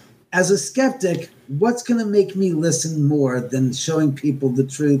figured, as a skeptic, what's going to make me listen more than showing people the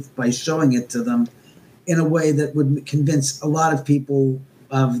truth by showing it to them in a way that would convince a lot of people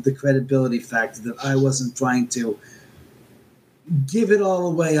of the credibility factor, that I wasn't trying to give it all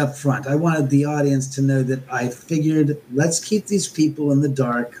away up front. I wanted the audience to know that I figured, let's keep these people in the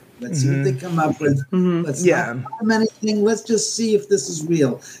dark. Let's see what they come up with. Let's not tell them anything. Let's just see if this is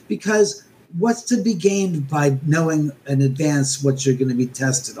real. Because what's to be gained by knowing in advance what you're going to be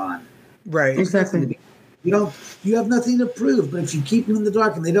tested on? Right. Exactly. You have nothing to prove, but if you keep them in the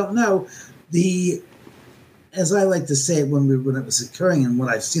dark and they don't know, as I like to say it when it was occurring and what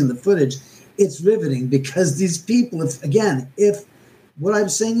I've seen in the footage, it's riveting because these people, if what I'm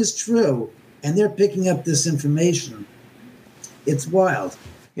saying is true and they're picking up this information, it's wild.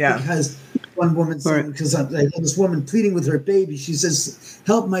 Yeah. Because one woman said, because I had this woman pleading with her baby, she says,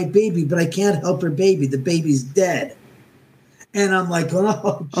 help my baby, but I can't help her baby. The baby's dead. And I'm like,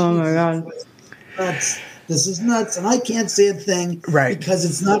 oh my God. This is nuts. And I can't say a thing because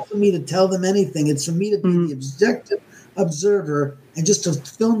it's not for me to tell them anything. It's for me to be the objective observer and just to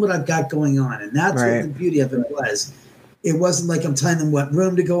film what I've got going on. And that's what the beauty of it was. It wasn't like I'm telling them what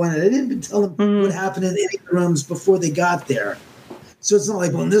room to go in. I didn't even tell them what happened in any of the rooms before they got there. So it's not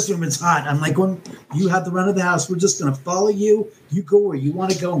like, well, in this room it's hot. I'm like, when you have the run of the house, we're just going to follow you. You go where you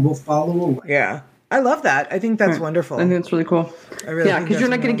want to go, and we'll follow away. Yeah. I love that. I think that's wonderful. I think that's really cool. Because you're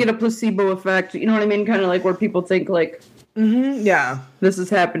not going to get a placebo effect. You know what I mean? Kind of like where people think like, this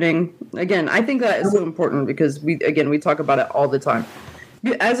is happening. Again, I think that is so important because we talk about it all the time.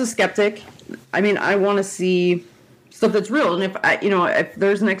 As a skeptic, I mean, I want to see stuff that's real. And if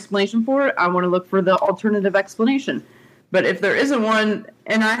there's an explanation for it, I want to look for the alternative explanation. But if there isn't one,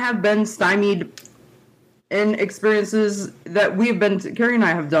 and I have been stymied in experiences that Carrie and I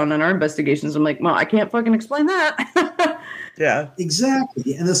have done in our investigations, I'm like, well, I can't fucking explain that. Yeah.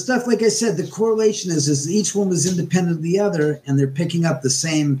 Exactly. And the stuff, like I said, the correlation is each one was independent of the other, and they're picking up the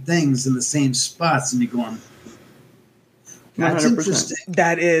same things in the same spots, and you're going, that's 100%. Interesting.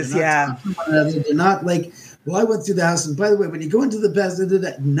 That is, they're not like, well, I went through the house, and by the way, when you go into the bathroom,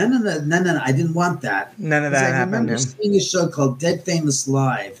 no, I didn't want that. None of that happened. I remember seeing a show called Dead Famous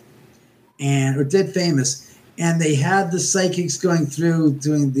Live, or Dead Famous, and they had the psychics going through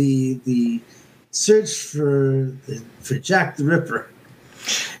doing the search for Jack the Ripper.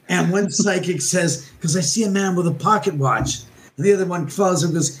 And one psychic says, because I see a man with a pocket watch, and the other one follows him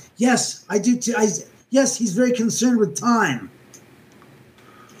and goes, yes, I do too. Yes, he's very concerned with time.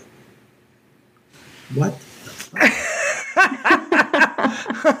 What?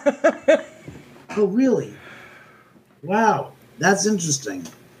 Oh, really? Wow. That's interesting.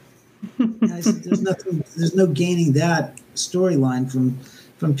 And I said, there's no gaining that storyline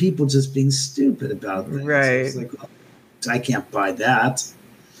from people just being stupid about things. Right. It's like, well, I can't buy that.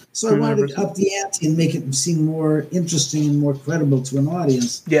 So I wanted to up the ante and make it seem more interesting and more credible to an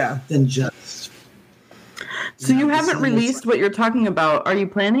audience than just. So you haven't released what you're talking about. Are you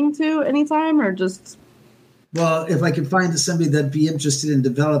planning to anytime or just? Well, if I could find somebody that'd be interested in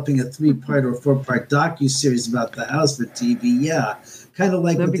developing a 3-part or 4-part docuseries about the house for TV, kind of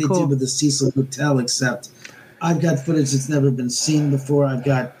like what they did with the Cecil Hotel, except I've got footage that's never been seen before. I've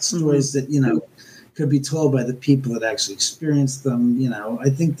got stories that, could be told by the people that actually experienced them. I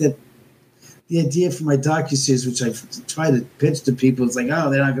think that the idea for my docuseries, which I've tried to pitch to people, is like, oh,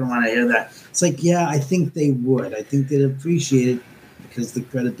 they're not going to want to hear that. It's like, yeah, I think they would. I think they'd appreciate it because the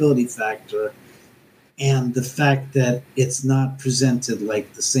credibility factor and the fact that it's not presented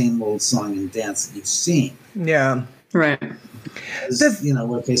like the same old song and dance that you've seen. Yeah. Right. Because,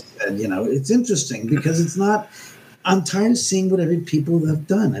 like I said, it's interesting because it's not. I'm tired of seeing what every people have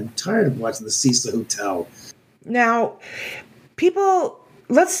done. I'm tired of watching the Cecil Hotel. Now,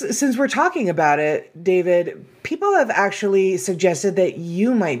 since we're talking about it, David, people have actually suggested that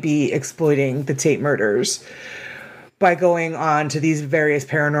you might be exploiting the Tate murders by going on to these various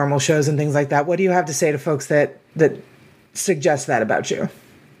paranormal shows and things like that. What do you have to say to folks that suggest that about you?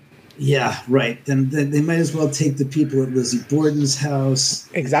 Yeah, right. Then they might as well take the people at Lizzie Borden's house.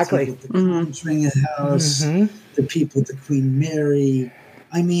 Exactly. The people at the Conjuring house. The people at the Queen Mary.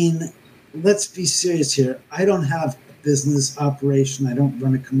 I mean, let's be serious here. I don't have a business operation. I don't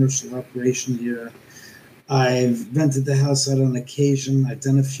run a commercial operation here. I've rented the house out on occasion. I've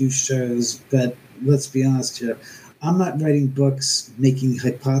done a few shows, but let's be honest here. I'm not writing books making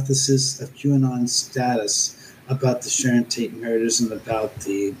hypothesis of QAnon status about the Sharon Tate murders and about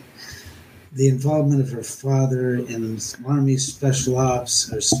the involvement of her father in Army Special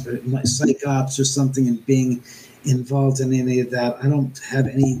Ops or Psych Ops or something and being involved in any of that. I don't have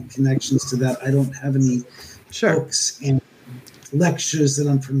any connections to that. I don't have any books and lectures that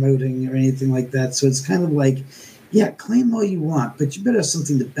I'm promoting or anything like that. So it's kind of like, yeah, claim all you want, but you better have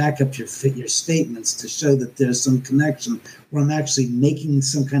something to back up your statements to show that there's some connection where I'm actually making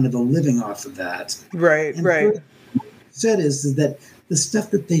some kind of a living off of that. Right, and right. What said is that the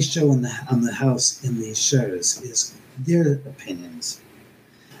stuff that they show on the house in these shows is their opinions.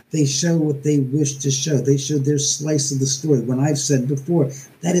 They show what they wish to show. They show their slice of the story. When I've said before,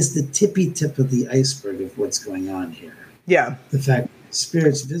 that is the tippy tip of the iceberg of what's going on here. Yeah. The fact that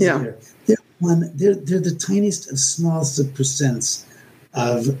spirits visit here. They're the tiniest of smallest of percents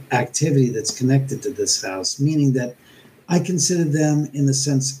of activity that's connected to this house, meaning that I consider them in a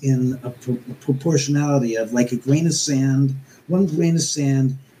sense in a proportionality of like a grain of sand, one grain of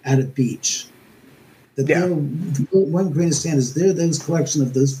sand at a beach. One grain of sand is those collection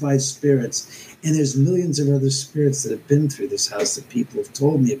of those 5 spirits, and there's millions of other spirits that have been through this house that people have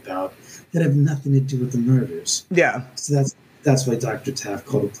told me about that have nothing to do with the murders. Yeah. So that's why Dr. Taft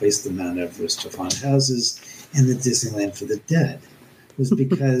called a place the Mount Everest of haunted houses and the Disneyland for the Dead, was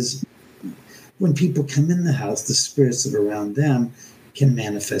because when people come in the house, the spirits that are around them can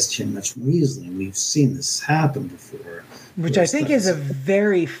manifest here much more easily. And we've seen this happen before. Which I think is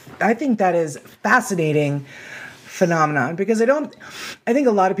I think that is fascinating phenomenon, because I think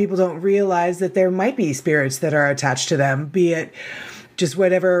a lot of people don't realize that there might be spirits that are attached to them, be it just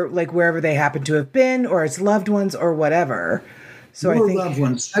whatever, like wherever they happen to have been, or it's loved ones or whatever. So I think loved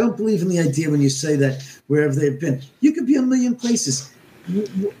ones. I don't believe in the idea when you say that wherever they've been. You could be a million places.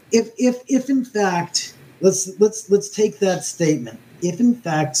 If in fact, let's take that statement. If in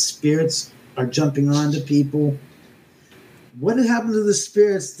fact spirits are jumping onto people, what happened to the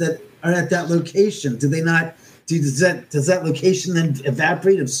spirits that are at that location? Do they not? Does that location then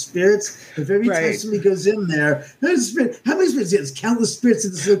evaporate of spirits? If every time somebody goes in there, there's a spirit. How many spirits? There's countless spirits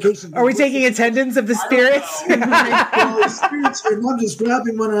in this location. Are we taking attendance of the spirits? Spirits here. I'm just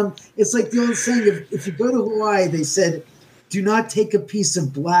grabbing one of them. It's like the old saying: if you go to Hawaii, they said, "Do not take a piece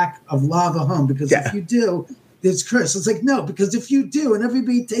of lava home, because if you do, it's cursed." It's like, no, because if you do, and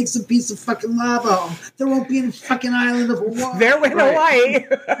everybody takes a piece of fucking lava home, there won't be any fucking island of Hawaii. There went Hawaii.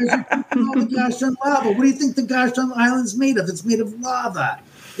 All the gosh darn lava. What do you think the gosh darn island's made of? It's made of lava.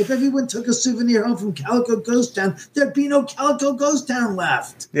 If everyone took a souvenir home from Calico Ghost Town, there'd be no Calico Ghost Town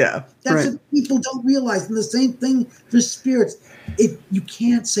left. Yeah. That's what people don't realize. And the same thing for spirits. You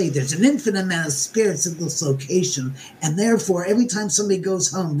can't say there's an infinite amount of spirits in this location, and therefore every time somebody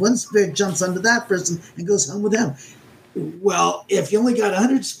goes home, one spirit jumps onto that person and goes home with them. Well, if you only got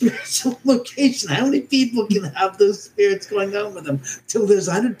 100 spirits on location, how many people can have those spirits going on with them? Till there's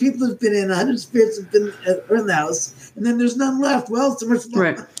 100 people have been in, 100 spirits have been in the house, and then there's none left. Well, so much fun.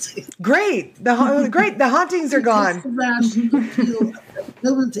 Right. Great. The hauntings are gone.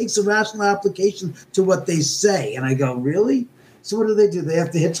 No one takes a rational application to what they say. And I go, really? So what do? They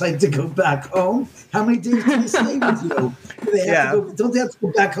have to hitchhike to go back home? How many days do they stay with you? Do they have to go, don't they have to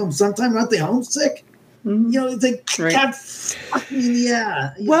go back home sometime? Aren't they homesick? Mm-hmm. It's like,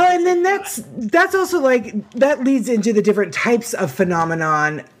 yeah. Well, and then that's also like, that leads into the different types of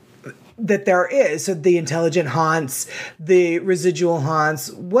phenomenon that there is. So the intelligent haunts, the residual haunts.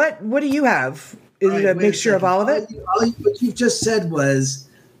 What do you have? Is it a mixture of all of it? What you just said was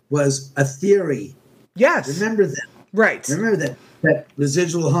a theory. Yes. Remember that. Right. Remember that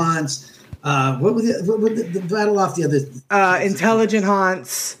residual haunts. What were the battle off the other? Intelligent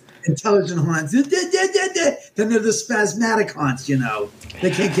haunts. Intelligent haunts. Then they're the spasmodic haunts, They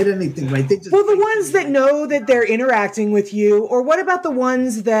can't get anything right. The ones that know that they're interacting with you, or what about the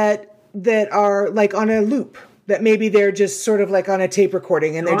ones that are like on a loop, that maybe they're just sort of like on a tape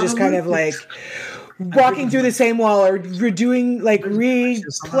recording and they're just kind of like walking through the same wall, or doing like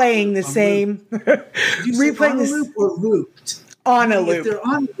replaying the same, replaying this loop or looped. On a loop. If they're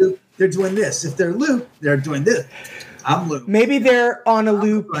on a loop, they're doing this. If they're looped, they're doing this. I'm looped. Maybe they're on a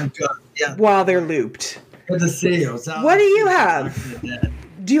loop while they're looped. What do you have?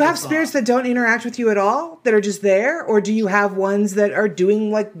 Do you have spirits that don't interact with you at all, that are just there? Or do you have ones that are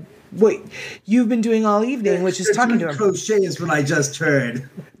doing like what you've been doing all evening, which is talking to them? Crochet is what I just heard.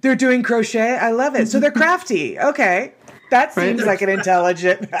 They're doing crochet? I love it. So they're crafty. Okay. That seems like an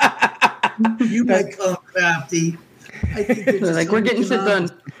intelligent. You might call them crafty. I think they're just like, we're getting shit done.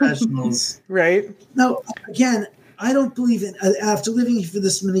 Professionals. Right? No, again, I don't believe in, after living here for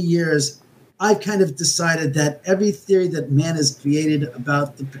this many years, I've kind of decided that every theory that man has created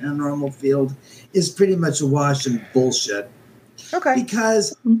about the paranormal field is pretty much a wash and bullshit. Okay.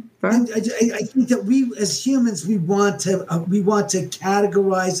 Because I think that we, as humans, we want to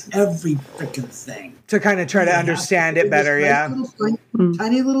categorize every freaking thing to kind of try to understand it better.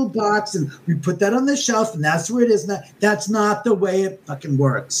 Tiny little box, and we put that on the shelf, and that's where it is. That's not the way it fucking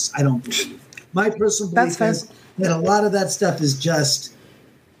works. I don't believe. My personal belief is that a lot of that stuff is just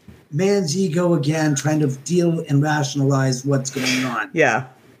man's ego again, trying to deal and rationalize what's going on. Yeah.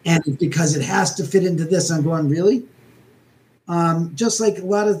 And because it has to fit into this, I'm going, really? Just like a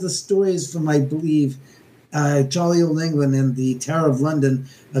lot of the stories from, I believe, Jolly Old England and the Tower of London,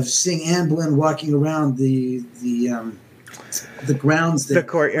 of seeing Anne Boleyn walking around the grounds, the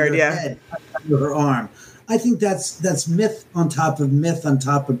courtyard, head under her arm. I think that's myth on top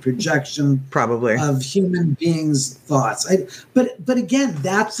of projection, probably, of human beings' thoughts. But again,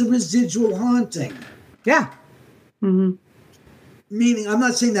 that's a residual haunting. Yeah. Mm-hmm. Meaning, I'm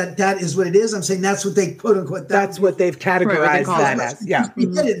not saying that is what it is. I'm saying that's what they quote unquote. That's what they've categorized that as. Yeah. She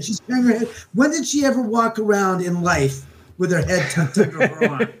did it. She's carrying her head. When did she ever walk around in life with her head tucked under her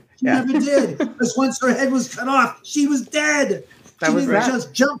arm? She never did. Because once her head was cut off, she was dead. She didn't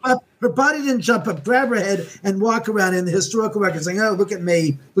just jump up. Her body didn't jump up, grab her head, and walk around in the historical records saying, "Oh, look at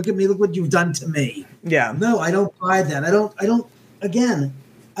me, look what you've done to me." Yeah. No, I don't buy that. I don't. Again,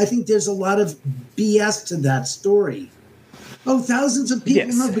 I think there's a lot of BS to that story. Oh, thousands of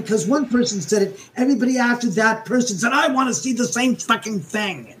people know because one person said it. Everybody after that person said, "I want to see the same fucking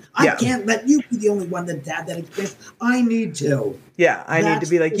thing. I can't let you be the only one that had that experience. I need to." Yeah, I need to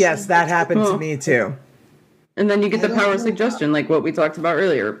be like, yes, that happened to me too. And then you get the power of suggestion, like what we talked about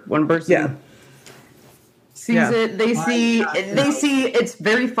earlier. One person sees it. They see it's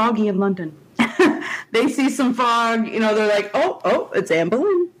very foggy in London. They see some fog. They're like, oh, it's Anne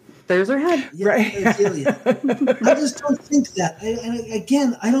Boleyn. There's her head. Yeah, right. I just don't think that.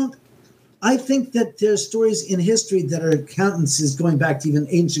 I think that there's stories in history that are accountances going back to even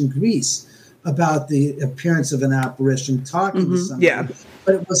ancient Greece about the appearance of an apparition talking to somebody. Yeah.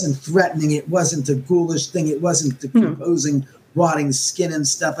 But it wasn't threatening. It wasn't a ghoulish thing. It wasn't decomposing, rotting skin and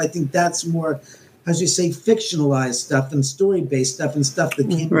stuff. I think that's more, as you say, fictionalized stuff and story-based stuff and stuff that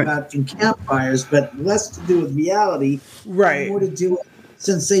came about from campfires, but less to do with reality. Right. More to do with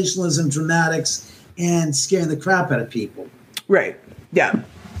sensationalism, dramatics, and scaring the crap out of people. Right. Yeah.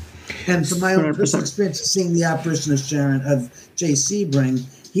 And from my own personal experience of seeing the apparition of J. Sebring,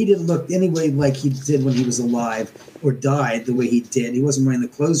 he didn't look anyway like he did when he was alive or died the way he did. He wasn't wearing the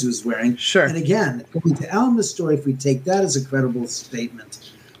clothes he was wearing. Sure. And again, going to Alma's story, if we take that as a credible statement,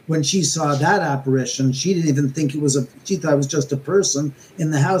 when she saw that apparition, she didn't even think she thought it was just a person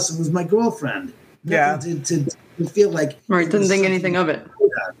in the house and was my girlfriend. Nothing to feel like. Right, didn't think anything of it.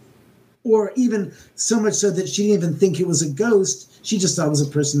 Or even so much so that she didn't even think it was a ghost. She just thought it was a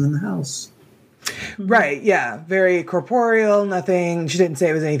person in the house. Right, yeah. Very corporeal, nothing. She didn't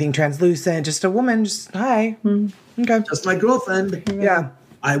say it was anything translucent. Just a woman, just, hi. Okay. Just my girlfriend. Yeah.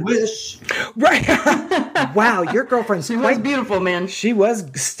 I wish. Right. Wow, your girlfriend's She was beautiful, man. She was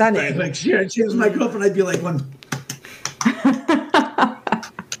stunning. Like, she was my girlfriend, I'd be like one.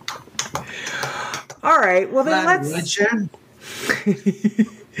 All right, well then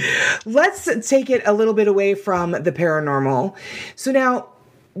let's take it a little bit away from the paranormal. So now,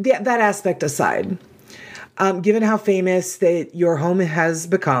 that aspect aside, given how famous that your home has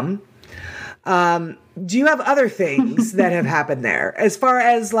become, do you have other things that have happened there? As far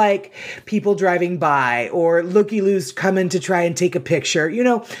as like people driving by or looky-loos coming to try and take a picture,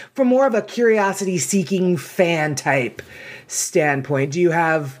 from more of a curiosity-seeking fan type standpoint, do you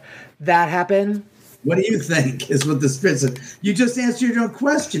have that happen? What do you think is what the spirit said? You just answered your own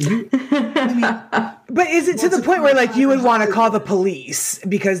question. But is it to the point where like you would want to call the police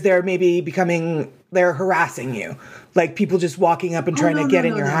because they're maybe they're harassing you? Like people just walking up and trying to get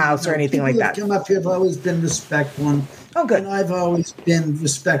in your house or anything like that? People that come up here have always been respectful. Oh, good. And I've always been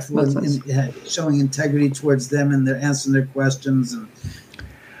respectful in showing integrity towards them and they're answering their questions. And,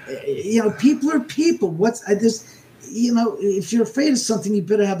 people are people. If you're afraid of something, you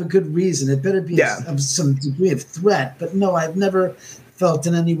better have a good reason. It better be of some degree of threat. But no, I've never felt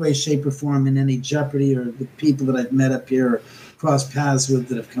in any way, shape, or form in any jeopardy, or the people that I've met up here or crossed paths with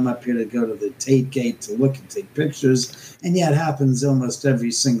that have come up here to go to the Tate Gate to look and take pictures. And yeah, it happens almost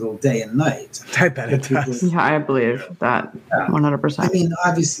every single day and night. I bet it does. Yeah, I believe that 100%. I mean,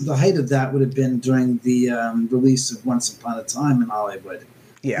 obviously, the height of that would have been during the release of Once Upon a Time in Hollywood.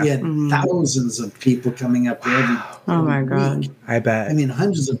 Yeah. We had thousands of people coming up there Oh my God. week. I bet. I mean,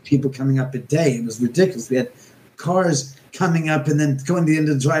 hundreds of people coming up a day. It was ridiculous. We had cars coming up and then going to the end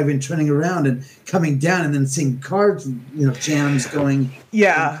of the driveway and turning around and coming down and then seeing cars, jams going.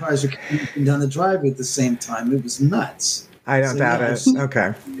 Yeah. Cars are coming up and down the driveway at the same time. It was nuts. I don't doubt it.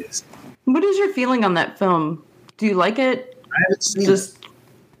 Okay. What is your feeling on that film? Do you like it? I haven't seen it.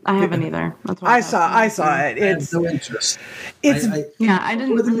 I haven't either. That's why I saw it. I have no interest. I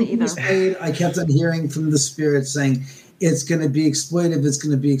didn't really either. I kept on hearing from the spirit saying, it's going to be exploitive, it's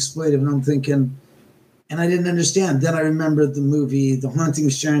going to be exploitive. And I'm thinking, and I didn't understand. Then I remembered the movie, The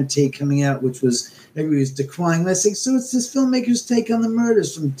Hauntings, Sharon Tate coming out, which was, everybody was decrying. And I said, so it's this filmmaker's take on the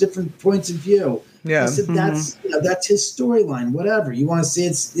murders from different points of view. Yeah. I said, that's his storyline, whatever. You want to say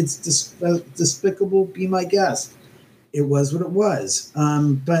it's despicable, be my guest. It was what it was.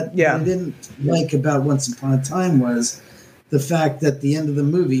 But what I didn't like about Once Upon a Time was the fact that the end of the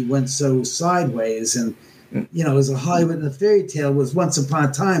movie went so sideways. And, it was a Hollywood and a fairy tale was Once Upon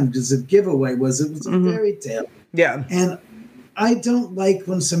a Time because the giveaway was it was a fairy tale. Yeah. And I don't like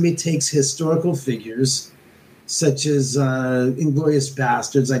when somebody takes historical figures such as Inglourious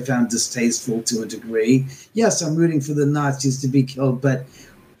Bastards. I found distasteful to a degree. Yes, I'm rooting for the Nazis to be killed. But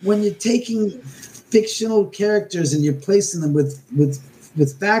when you're taking fictional characters and you're placing them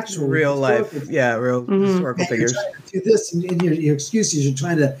with factual real life historical figures. You're trying to do this and your excuses, you're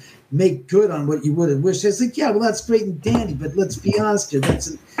trying to make good on what you would have wished. It's like, that's great and dandy, but let's be honest here,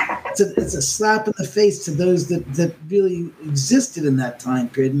 it's a slap in the face to those that really existed in that time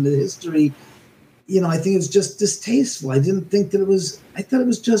period in the history. I think it was just distasteful. I didn't think that it was. I thought it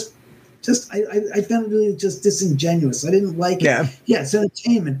was just I found it really just disingenuous. I didn't like it. Yeah, it's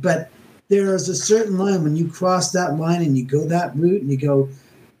entertainment, but there is a certain line when you cross that line and you go that route and you go,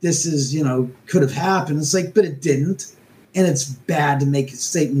 this is, could have happened. It's like, but it didn't. And it's bad to make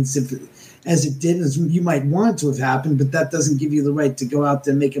statements as it did, as you might want it to have happened, but that doesn't give you the right to go out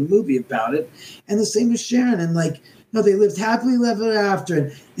there and make a movie about it. And the same with Sharon. And they lived happily ever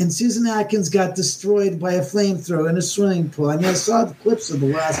after. And Susan Atkins got destroyed by a flamethrower in a swimming pool. I mean, I saw the clips of the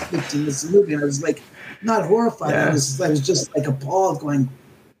last 15 minutes of the movie and I was like, not horrified. I was just like appalled going,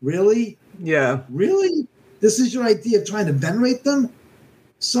 really? Yeah. Really? This is your idea of trying to venerate them?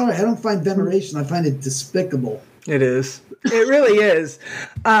 Sorry, I don't find veneration. I find it despicable. It is. It really is.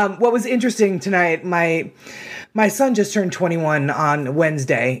 What was interesting tonight, my son just turned 21 on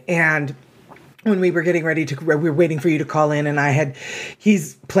Wednesday, and when we were getting ready we were waiting for you to call in, and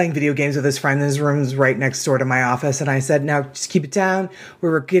he's playing video games with his friend. His room's right next door to my office. And I said, now just keep it down. We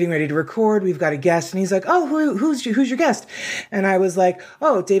were getting ready to record. We've got a guest. And he's like, oh, who's your guest? And I was like,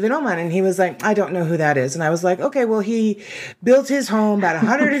 oh, David Oman. And he was like, I don't know who that is. And I was like, okay, well, he built his home about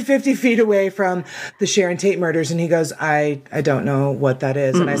 150 feet away from the Sharon Tate murders. And he goes, I don't know what that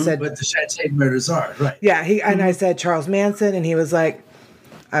is. And I said, what the Sharon Tate murders are, right? Yeah. And I said, Charles Manson. And he was like,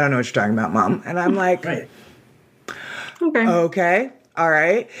 I don't know what you're talking about, Mom. And I'm like, right. Okay. All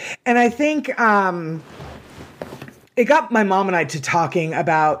right. And I think it got my mom and I to talking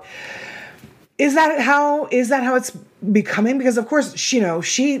about, is that how it's becoming? Because of course, she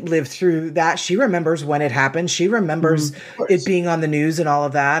lived through that. She remembers when it happened. She remembers it being on the news and all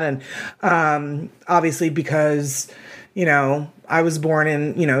of that. And obviously because, I was born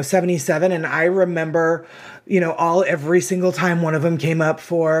in, 77, and I remember, every single time one of them came up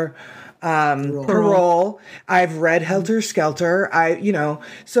for parole. I've read Helter Skelter.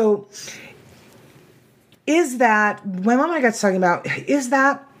 So is that, my mom and I got to talking about, is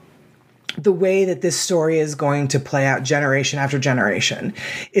that the way that this story is going to play out generation after generation?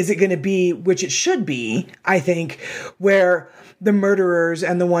 Is it going to be, which it should be, I think, where the murderers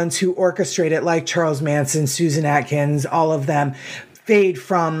and the ones who orchestrate it, like Charles Manson, Susan Atkins, all of them, fade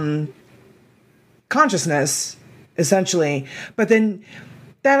from consciousness, essentially. But then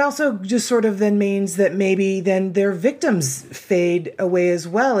that also just sort of then means that maybe then their victims fade away as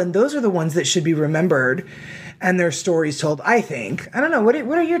well. And those are the ones that should be remembered and their stories told, I think. I don't know. What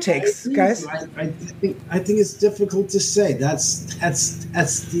are your takes, guys? I think it's difficult to say. That's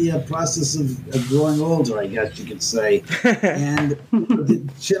the process of growing older, I guess you could say. And the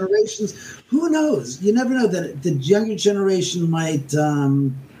generations, who knows? You never know that the younger generation might,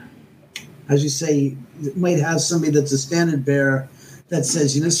 as you say, might have somebody that's a standard bearer that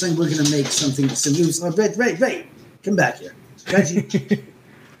says, saying we're going to make something, some news. Oh, right, come back here. Reggie.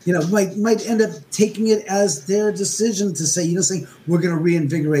 Might end up taking it as their decision to say, saying we're going to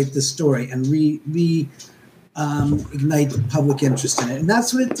reinvigorate the story and ignite public interest in it, and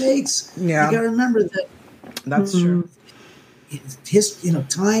that's what it takes. Yeah, you got to remember that. That's true.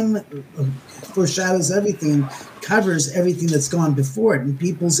 Time foreshadows everything, covers everything that's gone before it, and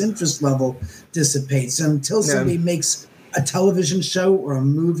people's interest level dissipates. And until somebody makes a television show or a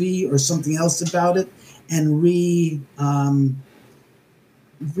movie or something else about it and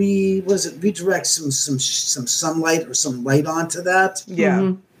redirect some sunlight or some light onto that. Yeah.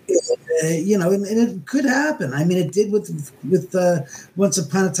 And it could happen. I mean, it did with Once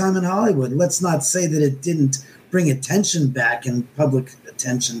Upon a Time in Hollywood. Let's not say that it didn't bring attention back and public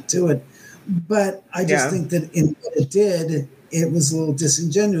attention to it, but I just think that in what it did, it was a little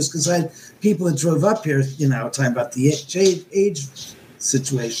disingenuous because I had people that drove up here, talking about the age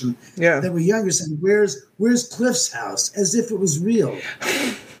situation. Yeah, that were younger, saying, "Where's Cliff's house?" As if it was real.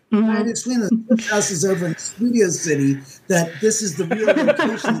 I had to explain that Cliff's house is over in Studio City. That this is the real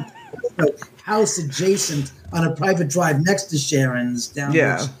location, house adjacent on a private drive next to Sharon's down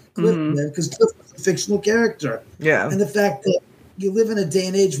which Cliff lived, because Cliff was a fictional character. Yeah, and the fact that you live in a day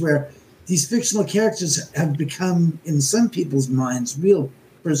and age where these fictional characters have become, in some people's minds, real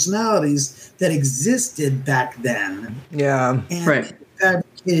personalities that existed back then. Yeah, and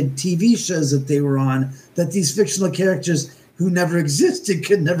fabricated TV shows that they were on, that these fictional characters who never existed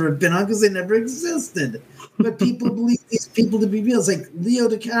could never have been on because they never existed. But people believe these people to be real. It's like Leo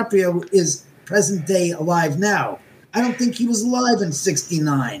DiCaprio is present day alive now. I don't think he was alive in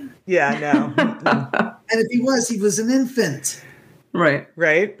 1969. Yeah, no. And if he was an infant. Right.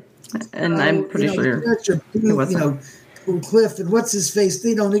 And I'm pretty sure he wasn't. Cliff and what's his face,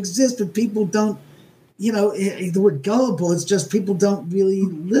 they don't exist, but people don't, the word gullible, it's just people don't really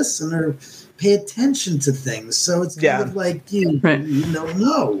listen or pay attention to things. So it's kind of like you don't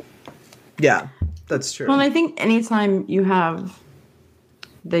know. Yeah, that's true. Well, I think anytime you have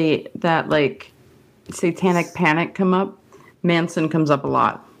that like satanic panic come up, Manson comes up a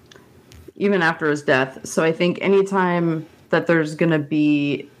lot, even after his death. So I think anytime that there's going to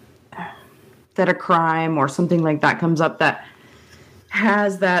be that a crime or something like that comes up that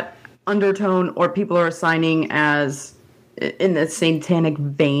has that undertone or people are assigning as in the satanic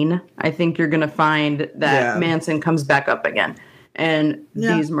vein, I think you're going to find that Manson comes back up again and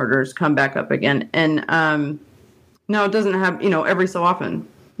these murders come back up again. And no, it doesn't have, every so often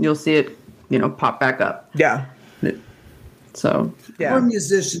you'll see it, pop back up. Yeah. So, or a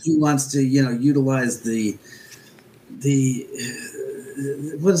musician who wants to, utilize the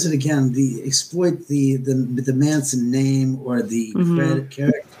what is it again? Exploit the Manson name or the credit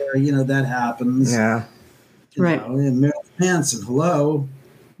character. That happens. Yeah. Marilyn Manson. Hello.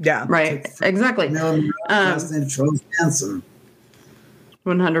 Yeah. Right. Exactly. Last name Charles Manson.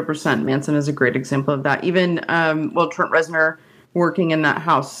 100%. Manson is a great example of that. Even Trent Reznor working in that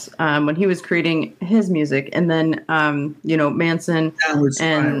house when he was creating his music, and then Manson downward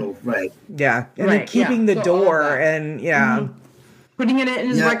spiral. Right. Yeah. And then keeping the door and putting it in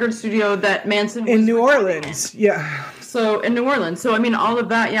his record studio that Manson was in New Orleans. Yeah. So in New Orleans. So I mean, all of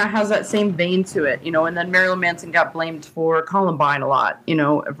that, has that same vein to it, And then Marilyn Manson got blamed for Columbine a lot,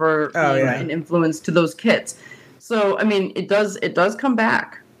 for being an influence to those kids. So, I mean, it does come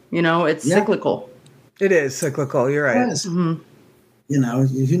back. It's cyclical. It is cyclical. You're right. Yes. Mm-hmm.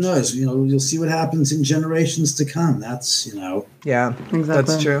 Who knows? You'll see what happens in generations to come. That's, Yeah, exactly.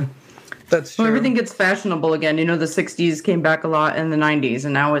 That's true. That's true. Well, everything gets fashionable again. The 60s came back a lot in the 90s,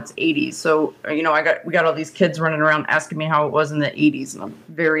 and now it's 80s. So, we got all these kids running around asking me how it was in the 80s, and I'm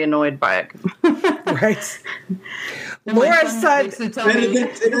very annoyed by it. Right. Laura said, better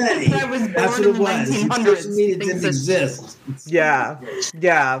than today. I was That's what it was. Social media didn't exist. Yeah.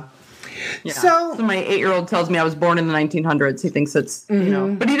 Yeah. So my 8-year-old tells me I was born in the 1900s. He thinks it's,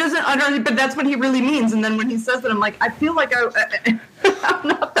 but he doesn't, but that's what he really means. And then when he says that, I'm like, I feel like I'm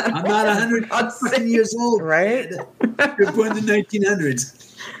not that I'm not 100 years old. Right? You're born in the 1900s.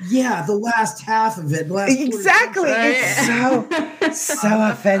 Yeah, the last half of it. Exactly. It's so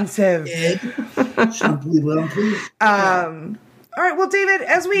offensive. All right. Well, David,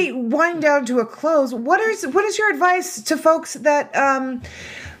 as we wind down to a close, what is your advice to folks that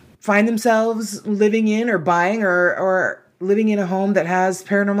find themselves living in or buying or living in a home that has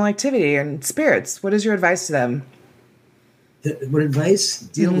paranormal activity and spirits? What is your advice to them? What advice?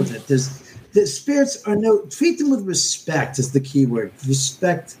 Deal with it. The spirits treat them with respect is the key word.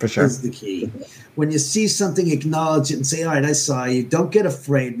 Respect is the key. When you see something, acknowledge it and say, all right, I saw you. Don't get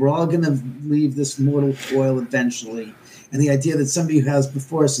afraid. We're all going to leave this mortal coil eventually. And the idea that somebody who has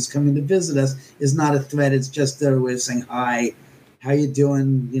before us is coming to visit us is not a threat. It's just their way of saying, hi, how you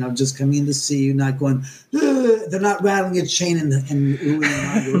doing? Just coming in to see you, not going, ugh. They're not rattling a chain and oohing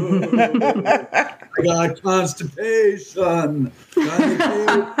and I got constipation.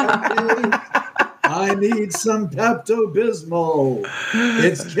 I need some Pepto-Bismol.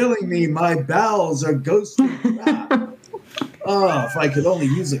 It's killing me. My bowels are ghostly crap. Oh, if I could only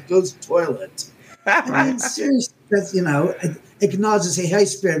use a ghost toilet. I mean, seriously, that's, acknowledge and say, hey,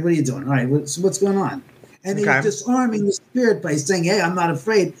 spirit, what are you doing? All right, so what's going on? And then you're disarming the spirit by saying, hey, I'm not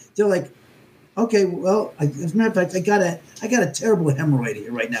afraid. They're like, okay, well, as a matter of fact, I got a terrible hemorrhoid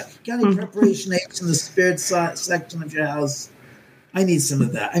here right now. Got any preparation eggs in the spirit section of your house? I need some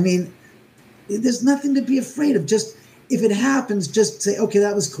of that. I mean, there's nothing to be afraid of. Just, if it happens, just say, okay,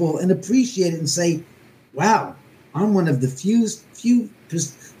 that was cool, and appreciate it and say, wow, I'm one of the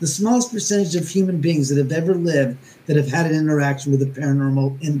the smallest percentage of human beings that have ever lived that have had an interaction with a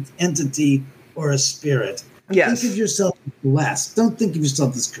paranormal entity or a spirit. Yes. Think of yourself as blessed. Don't think of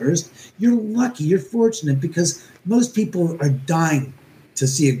yourself as cursed. You're lucky. You're fortunate because most people are dying to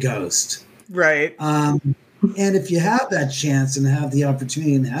see a ghost. Right. And if you have that chance and have the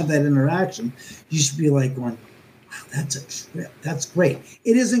opportunity and have that interaction, you should be like going, wow, that's a trip. That's great.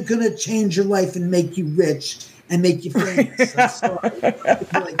 It isn't going to change your life and make you rich and make you famous. I'm sorry.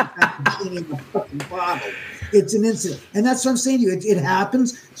 It's like you got the genie in the fucking bottle. It's an incident. And that's what I'm saying to you. It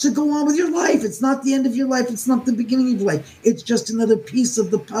happens. So go on with your life. It's not the end of your life. It's not the beginning of your life. It's just another piece of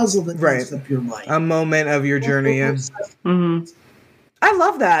the puzzle that makes up your life. A moment of your journey. Yeah. Mm-hmm. I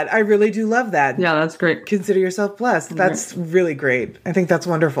love that. I really do love that. Yeah, that's great. Consider yourself blessed. That's really great. I think that's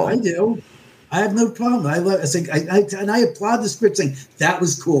wonderful. I do. I have no problem. I applaud the spirit saying, that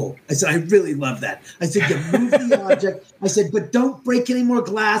was cool. I said, I really love that. I said, you move the object. I said, but don't break any more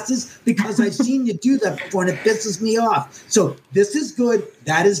glasses because I've seen you do that before and it pisses me off. So this is good.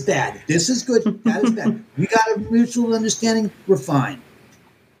 That is bad. This is good. That is bad. We got a mutual understanding. We're fine.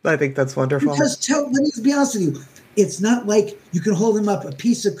 I think that's wonderful. Because let me be honest with you. It's not like you can hold him up a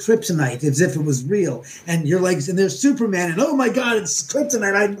piece of kryptonite as if it was real. And you're like, and there's Superman, and oh my God, it's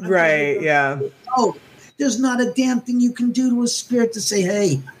kryptonite. Right, yeah. Oh, there's not a damn thing you can do to a spirit to say,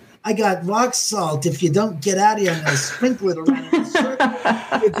 hey, I got rock salt. If you don't get out of here, I'm going to sprinkle it around in a circle.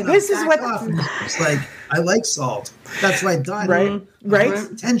 This is what. It's like, I like salt. That's why I died.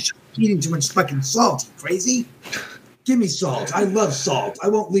 Right. Tension, eating too much fucking salt. You crazy? Give me salt. I love salt. I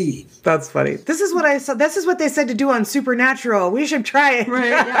won't leave. That's funny. This is what I saw. This is what they said to do on Supernatural. We should try it. Right.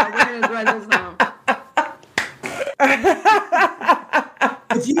 Yeah. We're going to try this now.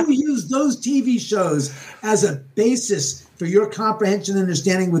 If you use those TV shows as a basis for your comprehension and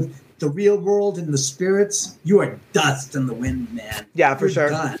understanding with the real world and the spirits, you are dust in the wind, man. Yeah, for sure.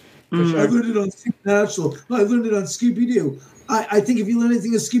 Done. For sure. I learned it on Supernatural. I learned it on Scooby-Doo. I think if you learn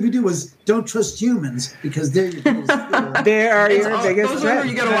anything of Scooby-Doo was don't trust humans because they're your biggest they are your biggest those threat.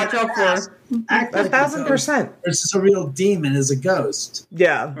 You got to watch out for. Act like 1,000%. Versus a real demon is a ghost.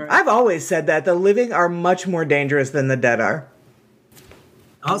 Yeah. Right. I've always said that the living are much more dangerous than the dead are.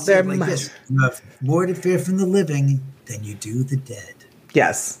 I'll say it like this. You have more to fear from the living than you do the dead.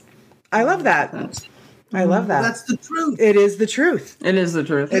 Yes. I love that. I love that. That's the truth. It is the truth. It is the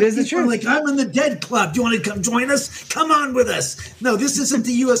truth. It is the truth. Like, I'm in the dead club. Do you want to come join us? Come on with us. No, this isn't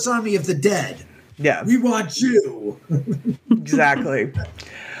the U.S. Army of the dead. Yeah. We want you. Exactly.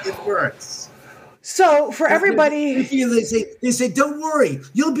 It works. So for everybody, they say, don't worry,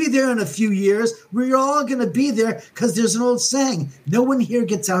 you'll be there in a few years. We're all going to be there because there's an old saying: no one here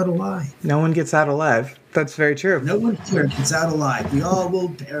gets out alive. no one gets out alive. That's very true. No one here gets out alive. We all will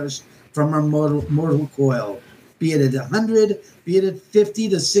perish from our mortal coil. Be it at 100, be it at 50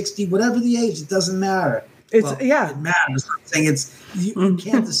 to 60, whatever the age, it doesn't matter. It matters. I'm saying you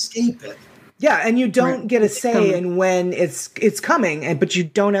can't escape it. Yeah, and you don't get a say in when it's coming, but you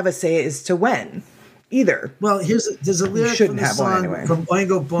don't have a say as to when either. Well, there's a lyric from the song from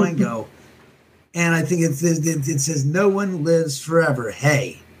Boingo Boingo, and I think it says, "No one lives forever."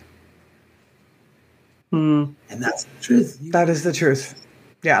 Hey, and that's the truth. That is the truth.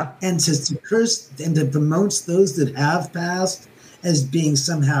 Yeah, and says to curse and to promote those that have passed as being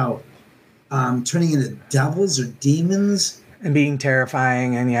somehow turning into devils or demons. And being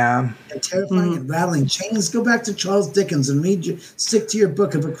terrifying, and terrifying and rattling chains. Go back to Charles Dickens and stick to your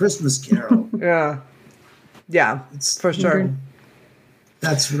book of A Christmas Carol. yeah, for sure.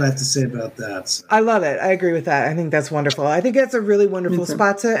 That's what I have to say about that. So. I love it. I agree with that. I think that's wonderful. I think that's a really wonderful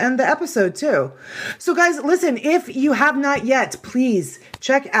spot to end the episode too. So guys, listen, if you have not yet, please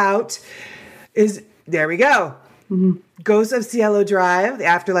check out there we go. Ghosts of Cielo Drive, The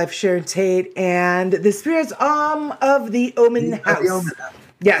Afterlife of Sharon Tate, and The Spirits of the Oman House.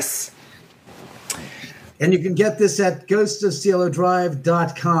 Yes. And you can get this at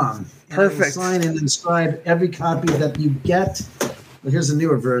ghostofcielodrive.com. Perfect. Sign and inscribe every copy that you get. Well, here's a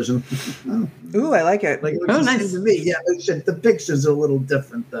newer version. Ooh, I like it. Nice to me. Yeah, the pictures are a little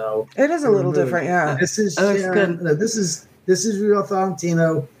different, though. It is a little different, yeah. This is Sharon. No, this is Rio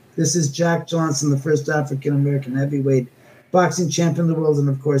Valentino. This is Jack Johnson, the first African-American heavyweight boxing champion in the world. And,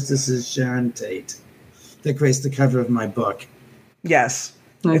 of course, this is Sharon Tate that graced the cover of my book. Yes.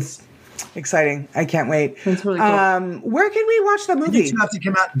 Nice. It's exciting. I can't wait. That's really cool. Where can we watch the movie? You have to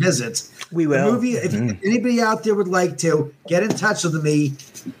come out and visit. We will. The movie, if anybody out there would like to, get in touch with me.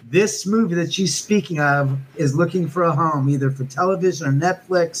 This movie that she's speaking of is looking for a home, either for television or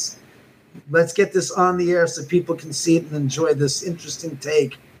Netflix. Let's get this on the air so people can see it and enjoy this interesting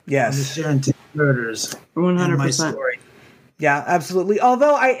take. Yes. On the Sharon Tate murders. 100%. And my story. Yeah, absolutely.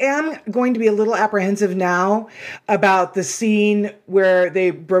 Although I am going to be a little apprehensive now about the scene where they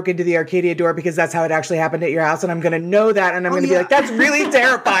broke into the Arcadia door, because that's how it actually happened at your house. And I'm going to know that. And I'm going to be like, that's really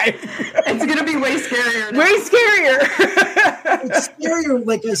terrifying. It's going to be way scarier. Way scarier. It's scarier.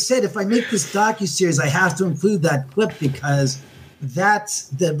 Like I said, if I make this docuseries, I have to include that clip because that's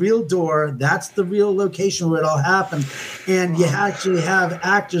the real door. That's the real location where it all happened. And you actually have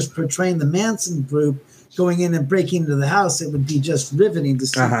actors portraying the Manson group going in and breaking into the house. It would be just riveting to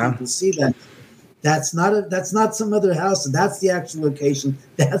see people see that. That's not some other house. That's the actual location.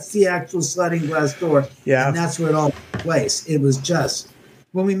 That's the actual sliding glass door. Yeah. And that's where it all took place. It was just,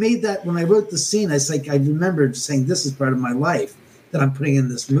 when I wrote the scene, I remembered saying, this is part of my life that I'm putting in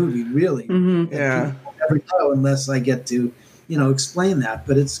this movie, really. Mm-hmm. Yeah. People never know unless I get to, explain that.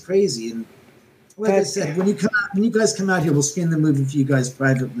 But it's crazy. And like I said, when you guys come out here, we'll screen the movie for you guys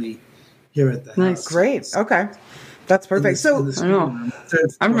privately here at the house. Great. Okay. That's perfect. So I know.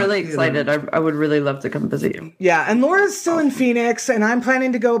 I'm really excited. I would really love to come visit you. Yeah, and Laura's still in Phoenix, and I'm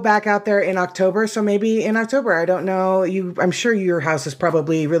planning to go back out there in October. So maybe in October, I don't know. I'm sure your house is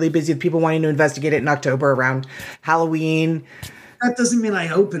probably really busy with people wanting to investigate it in October around Halloween. That doesn't mean I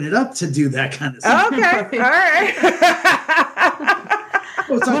open it up to do that kind of stuff. Okay, all right.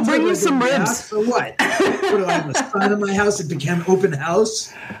 We'll bring you some ribs. So what? What do I have a sign in my house? It became open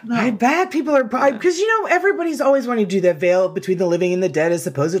house? No. I bet people are, because, everybody's always wanting to do the veil between the living and the dead is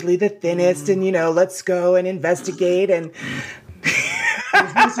supposedly the thinnest, and, let's go and investigate. And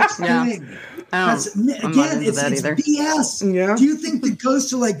there's no such thing. Again, it's BS. Yeah. Do you think the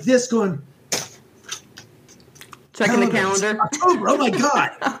ghosts are like this going, checking the calendar? October. Oh my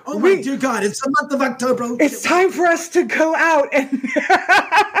God. Oh my dear God. It's the month of October. Oh, it's time for us to go out. And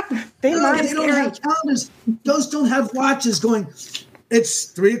they don't have calendars. Ghosts don't have watches going,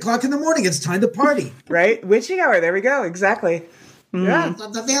 it's 3:00 in the morning. It's time to party. Right? Witching hour. There we go. Exactly. Mm-hmm. Yeah.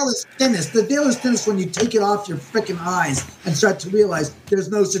 The veil is thinnest. The veil is thinnest when you take it off your freaking eyes and start to realize there's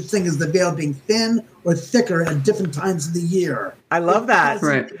no such thing as the veil being thin or thicker at different times of the year. I love that.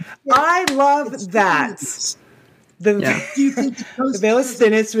 Right. I love that. Do you think the veil is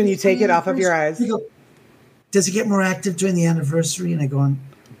thinnest when you take it off of your eyes? Does it get more active during the anniversary? And I go,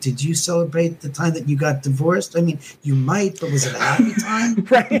 did you celebrate the time that you got divorced? I mean, you might, but was it a happy time?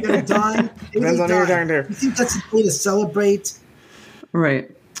 Right. You got a dime? Depends on who you're talking to. You think that's a way to celebrate? Right.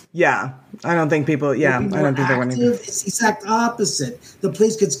 Yeah. I don't think people, I don't think they're winning. It's the exact opposite. The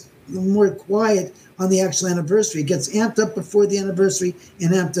place gets more quiet on the actual anniversary. It gets amped up before the anniversary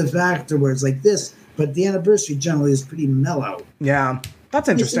and amped up afterwards, like this. But the anniversary generally is pretty mellow. Yeah. That's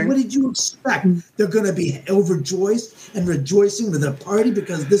interesting. What did you expect? They're going to be overjoyed and rejoicing with a party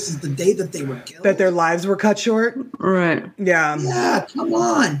because this is the day that they were killed? That their lives were cut short? Right. Yeah. Yeah, come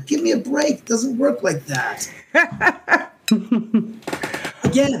on. Give me a break. It doesn't work like that.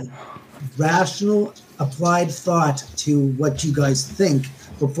 Again, rational applied thought to what you guys think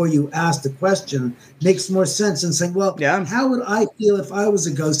before you ask the question makes more sense than saying, well, how would I feel if I was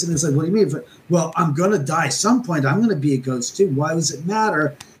a ghost? And it's like, what do you mean? Well, I'm going to die some point. I'm going to be a ghost too. Why does it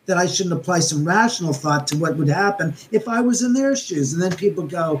matter that I shouldn't apply some rational thought to what would happen if I was in their shoes? And then people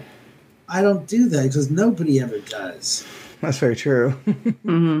go, I don't do that because nobody ever does. That's very true.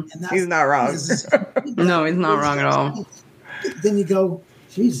 And He's not wrong. No, he's not wrong at all. Then you go,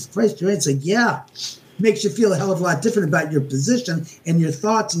 Jesus Christ, you're right. It's like, yeah. Makes you feel a hell of a lot different about your position and your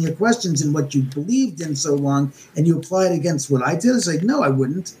thoughts and your questions and what you believed in so long, and you apply it against what I did. It's like, no, I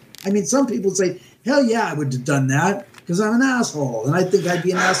wouldn't. I mean, some people say, hell yeah, I would have done that because I'm an asshole, and I think I'd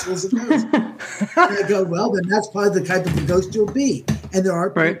be an asshole as a ghost. And I go, well, then that's probably the type of a ghost you'll be. And there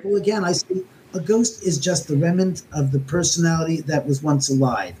are people, again, I say, a ghost is just the remnant of the personality that was once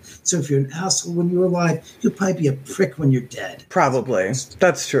alive. So if you're an asshole when you're alive, you'll probably be a prick when you're dead. Probably.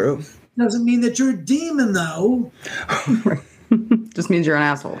 That's true. Doesn't mean that you're a demon, though. Just means you're an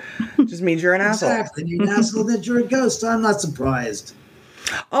asshole. Just means you're an asshole. Exactly. You're an asshole that you're a ghost. I'm not surprised.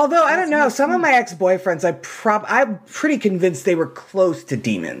 Although, I don't know, some of my ex-boyfriends, I'm pretty convinced they were close to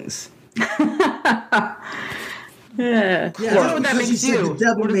demons. Yeah. Yeah, I don't know what that makes you. The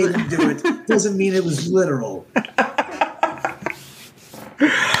devil made him do it. Doesn't mean it was literal.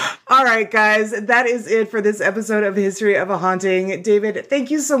 All right, guys, that is it for this episode of History of a Haunting. David,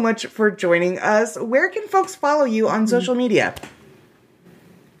 thank you so much for joining us. Where can folks follow you on social media?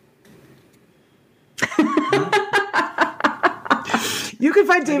 You can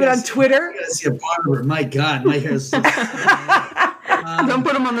find David on Twitter. I gotta see a barber. My God, my hair's so Don't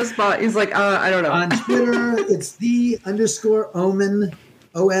put him on the spot. He's like, I don't know. On Twitter, it's _Oman,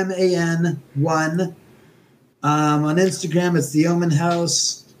 OMAN 1. On Instagram, it's the Oman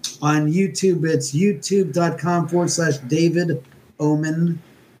House. On YouTube, it's youtube.com/David Oman.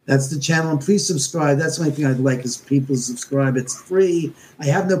 That's the channel. And please subscribe. That's the only thing I'd like is people to subscribe. It's free. I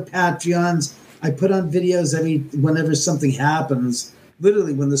have no Patreons. I put on videos whenever something happens.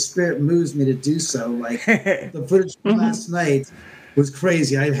 Literally, when the spirit moves me to do so. Like the footage from last night was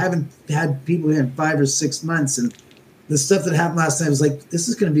crazy. I haven't had people here in 5 or 6 months. And the stuff that happened last night was like, this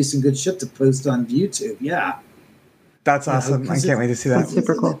is going to be some good shit to post on YouTube. Yeah. That's awesome. I can't wait to see that. That's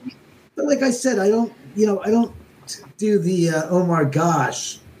super cool. But like I said, I don't do the oh my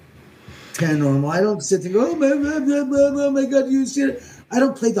gosh paranormal. I don't sit there and go, oh my God, you see it. I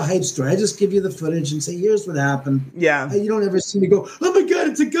don't play the hype story. I just give you the footage and say, here's what happened. Yeah. You don't ever see me go, oh my God,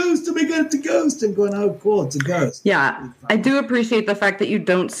 it's a ghost. Oh my God, it's a ghost. And going, oh, cool, it's a ghost. Yeah. I do appreciate the fact that you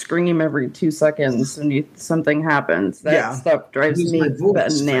don't scream every 2 seconds when something happens. That stuff drives me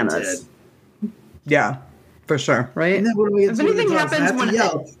bananas. Yeah. For sure. Right? And then when we if anything happens when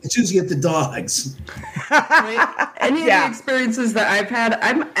it's usually at the dogs. Right? Any of the experiences that I've had,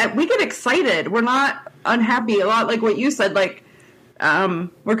 we get excited. We're not unhappy. A lot like what you said, like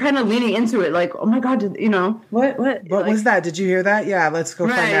we're kind of leaning into it, like, oh my God, what was that? Did you hear that? Yeah, let's go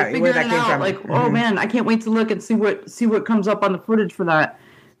find out where that came from. Like, oh man, I can't wait to look and see what comes up on the footage for that.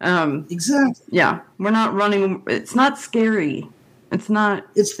 Exactly. Yeah, we're not running. It's not scary. It's not.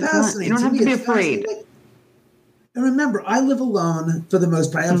 It's fascinating. You don't have to be afraid. And remember, I live alone for the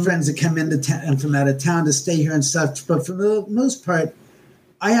most part. I have friends that come into town from out of town to stay here and stuff. But for the most part,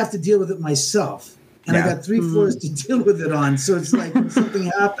 I have to deal with it myself. And I got 3 floors to deal with it on. So it's like when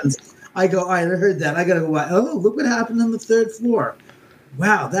something happens, I go, all right, I heard that. I got to go, oh, look what happened on the 3rd floor.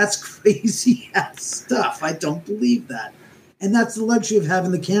 Wow, that's crazy ass stuff. I don't believe that. And that's the luxury of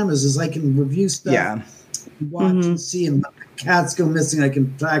having the cameras is I can review stuff, watch and see. And cats go missing, I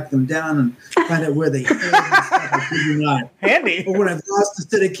can track them down and find out where they hid and stuff. I kid you not. Handy. Or when I've lost a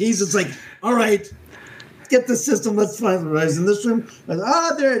set of keys, it's like, all right, get the system. Let's find it. I was in this room. I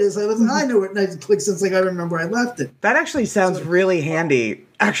was, there it is. I know it. And I click since like I remember where I left it. That actually sounds really handy.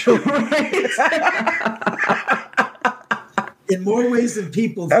 Actually, in more ways than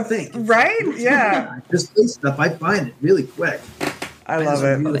people think. Right? Yeah. Just this stuff, I find it really quick. I love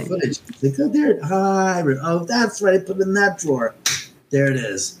it. The footage. It's like, oh, there. Oh, that's right. I put it in that drawer. There it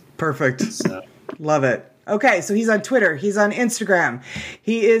is. Perfect. So. Love it. Okay, so he's on Twitter. He's on Instagram.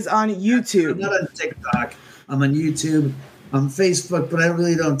 He is on YouTube. I'm not on TikTok. I'm on YouTube. I'm Facebook, but I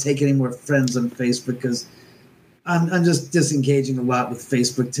really don't take any more friends on Facebook because I'm just disengaging a lot with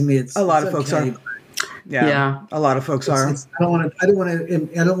Facebook. To me, it's a lot it's of folks okay. are. Yeah, a lot of folks are. I don't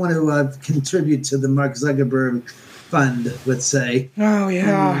want to contribute to the Mark Zuckerberg fund, let's say. Oh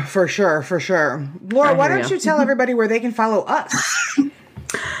yeah, for sure. Laura, why don't you tell everybody where they can follow us?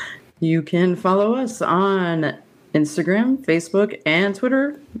 You can follow us on Instagram, Facebook, and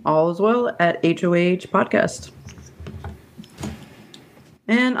Twitter, all as well at HOAH Podcast.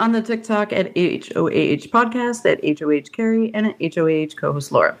 And on the TikTok at HOAH Podcast, at HOH Carrie, and at HOAH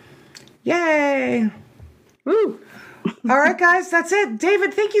co-host Laura. Yay! Woo! All right, guys, that's it.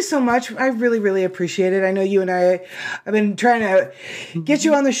 David, thank you so much. I really, really appreciate it. I know you and I have been trying to get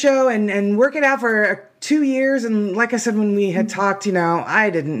you on the show and work it out for 2 years. And like I said, when we had talked, I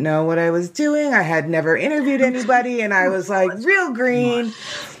didn't know what I was doing. I had never interviewed anybody, and I was like real green.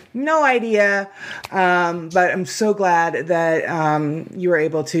 No idea. But I'm so glad that you were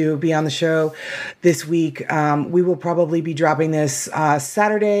able to be on the show this week. We will probably be dropping this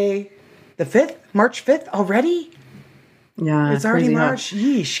Saturday, the 5th, March 5th already. Yeah. It's already March.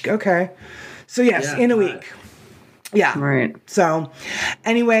 Yeesh. Okay. So yes, in a week. Yeah. Right. So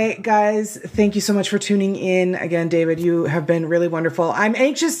anyway, guys, thank you so much for tuning in. Again, David, you have been really wonderful. I'm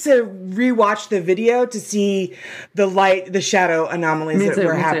anxious to rewatch the video to see the shadow anomalies that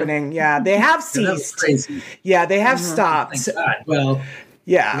were happening. Yeah, they have ceased. Crazy. Yeah, they have stopped. Thank God. Well,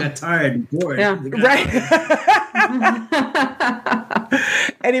 yeah. I got tired and bored. Yeah. Right.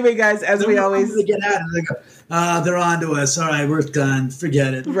 Anyway, guys, as we always get out and they go, they're on to us. All right, we're done.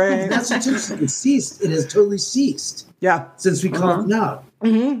 Forget it. Right. And that's what it's ceased. It has totally ceased. Yeah. Since we called them out.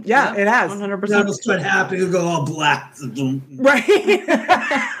 Mm-hmm. Yeah, it has. 100%. Now it'll start happening. It'll go all black. Right.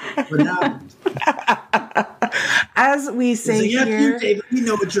 But now, as we say yeah, here, you, David, we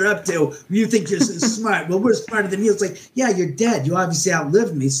know what you're up to. You think you're so smart. Well, we're smarter than you. It's like, yeah, you're dead. You obviously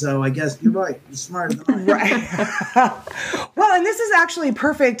outlived me, so I guess you're right. You're smarter than I am. Right. Well, and this is actually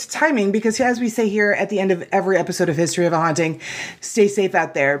perfect timing because, as we say here at the end of every episode of History of a Haunting, stay safe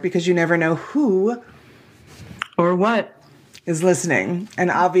out there because you never know who or what is listening. And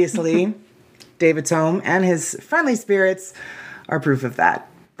obviously, David's home and his friendly spirits are proof of that.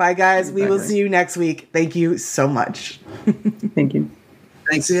 Bye, guys. We will see you next week. Thank you so much. Thank you.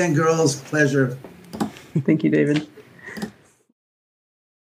 Thanks again, girls. Pleasure. Thank you, David.